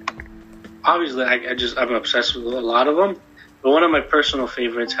 Obviously, I'm obsessed with a lot of them, but one of my personal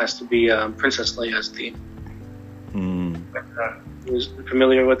favorites has to be Princess Leia's theme. Was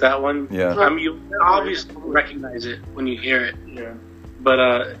familiar with that one? Yeah. I mean, you obviously recognize it when you hear it, Yeah. but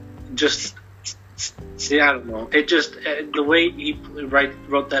I don't know. It just the way he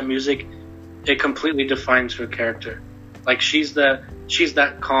wrote that music, it completely defines her character. Like she's that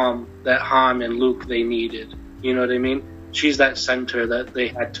calm that Han and Luke they needed. You know what I mean? She's that center that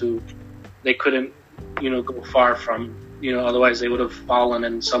they couldn't, go far from. Otherwise they would have fallen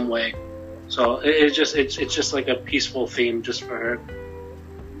in some way. So it's just like a peaceful theme just for her.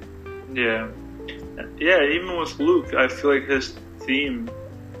 Yeah. Yeah, even with Luke, I feel like his theme,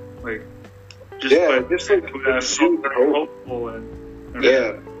 like, just like felt very hopeful and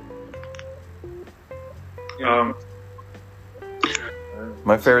Yeah.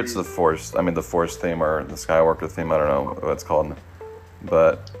 My favorite's the Force. I mean, the Force theme or the Skywalker theme. I don't know what it's called,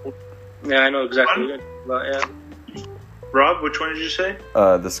 but Yeah, I know exactly what you're talking about. Yeah. Rob, which one did you say?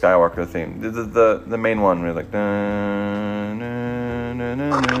 the Skywalker theme, the main one, we're like, dun,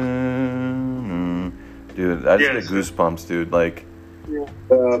 Dude, I just Yes. get goosebumps, dude. Like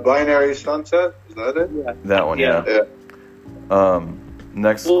Binary Sunset, is that it? Yeah. that one, yeah. Yeah.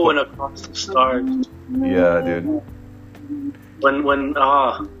 Next, Oh, and Across the Stars. yeah, dude. When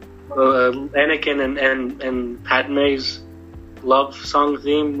Anakin and Padme's love song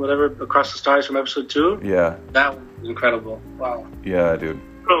theme, whatever, Across the Stars from episode 2, Yeah, that was incredible. Wow. yeah, dude.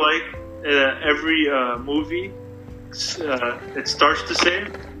 But like every movie, it starts the same,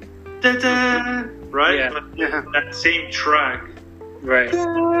 da-da, right? Yeah. But that same track. Right.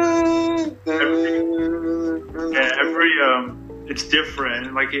 Every it's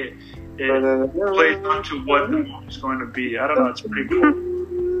different. Like it plays onto what the movie's going to be. I don't know. It's pretty cool.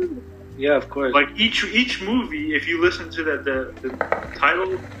 Yeah, of course. Like each movie, if you listen to the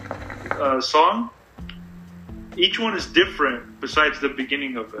title song, each one is different besides the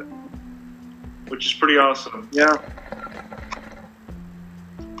beginning of it, which is pretty awesome. Yeah.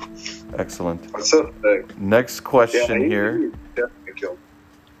 Excellent. What's up? Next question here Definitely killed.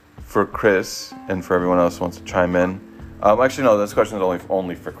 for Chris and for everyone else who wants to chime in. Actually, no, this question is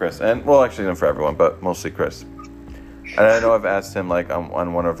only for Chris, and well, actually, not for everyone, but mostly Chris. And I know I've asked him like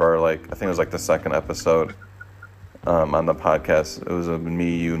on one of our I think it was like the second episode on the podcast. It was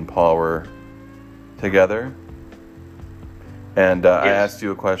me, you, and Paul were together, and I asked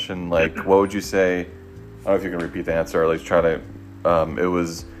you a question like, what would you say? I don't know if you can repeat the answer or at least try to. It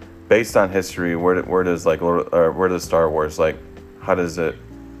was based on history. Where does Star Wars how does it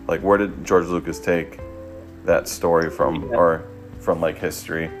where did George Lucas take that story from or from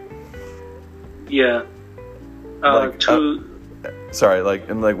history? Yeah. Sorry,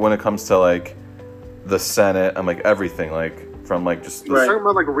 when it comes to the Senate and everything from just You're talking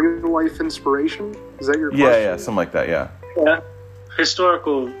about real life inspiration? Is that your question? yeah, something like that, yeah. Yeah.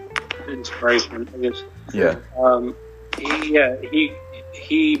 Historical inspiration, I guess. Yeah.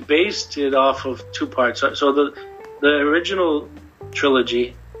 He based it off of two parts. So the original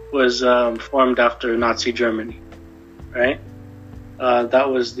trilogy was formed after Nazi Germany, right? That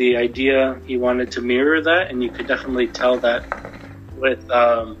was the idea. He wanted to mirror that, and you could definitely tell that with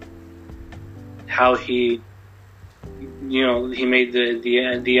how he made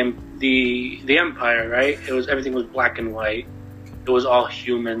the empire, right? Everything was black and white. It was all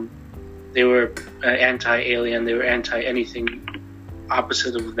human. They were anti-alien. They were anti-anything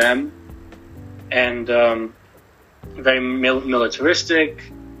opposite of them, and very militaristic.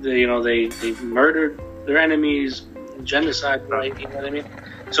 They murdered their enemies, genocide, right? You know what I mean?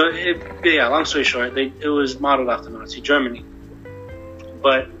 So long story short, it was modeled after Nazi Germany.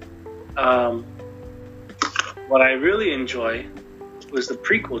 But what I really enjoy was the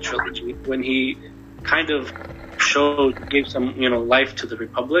prequel trilogy, when he kind of gave some life to the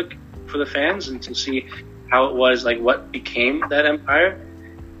Republic for the fans, and to see how it was what became that empire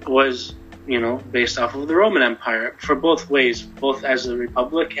was based off of the Roman Empire for both ways, both as the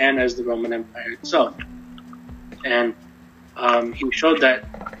Republic and as the Roman Empire itself. And he showed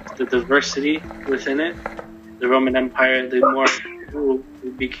that the diversity within it, the Roman Empire, the more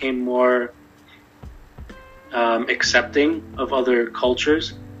it became more accepting of other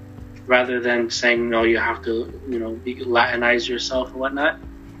cultures, rather than saying no, you have to Latinize yourself and whatnot,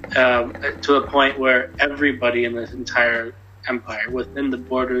 to a point where everybody in the entire empire within the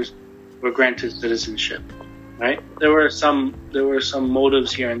borders were granted citizenship. Right? There were some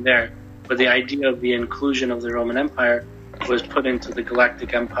motives here and there, but the idea of the inclusion of the Roman Empire was put into the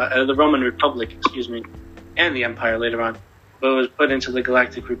Galactic Empire, the Roman Republic, excuse me, and the Empire later on. But it was put into the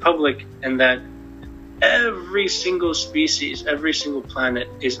Galactic Republic, and that every single species, every single planet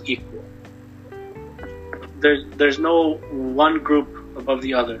is equal. There's no one group above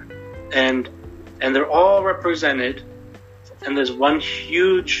the other, and they're all represented, and there's one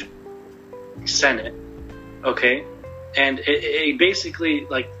huge Senate, okay? And it basically,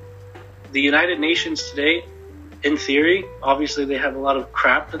 the United Nations today, in theory, obviously they have a lot of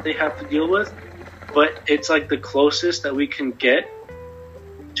crap that they have to deal with, but it's the closest that we can get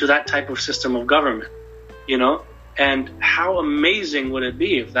to that type of system of government, And how amazing would it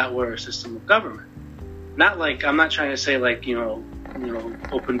be if that were a system of government? Not I'm not trying to say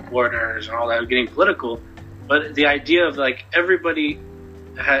open borders and all that, getting political, but the idea of everybody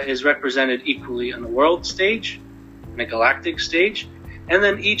is represented equally on the world stage, on the galactic stage, and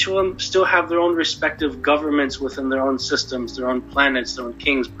then each of them still have their own respective governments within their own systems, their own planets, their own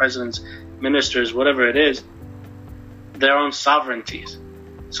kings, presidents, ministers, whatever it is, their own sovereignties.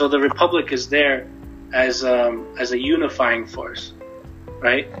 So the Republic is there as a unifying force,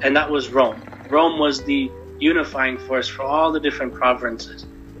 right? And that was Rome. Rome was the unifying force for all the different provinces.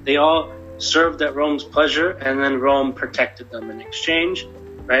 They all served at Rome's pleasure, and then Rome protected them in exchange,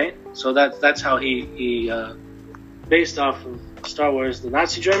 right? So that's how he based off of Star Wars, the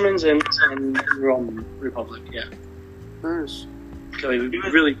Nazi Germans and Roman Republic. Yeah. Nice. Okay,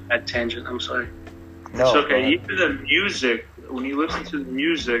 really bad tangent. I'm sorry. No, It's okay. Even the music, when you listen to the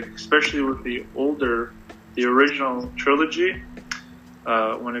music, especially with the original trilogy,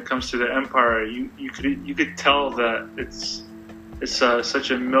 when it comes to the Empire, you could tell that it's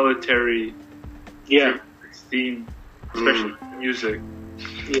such a military theme, especially the music.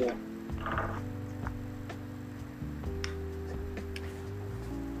 Yeah.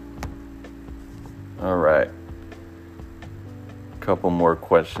 All right. Couple more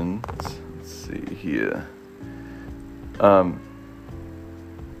questions. Let's see here.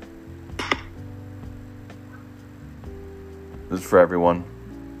 This is for everyone.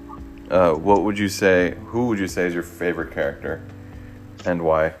 What would you say? Who would you say is your favorite character, and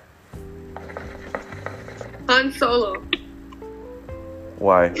why? Han Solo.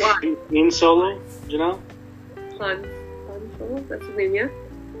 Why? Why? Mean Solo, you know? Han Solo? That's his name, yeah?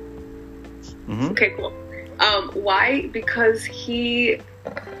 Mm-hmm. Okay, cool. Why? Because he's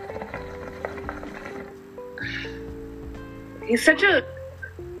such a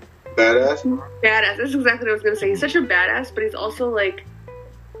Badass. badass. That's exactly what I was gonna say. He's such a badass, but he's also like,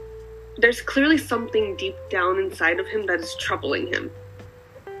 there's clearly something deep down inside of him that is troubling him,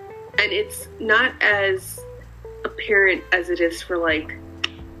 and it's not as apparent as it is for like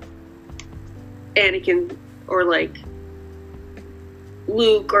Anakin or like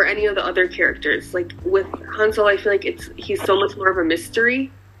Luke or any of the other characters. Like with Han Solo, I feel like he's so much more of a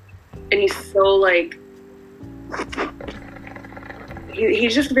mystery, and he's so like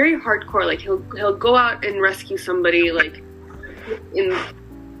he's just very hardcore. Like he'll go out and rescue somebody like in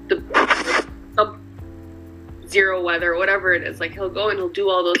the sub-zero weather, whatever it is. Like he'll go and he'll do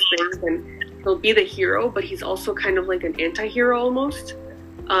all those things and he'll be the hero, but he's also kind of like an anti-hero almost.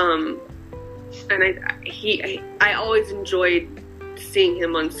 And I always enjoyed seeing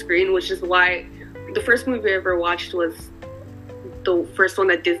him on screen, which is why the first movie I ever watched was the first one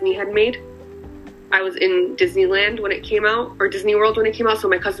that Disney had made. I was in Disneyland when it came out, or Disney World when it came out, so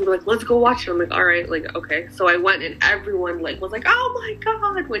my cousins were like, let's go watch it. I'm like, all right, like, okay. So I went and everyone like was like, oh my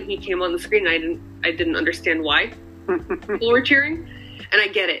god, when he came on the screen. I didn't understand why people were cheering, and I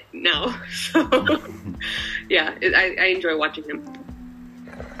get it now. So yeah, I enjoy watching him.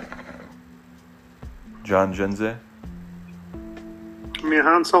 John Genze? I mean,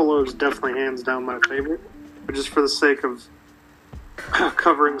 Han Solo is definitely hands down my favorite, but just for the sake of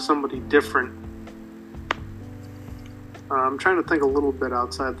covering somebody different, I'm trying to think a little bit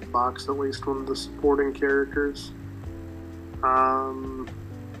outside the box, at least one of the supporting characters.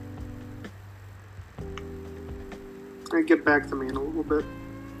 Get back to me in a little bit.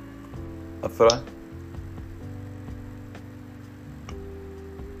 Athra?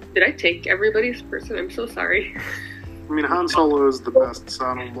 Did I take everybody's person? I'm so sorry. I mean, Han Solo is the best, so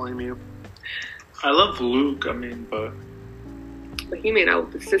I don't blame you. I love Luke, but he made out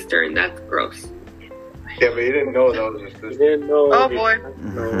with his sister, and that's gross. Yeah, but he didn't know that was his sister. He didn't know. Oh boy.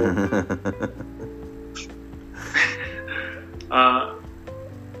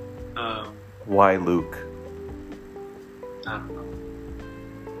 Why Luke? I don't know.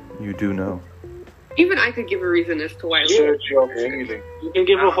 You do know. Even I could give a reason as to why. Sure, cheating. You can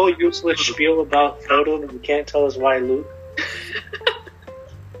give a whole useless spiel about Frodo, and you can't tell us why Luke.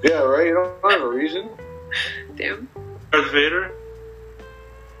 Yeah, right? You don't have a reason. Damn. Darth Vader?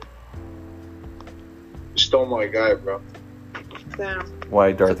 You stole my guy, bro. Damn.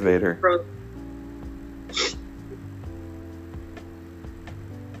 Why Darth Vader? Gross.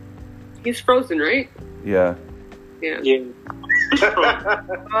 He's frozen, right? Yeah. Yeah. Yeah.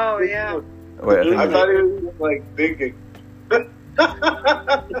 Oh yeah. Wait, I think I thought he was like thinking.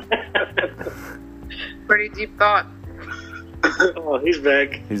 Pretty deep thought. Oh, he's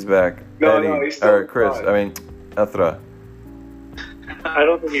back. he's back. No, Eddie, no, he's still or Chris. alive. I mean, Ethra. I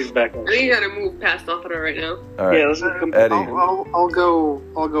don't think he's back. I think you gotta move past Athra right now. All right. Yeah, let's Eddie. I'll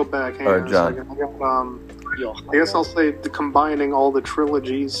go back. Hang Or on a John. second. I guess I'll say combining all the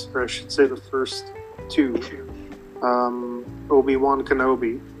trilogies, or I should say the first two. Obi-Wan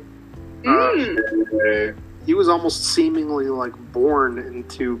Kenobi. He was almost seemingly like born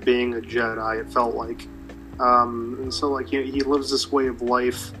into being a Jedi, it felt like. And so like he lives this way of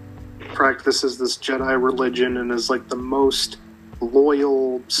life, practices this Jedi religion, and is like the most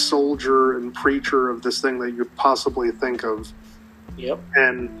loyal soldier and preacher of this thing that you could possibly think of. Yep.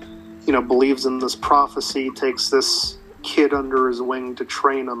 And believes in this prophecy, takes this kid under his wing to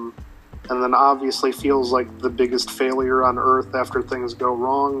train him, and then obviously feels like the biggest failure on Earth after things go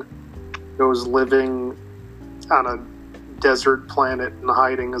wrong. goes living on a desert planet and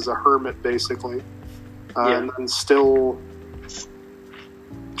hiding as a hermit, basically. And then still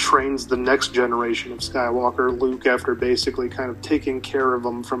trains the next generation of Skywalker, Luke, after basically kind of taking care of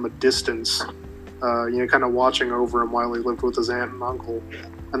him from a distance, kind of watching over him while he lived with his aunt and uncle,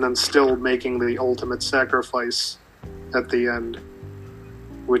 and then still making the ultimate sacrifice at the end,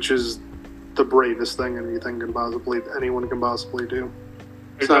 which is the bravest thing anyone can possibly do.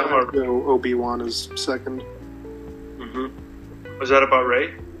 So Obi-Wan is second. Mm-hmm. Was that about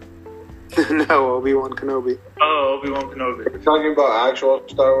Rey? No, Obi-Wan Kenobi. Oh, Obi-Wan Kenobi. You're talking about actual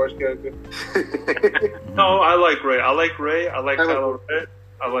Star Wars characters? No, I like Rey. I like Kylo Ren.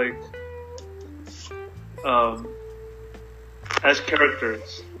 I like as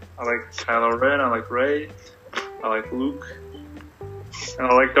characters. I like Kylo Ren. I like Rey. I like Luke. And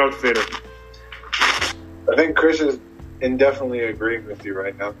I like Darth Vader. I think Chris is indefinitely agreeing with you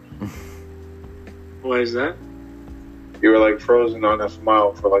right now. Why is that? You were like frozen on a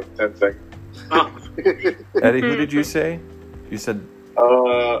smile for like 10 seconds. Oh. Eddie, who did you say? You said...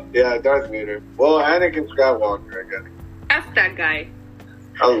 yeah, Darth Vader. Well, Anakin Skywalker, I guess. F that guy.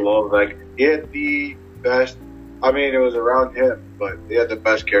 I love that. He had the best... I mean, it was around him, but he had the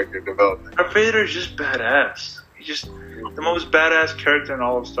best character development. Darth Vader is just badass. He's just the most badass character in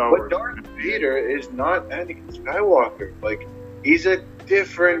all of Star Wars. But Darth Vader is not Anakin Skywalker. Like, he's a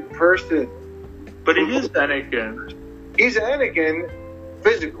different person. But he is Anakin. He's Anakin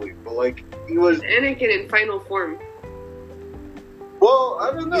physically, but like he was Anakin in final form. Well,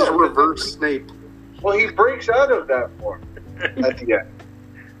 I don't know. He's a reverse Snape. Well, he breaks out of that form at the end.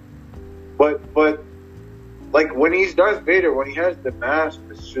 But like when he's Darth Vader, when he has the mask,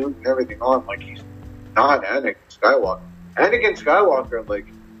 the suit, and everything on, like he's not Anakin Skywalker. Anakin Skywalker,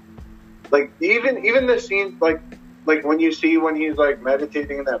 like even the scenes like when you see when he's like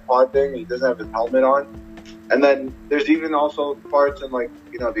meditating in that pod thing, he doesn't have his helmet on. And then there's even also parts in like,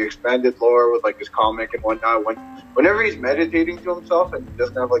 the expanded lore with like his comic and whatnot. Whenever he's meditating to himself and he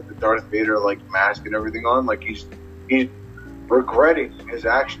doesn't have like the Darth Vader like mask and everything on, like he's regretting his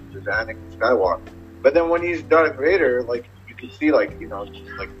actions as Anakin Skywalker. But then when he's Darth Vader, like you can see like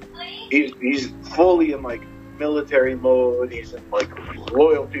like he's fully in like military mode. He's in like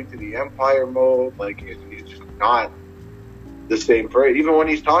loyalty to the Empire mode. Like he's just not the same person. Even when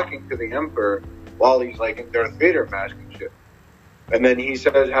he's talking to the Emperor, while he's like in Darth Vader mask and shit. And then he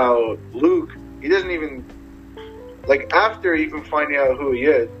says how Luke, he doesn't even, like after even finding out who he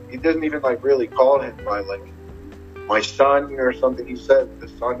is, he doesn't even like really call him by like my son or something. He says the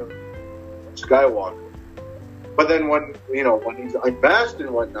son of Skywalker. But then when he's unmasked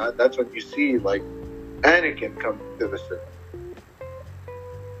and whatnot, that's when you see like Anakin come to the scene.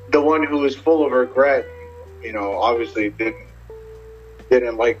 The one who is full of regret, obviously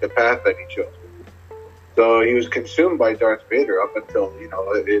didn't like the path that he chose. So he was consumed by Darth Vader up until,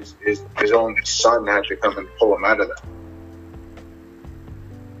 his own son had to come and pull him out of that.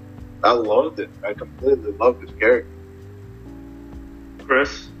 I loved it. I completely loved his character.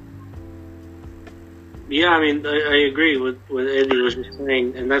 Chris? Yeah, I mean, I agree with what Eddie was just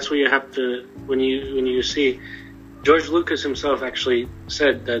saying, and that's what you have to, when you see, George Lucas himself actually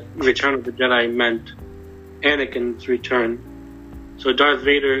said that Return of the Jedi meant Anakin's return. So Darth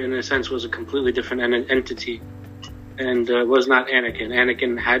Vader, in a sense, was a completely different entity, and was not Anakin.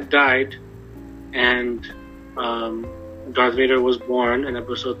 Anakin had died, and Darth Vader was born in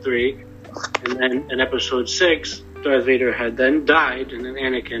Episode 3, and then in Episode 6, Darth Vader had then died, and then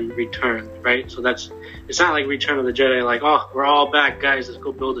Anakin returned, right? So it's not like Return of the Jedi, like, oh, we're all back, guys, let's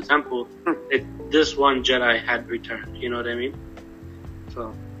go build a temple. This one Jedi had returned, you know what I mean?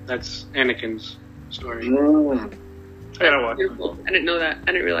 So that's Anakin's story. I gotta watch it. I didn't know that. I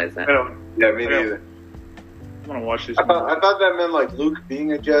didn't realize that. Yeah, me neither. I want to watch these. I thought that meant like Luke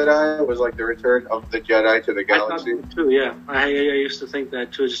being a Jedi was like the return of the Jedi to the galaxy. I thought so too, yeah. I used to think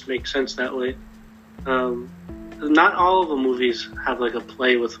that too. It just makes sense that way. Not all of the movies have like a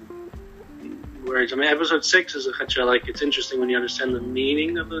play with words. I mean, Episode 6 is like it's interesting when you understand the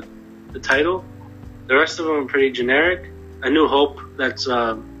meaning of the title. The rest of them are pretty generic. A New Hope, that's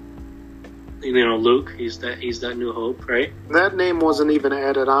Luke. He's that New Hope, right? That name wasn't even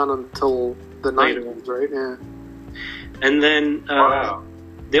added on until the Later. 90s, right? Yeah. And then Wow.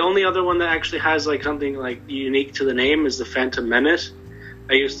 the only other one that actually has like something like unique to the name is the Phantom Menace.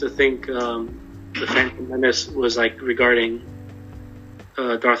 I used to think the Phantom Menace was like regarding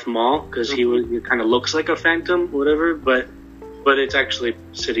Darth Maul because he kind of looks like a phantom, whatever. But it's actually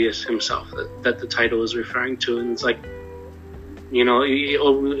Sidious himself that the title is referring to, and it's like,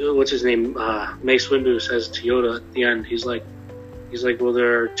 what's his name? Mace Windu says to Yoda at the end, he's like, He's like, well,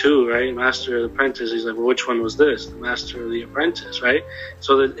 there are two, right? Master and apprentice. He's like, well, which one was this? The master or the apprentice, right?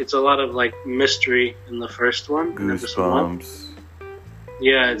 So it's a lot of like mystery in the first one. Goosebumps.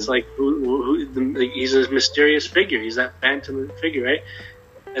 Yeah, it's like he's a mysterious figure. He's that phantom figure, right?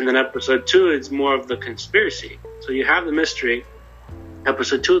 And then episode 2, it's more of the conspiracy. So you have the mystery.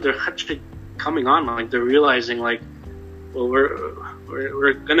 Episode 2, they're actually coming on, like they're realizing, like, well,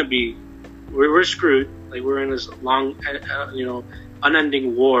 we're gonna be, we're screwed. Like we're in this long,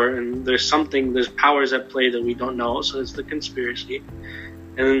 unending war, and there's powers at play that we don't know. So it's the conspiracy.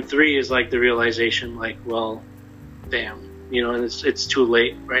 And then 3 is like the realization, like, well, damn. And it's too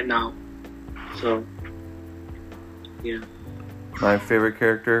late right now. So, yeah. My favorite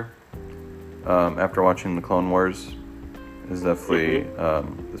character, after watching the Clone Wars, is definitely,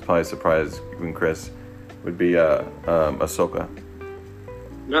 it's probably a surprise, even Chris, would be Ahsoka.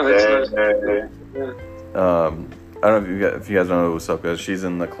 No, that's not. Yeah. I don't know if you guys know who Ahsoka is. She's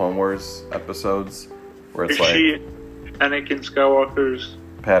in the Clone Wars episodes, where it's Is like she Anakin Skywalker's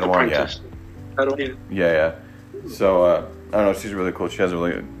Padawan, apprentice? Padawan? yeah. So I don't know. She's really cool. She has a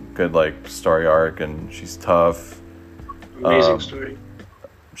really good like story arc, and she's tough. Amazing story.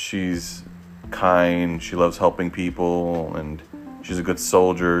 She's kind. She loves helping people, and she's a good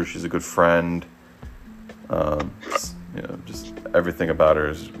soldier. She's a good friend. Just everything about her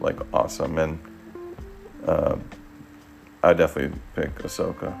is like awesome, and I definitely pick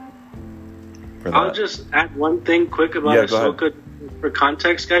Ahsoka. I'll just add one thing quick about Ahsoka for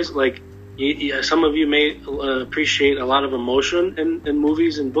context, guys. Like, some of you may appreciate a lot of emotion in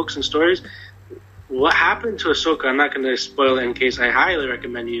movies and books and stories. What happened to Ahsoka, I'm not going to spoil it in case I highly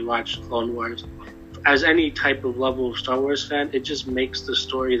recommend you watch Clone Wars. As any type of level of Star Wars fan, it just makes the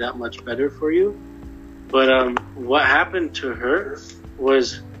story that much better for you. But what happened to her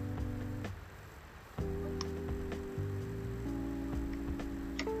was...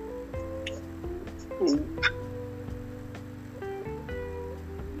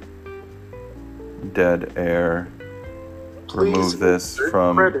 Dead air. Please Remove this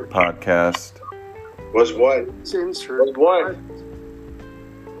from podcast. Was what? Insert. Was what?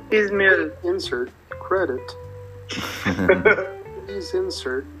 He's muted. Insert credit. Please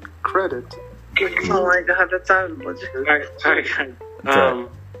insert credit. Oh my god, that's out. Sorry, guys.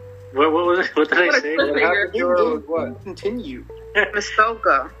 What was it? What did I say? What happened to her was what? Continue.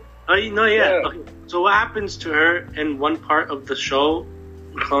 Ahsoka. Oh, yeah. Okay. So what happens to her in one part of the show,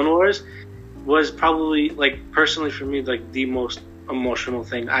 Clone Wars, was probably, like, personally for me, like, the most emotional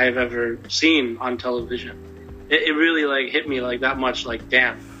thing I have ever seen on television. It really, like, hit me, like, that much, like,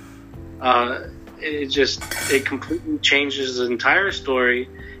 damn. It completely changes the entire story.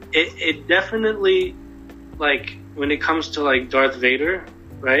 It definitely, like, when it comes to, like, Darth Vader,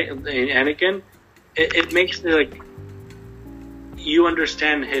 right, and Anakin, it makes it, like, you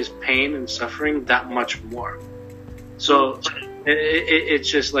understand his pain and suffering that much more. So it's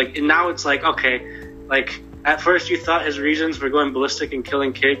just like, now it's like, okay, like at first you thought his reasons for going ballistic and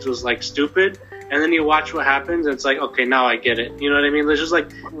killing kids was like stupid, and then you watch what happens and it's like, okay, now I get it. You know what I mean? It's just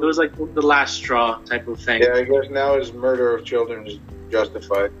like, it was like the last straw type of thing. Yeah, I guess now his murder of children is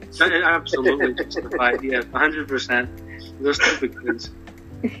justified. Absolutely justified. Yeah, 100%. Those stupid kids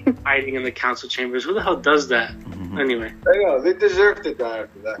hiding in the council chambers. Who the hell does that? Anyway. I know, they deserve to die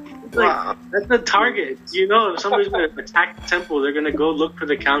after that. Like, that's the target. You know, if somebody's going to attack the temple, they're going to go look for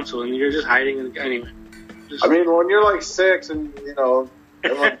the council, and you're just hiding in the... Anyway. I mean, when you're like 6 and,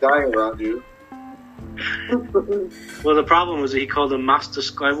 everyone's dying around you. Well, the problem was that he called him Master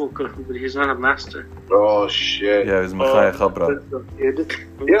Skywalker, but he's not a master. Oh, shit. Yeah, it was Machaya Chabra.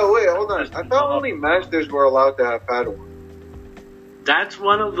 Yeah, wait, hold on. I thought only masters were allowed to have Padawan. That's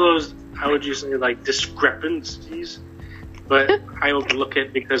one of those, how would you say, like, discrepancies? But I overlook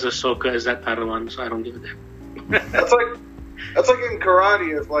it because Ahsoka is that Padawan, so I don't give a damn. That's like in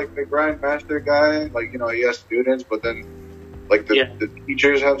karate, if like the grandmaster guy, like, he has students, but then like the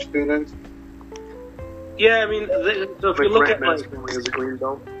teachers have students. Yeah, I mean, so if you look at like, as a green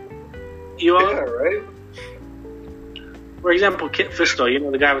belt. you all, Yeah, right? for example, Kit Fisto,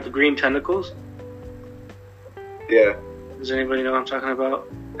 the guy with the green tentacles. Yeah. Does anybody know what I'm talking about?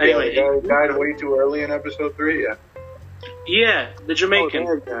 Anyway, yeah, the guy died way too early in episode 3. Yeah. Yeah, the Jamaican.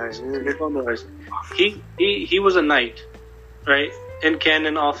 Oh, that guy. He was a knight, right? In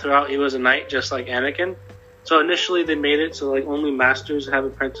canon, all throughout, he was a knight, just like Anakin. So initially, they made it so like only masters have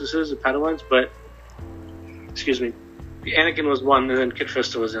apprentices, or Padawans. But excuse me, Anakin was one, and then Kit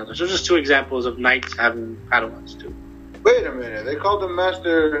Fisto was the other. So just 2 examples of knights having Padawans too. Wait a minute, they called him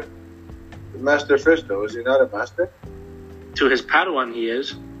Master Fisto. Is he not a master? To his Padawan, he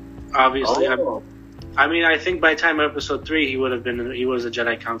is. Obviously, Oh. I mean, I think by time of episode 3, he was a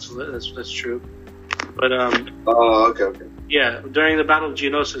Jedi Council. That's true. But Oh, okay. yeah, during the Battle of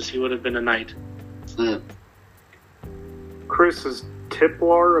Geonosis, he would have been a knight. Chris, is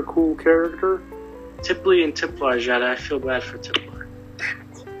Tiplar a cool character? Tipley and Tiplar, Jedi. I feel bad for Tiplar.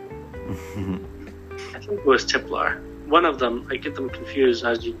 I think it was Tiplar. One of them. I get them confused,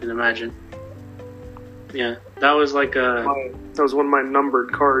 as you can imagine. Yeah, that was like a... That was one of my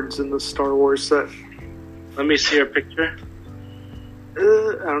numbered cards in the Star Wars set. Let me see your picture. I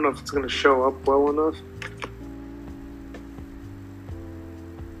don't know if it's going to show up well enough.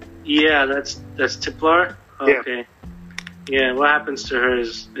 Yeah, that's Tiplar? Okay. Yeah, what happens to her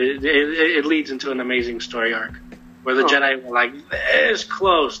is... It leads into an amazing story arc. Where the Jedi were like this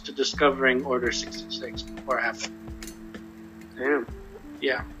close to discovering Order 66 before it happened. Damn.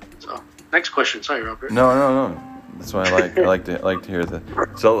 Yeah, so... Next question. Sorry, Robert. No. That's why I like to hear that.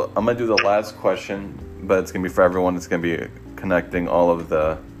 So I'm gonna do the last question, but it's gonna be for everyone. It's gonna be connecting all of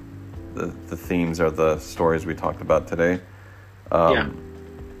the themes or the stories we talked about today.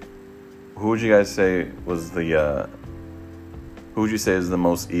 Who would you guys say was the? Who would you say is the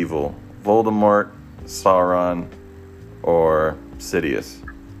most evil? Voldemort, Sauron, or Sidious?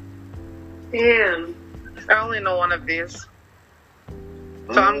 Damn. I only know one of these.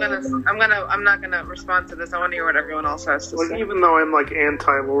 So I'm not gonna respond to this. I want to hear what everyone else has to say. Even though I'm like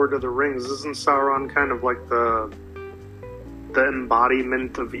anti-Lord of the Rings, isn't Sauron kind of like the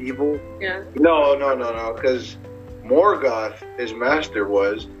embodiment of evil? Yeah. No. Because Morgoth, his master,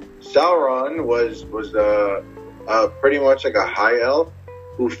 was. Sauron was pretty much like a high elf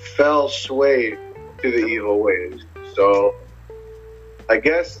who fell sway to the evil ways. So I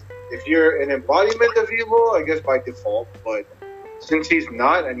guess if you're an embodiment of evil, I guess by default, but since he's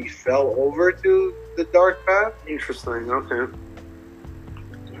not and he fell over to the dark path. Interesting, okay.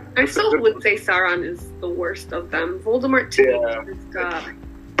 I still would say Sauron is the worst of them. Voldemort, to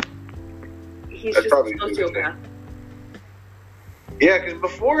me, he's just a sociopath. Yeah, because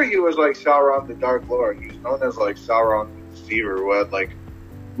before he was like Sauron the Dark Lord, he was known as like Sauron the Deceiver, who had like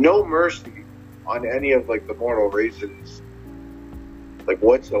no mercy on any of like the mortal races, like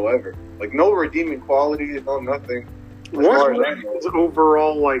whatsoever. Like no redeeming qualities, no nothing. What was his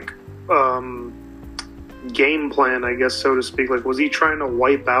overall like game plan, I guess, so to speak? Like, was he trying to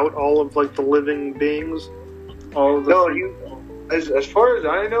wipe out all of like the living beings? As far as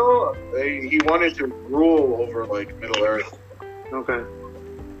I know, he wanted to rule over like Middle Earth. Okay.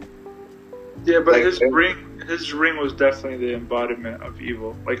 Yeah, but like, his ring was definitely the embodiment of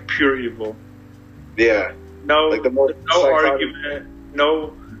evil, like pure evil. Yeah. No, like no argument,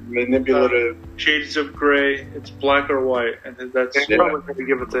 no manipulative shades of gray. It's black or white, and that's probably going to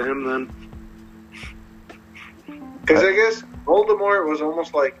give it to him then. Because I guess Voldemort was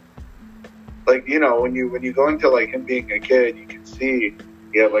almost like you know when you go into like him being a kid, you can see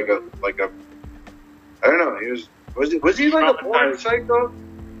he had like a I don't know. Was he like a born psycho?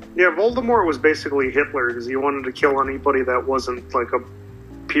 Yeah, Voldemort was basically Hitler because he wanted to kill anybody that wasn't like a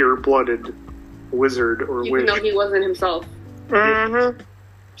pure-blooded wizard or witch. Even though he wasn't himself. Mm-hmm.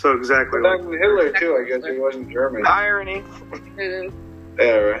 So exactly. But like Hitler too. I guess he wasn't German. Irony.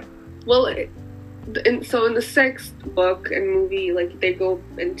 Yeah, right. Well, so in the 6th book and movie, like they go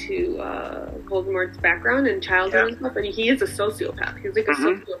into Voldemort's background and childhood and stuff, and he is a sociopath. He's like a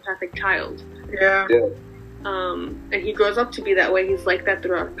sociopathic child. Yeah. And he grows up to be that way. He's like that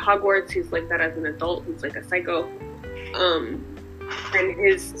throughout Hogwarts. He's like that as an adult. He's like a psycho. And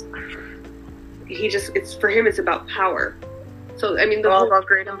it's for him. It's about power. So I mean, all about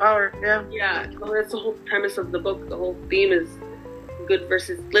great and power. Yeah. Yeah. Well, that's the whole premise of the book. The whole theme is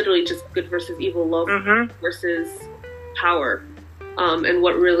literally just good versus evil, love versus power, and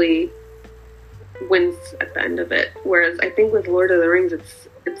what really wins at the end of it. Whereas I think with Lord of the Rings, it's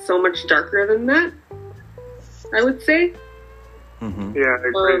so much darker than that, I would say. Mm-hmm. Yeah, I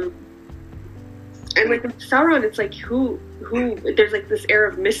agree. And like with Sauron, it's like who there's like this air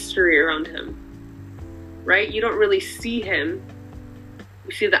of mystery around him, right? You don't really see him.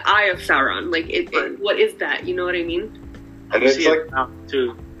 You see the eye of Sauron. Like what is that? You know what I mean? And it's like,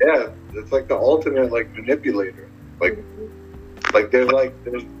 it's like the ultimate like manipulator. Like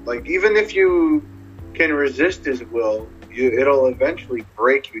there's even if you can resist his will, it'll eventually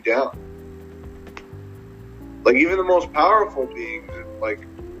break you down. Like even the most powerful beings, like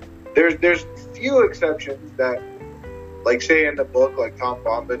there's few exceptions that, like say in the book, like Tom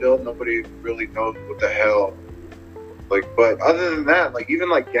Bombadil, nobody really knows what the hell. Like, but other than that, like even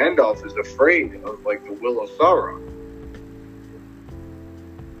like Gandalf is afraid of like the will of Sauron.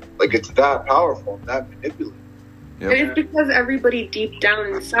 Like it's that powerful and that manipulative. Yep. And it's because everybody deep down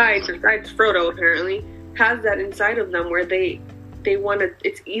inside, besides Frodo apparently, has that inside of them where they want to.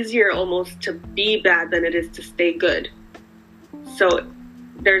 It's easier almost to be bad than it is to stay good. So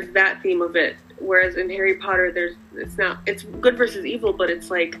there's that theme of it. Whereas in Harry Potter, it's good versus evil, but it's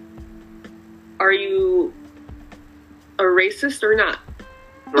like, are you a racist or not?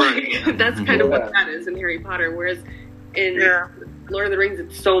 Right. Like, that's kind of what that is in Harry Potter. Whereas in Lord of the Rings,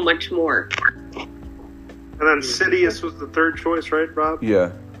 it's so much more. And then Sidious was the third choice, right, Rob?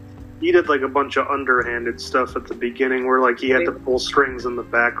 Yeah. He did like a bunch of underhanded stuff at the beginning where like he had to pull strings in the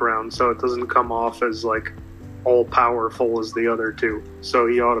background so it doesn't come off as like all powerful as the other two. So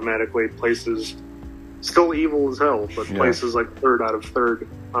he automatically places, still evil as hell, but places like third out of third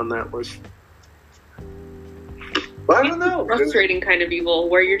on that list. But I don't know. Frustrating kind of evil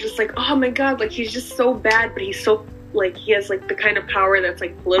where you're just like, oh my god, like he's just so bad, but he's so like he has like the kind of power that's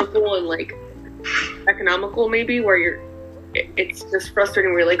like political and like economical maybe, where it's just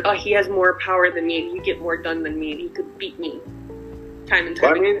frustrating where you're like, oh, he has more power than me and he get more done than me and he could beat me time and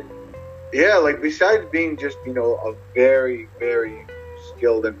time again. Yeah, like besides being just, you know, a very, very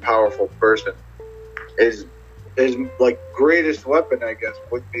skilled and powerful person, his like greatest weapon, I guess,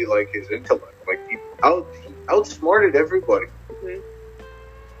 would be like his intellect. Like he outsmarted everybody. Mm-hmm.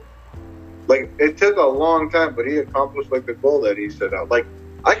 Like it took a long time, but he accomplished like the goal that he set out. Like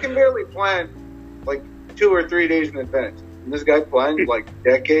I can barely plan like 2 or 3 days in advance. And this guy planned like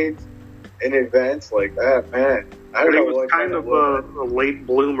decades in advance. Like that, man. I don't know. He was kind of a late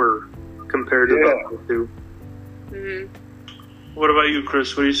bloomer compared to the other two. Mm-hmm. What about you,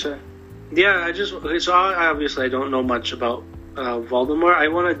 Chris? What do you say? Yeah, obviously I don't know much about Voldemort. I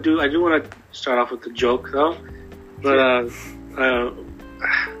do want to start off with the joke though, but I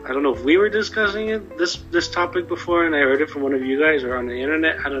don't know if we were discussing this topic before, and I heard it from one of you guys or on the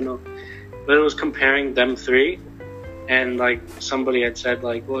internet. I don't know, but it was comparing them three, and like somebody had said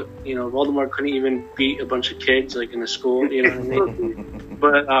like, well, you know, Voldemort couldn't even beat a bunch of kids like in a school, you know what I mean?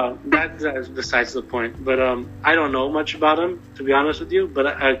 But that's besides the point. But I don't know much about him, to be honest with you.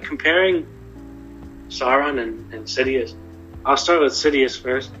 But comparing Sauron and Sidious, I'll start with Sidious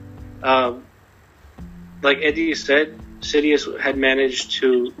first. Like Eddie said, Sidious had managed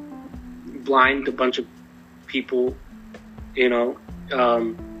to blind a bunch of people, you know,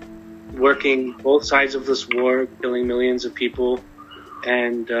 working both sides of this war, killing millions of people,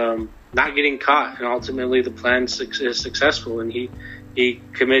 and not getting caught. And ultimately, the plan is successful, and he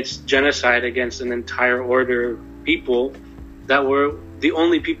commits genocide against an entire order of people that were the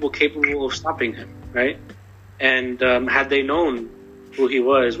only people capable of stopping him, right? And had they known who he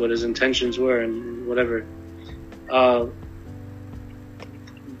was, what his intentions were, and whatever.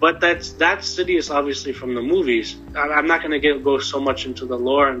 But that's Sidious, obviously, from the movies. I'm not going to go so much into the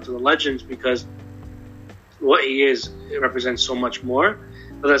lore and to the legends because what he is, it represents so much more.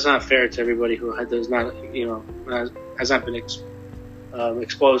 But that's not fair to everybody who has not been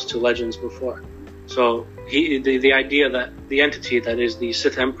exposed to legends before. So the idea that the entity that is the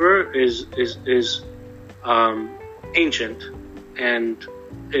Sith Emperor is ancient, and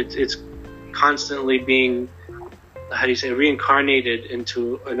it's constantly being, how do you say, reincarnated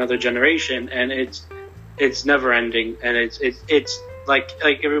into another generation, and it's never ending, and it's like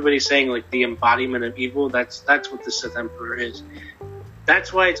everybody's saying, like the embodiment of evil. That's what the Sith Emperor is.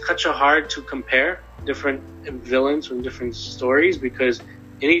 That's why it's such a hard to compare different villains from different stories, because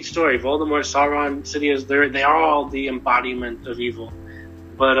in each story, Voldemort, Sauron, Sidious, they are all the embodiment of evil.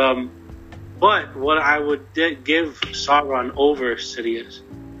 But what I would give Sauron over Sidious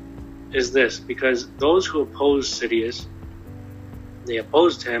is this, because those who opposed Sidious, they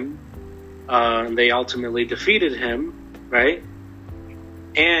opposed him, they ultimately defeated him, right?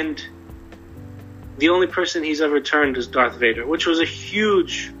 And the only person he's ever turned is Darth Vader, which was a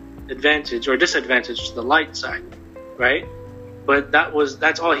huge advantage or disadvantage to the light side, right? But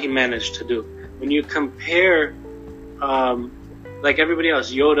that's all he managed to do. When you compare, like everybody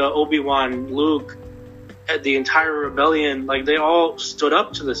else, Yoda, Obi-Wan, Luke, the entire rebellion, like they all stood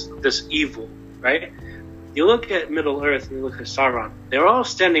up to this evil, right? You look at Middle Earth and you look at Sauron, they're all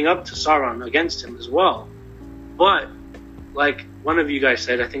standing up to Sauron against him as well. But like one of you guys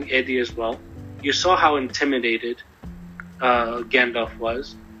said, I think Eddie as well, you saw how intimidated Gandalf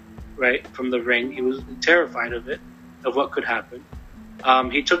was, right, from the ring. He was terrified of it, of what could happen.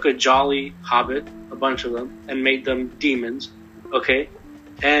 He took a jolly hobbit, a bunch of them, and made them demons, okay?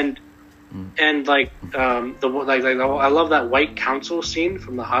 And like I love that White Council scene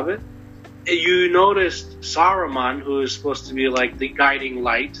from The Hobbit. You noticed Saruman, who is supposed to be like the guiding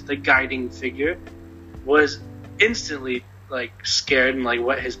light, the guiding figure, was instantly like scared and like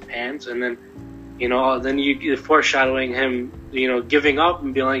wet his pants, and then then you're foreshadowing him, giving up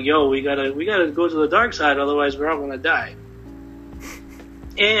and being like, yo, we gotta go to the dark side, otherwise we're all gonna die.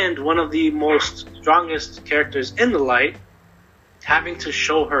 And one of the most strongest characters in the light having to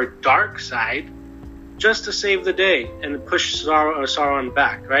show her dark side just to save the day and push Sauron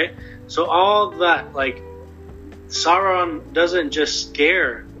back, right? So all that, like, Sauron doesn't just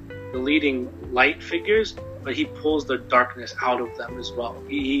scare the leading light figures, but he pulls the darkness out of them as well.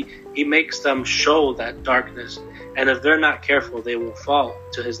 He makes them show that darkness, and if they're not careful, they will fall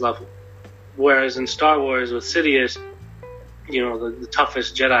to his level. Whereas in Star Wars with Sidious, the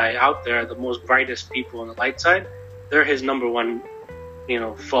toughest Jedi out there, the most brightest people on the light side, they're his number one,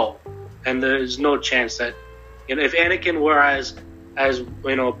 foe. And there's no chance that, if Anakin were as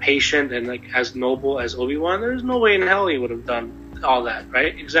patient and like as noble as Obi-Wan, there's no way in hell he would have done all that,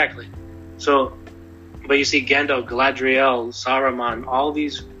 right? Exactly. So, but you see Gandalf, Galadriel, Saruman, all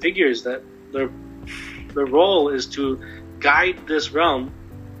these figures that their role is to guide this realm,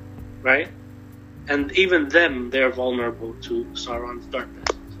 right? And even them, they're vulnerable to Sauron's darkness.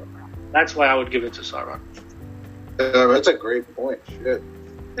 So that's why I would give it to Sauron. That's a great point. Shit.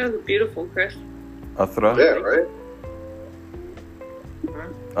 That was beautiful, Chris. Athra? Yeah, right?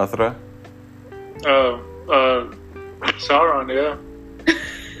 Athra? Sauron, yeah.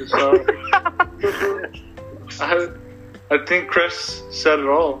 I think Chris said it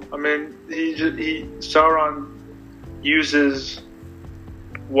all. I mean, Sauron uses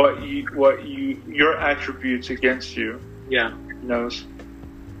your attributes against you. Yeah. He knows.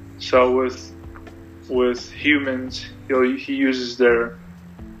 So with humans, he uses their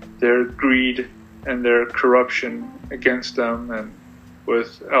greed and their corruption against them, and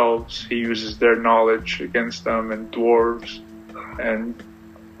with elves, he uses their knowledge against them, and dwarves, and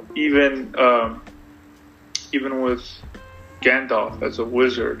even with Gandalf as a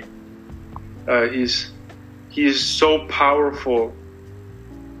wizard, he's so powerful,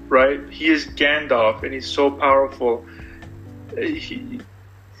 right? He is Gandalf, and he's so powerful. He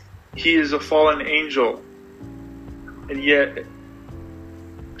is a fallen angel, and yet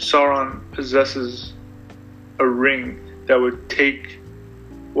Sauron possesses a ring that would take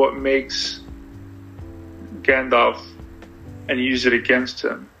what makes Gandalf and use it against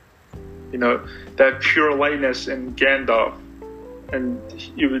him. That pure lightness in Gandalf, and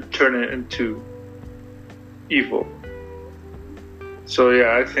you would turn it into evil. So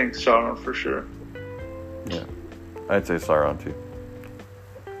yeah, I think Sauron for sure. Yeah, I'd say Sauron too.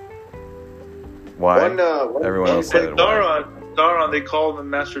 Why? Everyone else said why. Sauron, they call him the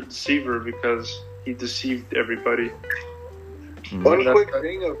Master Deceiver because he deceived everybody. Mm-hmm. One quick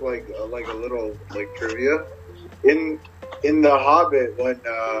thing of like a little trivia in the Hobbit, when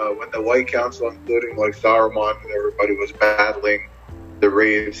the White Council, including like Saruman and everybody, was battling the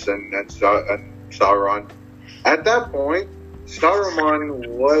Wraiths and Sauron, at that point Saruman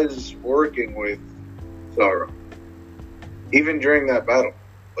was working with Sauron even during that battle,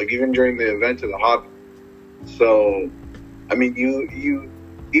 like even during the event of the Hobbit. So I mean, you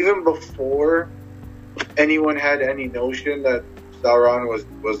even before anyone had any notion that Sauron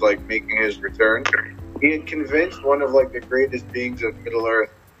was like making his return, he had convinced one of like the greatest beings of Middle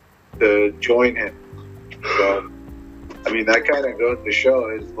Earth to join him. So, I mean, that kind of goes to show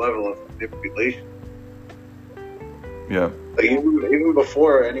his level of manipulation. Yeah. Like even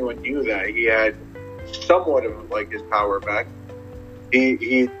before anyone knew that, he had somewhat of like his power back.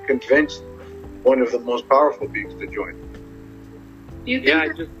 He convinced one of the most powerful beings to join. Do you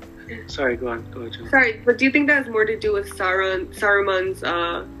think sorry, go on, Jim. Sorry, but do you think that has more to do with Saruman's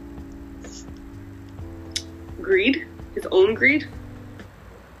greed, his own greed?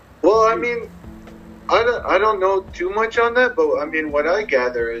 Well, I mean, I don't know too much on that, but I mean, what I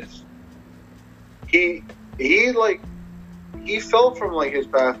gather is he fell from like his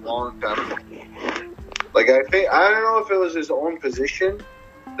path a long time ago. Like I don't know if it was his own position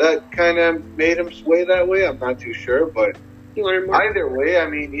that kind of made him sway that way. I'm not too sure, but either way, I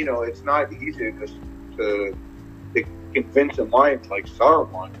mean, it's not easy to convince a mind like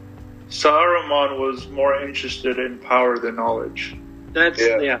Saruman. Saruman was more interested in power than knowledge.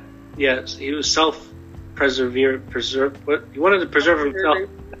 Yes, he was what he wanted to preserve himself.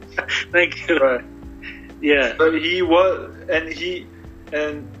 Thank you. Right. Yeah. But he was,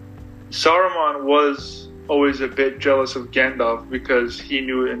 and Saruman was always a bit jealous of Gandalf because he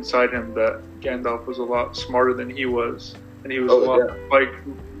knew inside him that Gandalf was a lot smarter than he was, and he was a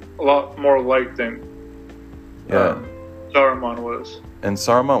lot more liked than Saruman was. And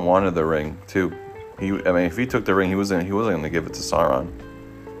Saruman wanted the ring too. If he took the ring, he wasn't going to give it to Sauron.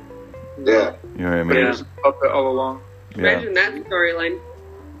 Yeah. You know what I mean? But he was a puppet all along. Yeah. Imagine that storyline.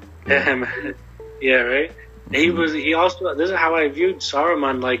 Yeah, man. Yeah, right. He also. This is how I viewed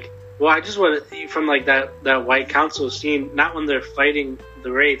Saruman. Like, well, I just want from like that White Council scene, not when they're fighting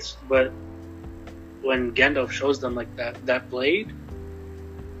the wraiths, but when Gandalf shows them like that blade,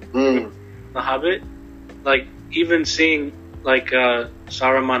 the Hobbit. Like, even seeing like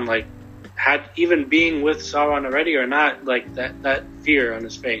Saruman like had even being with Sauron already or not, like that fear on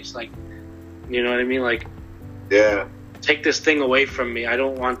his face, like, you know what I mean, like, yeah, take this thing away from me, I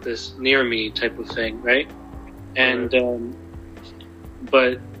don't want this near me, type of thing, right? And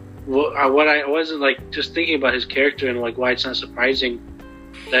but what I wasn't like just thinking about his character and like why it's not surprising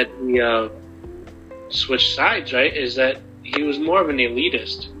that he switched sides, right? Is that he was more of an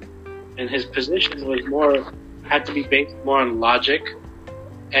elitist, and his position was had to be based more on logic,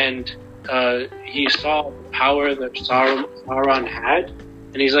 and he saw the power that Sauron had,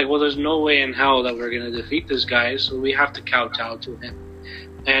 and he's like, well, there's no way in hell that we're going to defeat this guy, so we have to kowtow to him.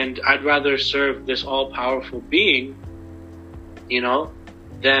 And I'd rather serve this all-powerful being, you know,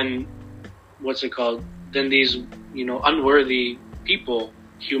 than, than these, you know, unworthy people,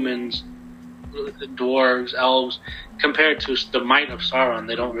 humans, dwarves, elves, compared to the might of Sauron.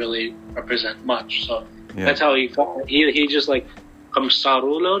 They don't really represent much, so that's how he felt. He just like,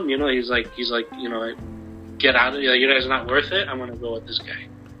 Sarulon, you know, he's like, you know, get out of here. You guys are not worth it. I'm gonna go with this guy.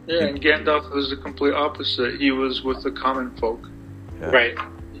 Yeah, and Gandalf was the complete opposite. He was with the common folk. Yeah. Right.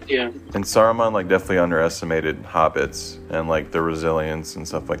 Yeah. And Saruman like definitely underestimated hobbits and like their resilience and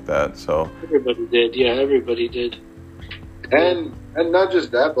stuff like that. So everybody did. Yeah, everybody did. And not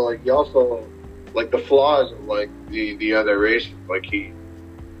just that, but like he also like the flaws of like the other races. Like he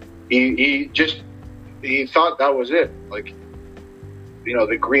thought that was it. Like, you know,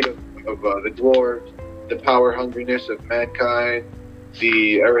 the greed of the dwarves, the power hungriness of mankind,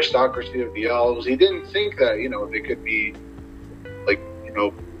 the aristocracy of the elves. He didn't think that, you know, they could be like, you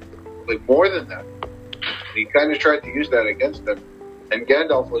know, like more than that. He kind of tried to use that against them. And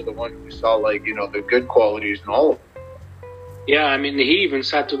Gandalf was the one who saw, like, you know, the good qualities in all of them. Yeah, I mean, he even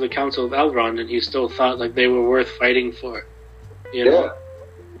sat to the Council of Elrond, and he still thought like they were worth fighting for. You know?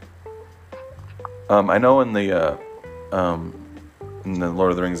 I know in the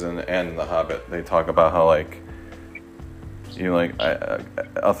Lord of the Rings and in the Hobbit, they talk about how like, you know, like I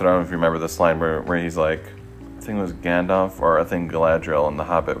don't know if you remember this line where he's like, I think it was Gandalf or I think Galadriel in the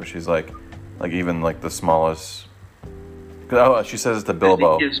Hobbit, where she's like even like the smallest. Oh, she says it to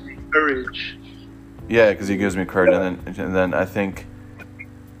Bilbo. He gives me courage. Yeah, because he gives me courage, and then I think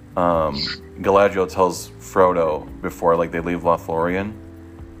Galadriel tells Frodo before like they leave Lothlorien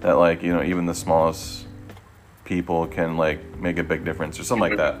that like, you know, even the smallest people can like make a big difference or something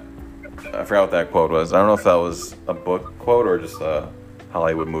like that. I forgot what that quote was. I don't know if that was a book quote or just a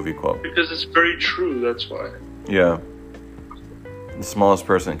Hollywood movie quote. Because it's very true. That's why. Yeah, the smallest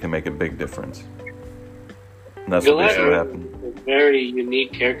person can make a big difference. And that's what basically happened. A very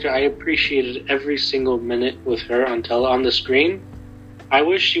unique character. I appreciated every single minute with her on the screen. I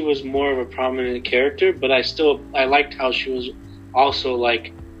wish she was more of a prominent character, but I liked how she was also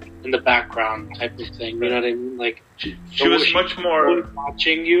like in the background type of thing. You know what I mean? Like she was much more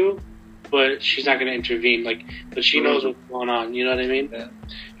watching you, but she's not going to intervene. Like, but she knows what's going on. You know what I mean? Yeah.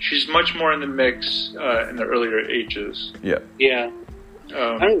 She's much more in the mix in the earlier ages. Yeah. Yeah.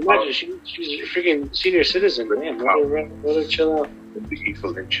 I don't imagine she's a freaking senior citizen. Man, let her chill out. The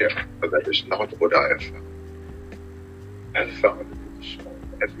evil in check, but that is not what I have found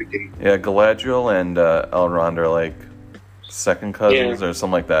every day. Yeah, Galadriel and Elrond are like second cousins or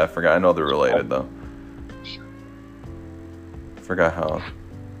something like that. I forgot. I know they're related though. Forgot how.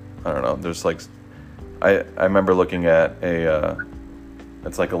 I don't know. There's like, I remember looking at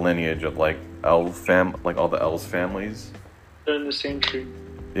it's like a lineage of like like all the elves families. They're in the same tree.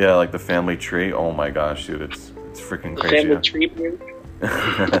 Yeah, like the family tree. Oh my gosh, dude, it's freaking crazy. Family tree.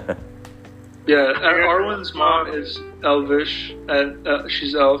 Yeah, and Arwen's mom is elvish, and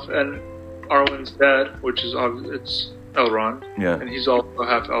she's elf, and Arwen's dad, which is it's Elrond, and he's also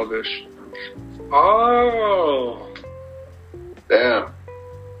half elvish. Oh, damn.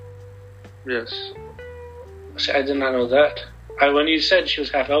 Yes. See, I did not know that. When you said she was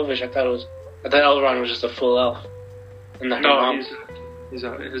half elvish, I thought Elrond was just a full elf. And it's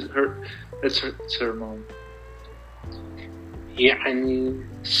her mom. Yeah, I mean,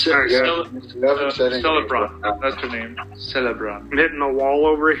 Celebron. That's her name. Celebron. I'm hitting the wall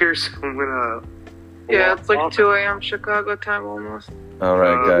over here, so I'm gonna. Yeah, it's like 2 a.m. Chicago time almost. All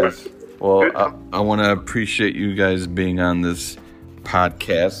right, guys. Well, I want to appreciate you guys being on this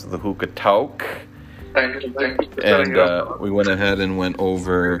podcast, the Hookah Talk. Thank you. And we went ahead and went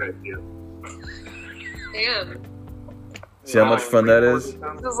over. Damn. See how much fun that is?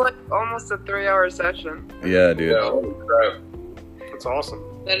 This is like almost a 3-hour session. Yeah, dude. Yeah, holy crap. That's awesome.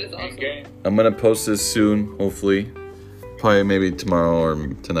 That is awesome. I'm gonna post this soon, hopefully. Probably maybe tomorrow or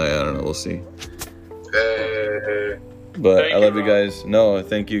tonight. I don't know. We'll see. But Thank I love you, you guys. No,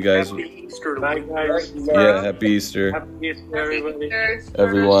 thank you guys. Happy Easter. Bye, guys. Yeah, happy Easter, Happy Easter, everybody.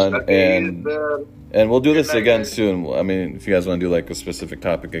 everyone. And we'll do this Good night, again guys. soon. I mean, if you guys want to do like a specific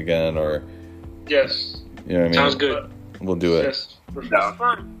topic again, or Yes. you know what I mean, Sounds good. we'll do it. Yes. It's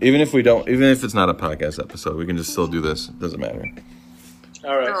fun. Even if it's not a podcast episode, we can just still do this. It doesn't matter.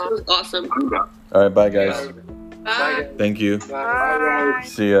 All right. That was awesome. All right, bye guys. Bye. Thank you. Bye.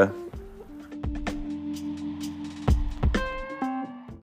 See ya.